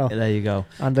fuck as well. There you go.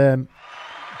 And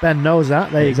Ben knows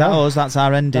that. There you go. That's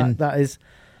our ending. That is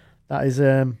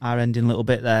our ending little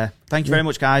bit there. Thank you very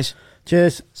much, guys.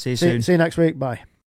 Cheers. See you soon. See you next week. Bye.